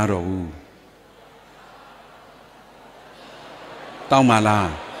luôn mấy rồi tao mà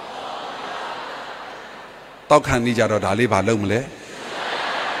là tao khăn đi ra rồi đã lấy bà lâu mà lấy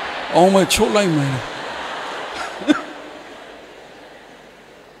ông mà chốt lại mà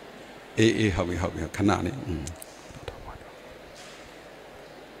ê học khăn nào đấy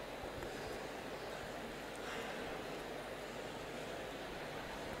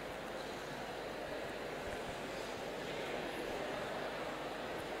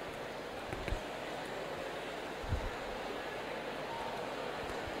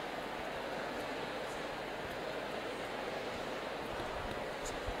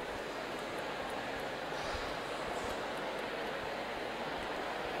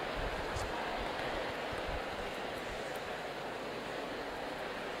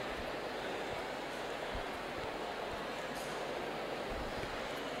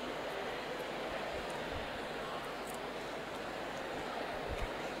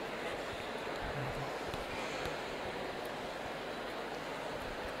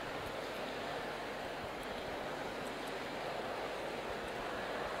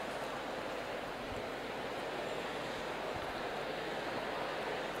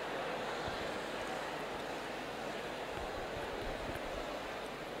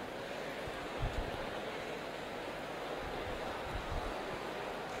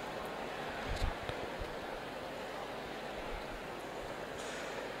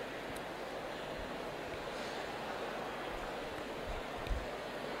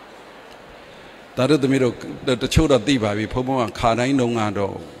ta rồi tụi mình rồi từ chỗ đó đi vào vì phong mông khá đánh đông à đó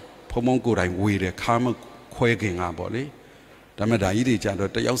phong mông cô đánh quỳ để khá mà khoe cái ngà bỏ đấy,แต่มาได้ยี่ดีจ้าเรา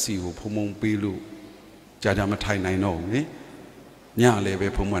แต่ยังสิวพมงปีลูจ้ามาไทยในน้องนี่เนี่ยเลยไป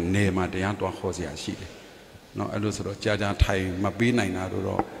พมงเนมาแต่ยังตัวข้อเสียชีเลยเนาะไอ้ลูกสุดจ้าไทยมาปีไหนนะเร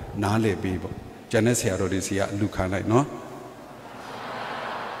าน้าเลยปีบอกจ้าเนี่ยเสียเราดีเสียลูกค้าไหนเนาะ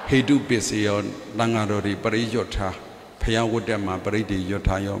ให้ดูเปรียบดังเราดีปริยศาพยาวุฒิมาปริดียศ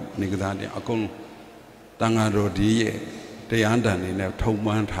ายอนิกดาเนี่ยอากงดังเราดีแต่ยันดันนี่เนี่ยทุ่ม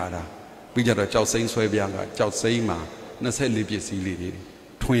มันทาราปีจะเราเจ้าเซ็งสวยเบียงกับเจ้าเซ็งมานั่นใช่ลิบิสีลีนี่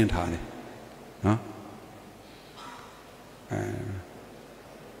ทุ่งทาเนี่ยเนาะ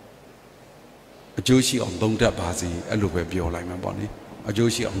အကျိုးရှိအောင်သုံးတတ်ပါစေအဲ့လိုပဲပြောလိုက်မှာပေါ့နိအ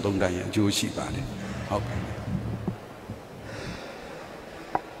ကျိုးရှိအောင်သုံးတတ်ရင်အကျိုးရှိပါလေဟုတ်ကဲ့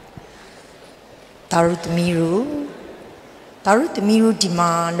တာရုသမီးတို့ဒီ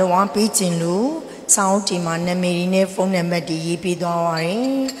မှာလောဝပေးခြင်းလို့စောင်းဒီမှာနာမည်နဲ့ဖုန်းနံပါတ်တွေရေးပေးသွားပါတ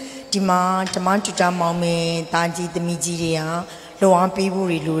ယ်ဒီမှာဓမ္မတူတာမောင်မင်းတာကြီးသမီးကြီးတွေကလောဝပေးဖို့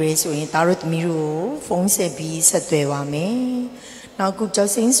တွေလိုရဲဆိုရင်တာရုသမီးတို့ဖုန်းဆက်ပြီးဆက်သွယ်ပါမယ်နောက်ခုကြော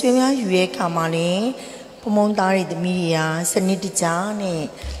က်စင်းဆွေးများယူရဲခါမှာလည်းဖုံသားတွေသမီးတွေကစနစ်တကျနဲ့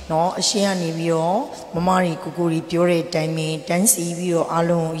နော်အရှင်းကနေပြီးတော့မမတွေကိုကိုကြီးပြောတဲ့အတိုင်းပဲတန်းစီပြီးတော့အား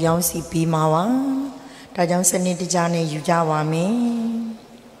လုံးရောင်းစီပေးမှာပါဒါကြောင့်စနစ်တကျနဲ့ယူကြပါမယ်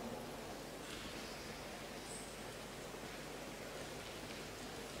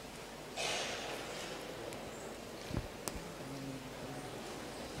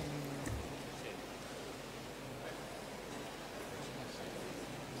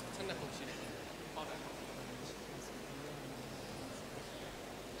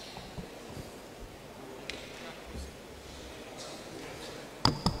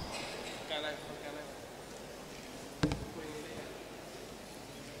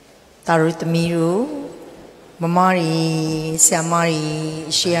တာရုသမီးတို့မမတွေဆရာမတွေ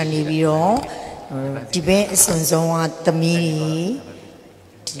ရှေ့ကနေပြီးတော့ဒီဘက်အစွန်ဆုံးကသမီးတွေ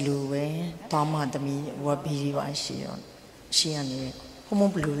ဒီလိုပဲတောင်းမသမီးဝတ်ပြီးပါရှေ့ကနေဘုံ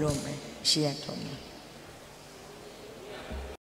ဘလူလို့မယ်ရှေ့ရတော့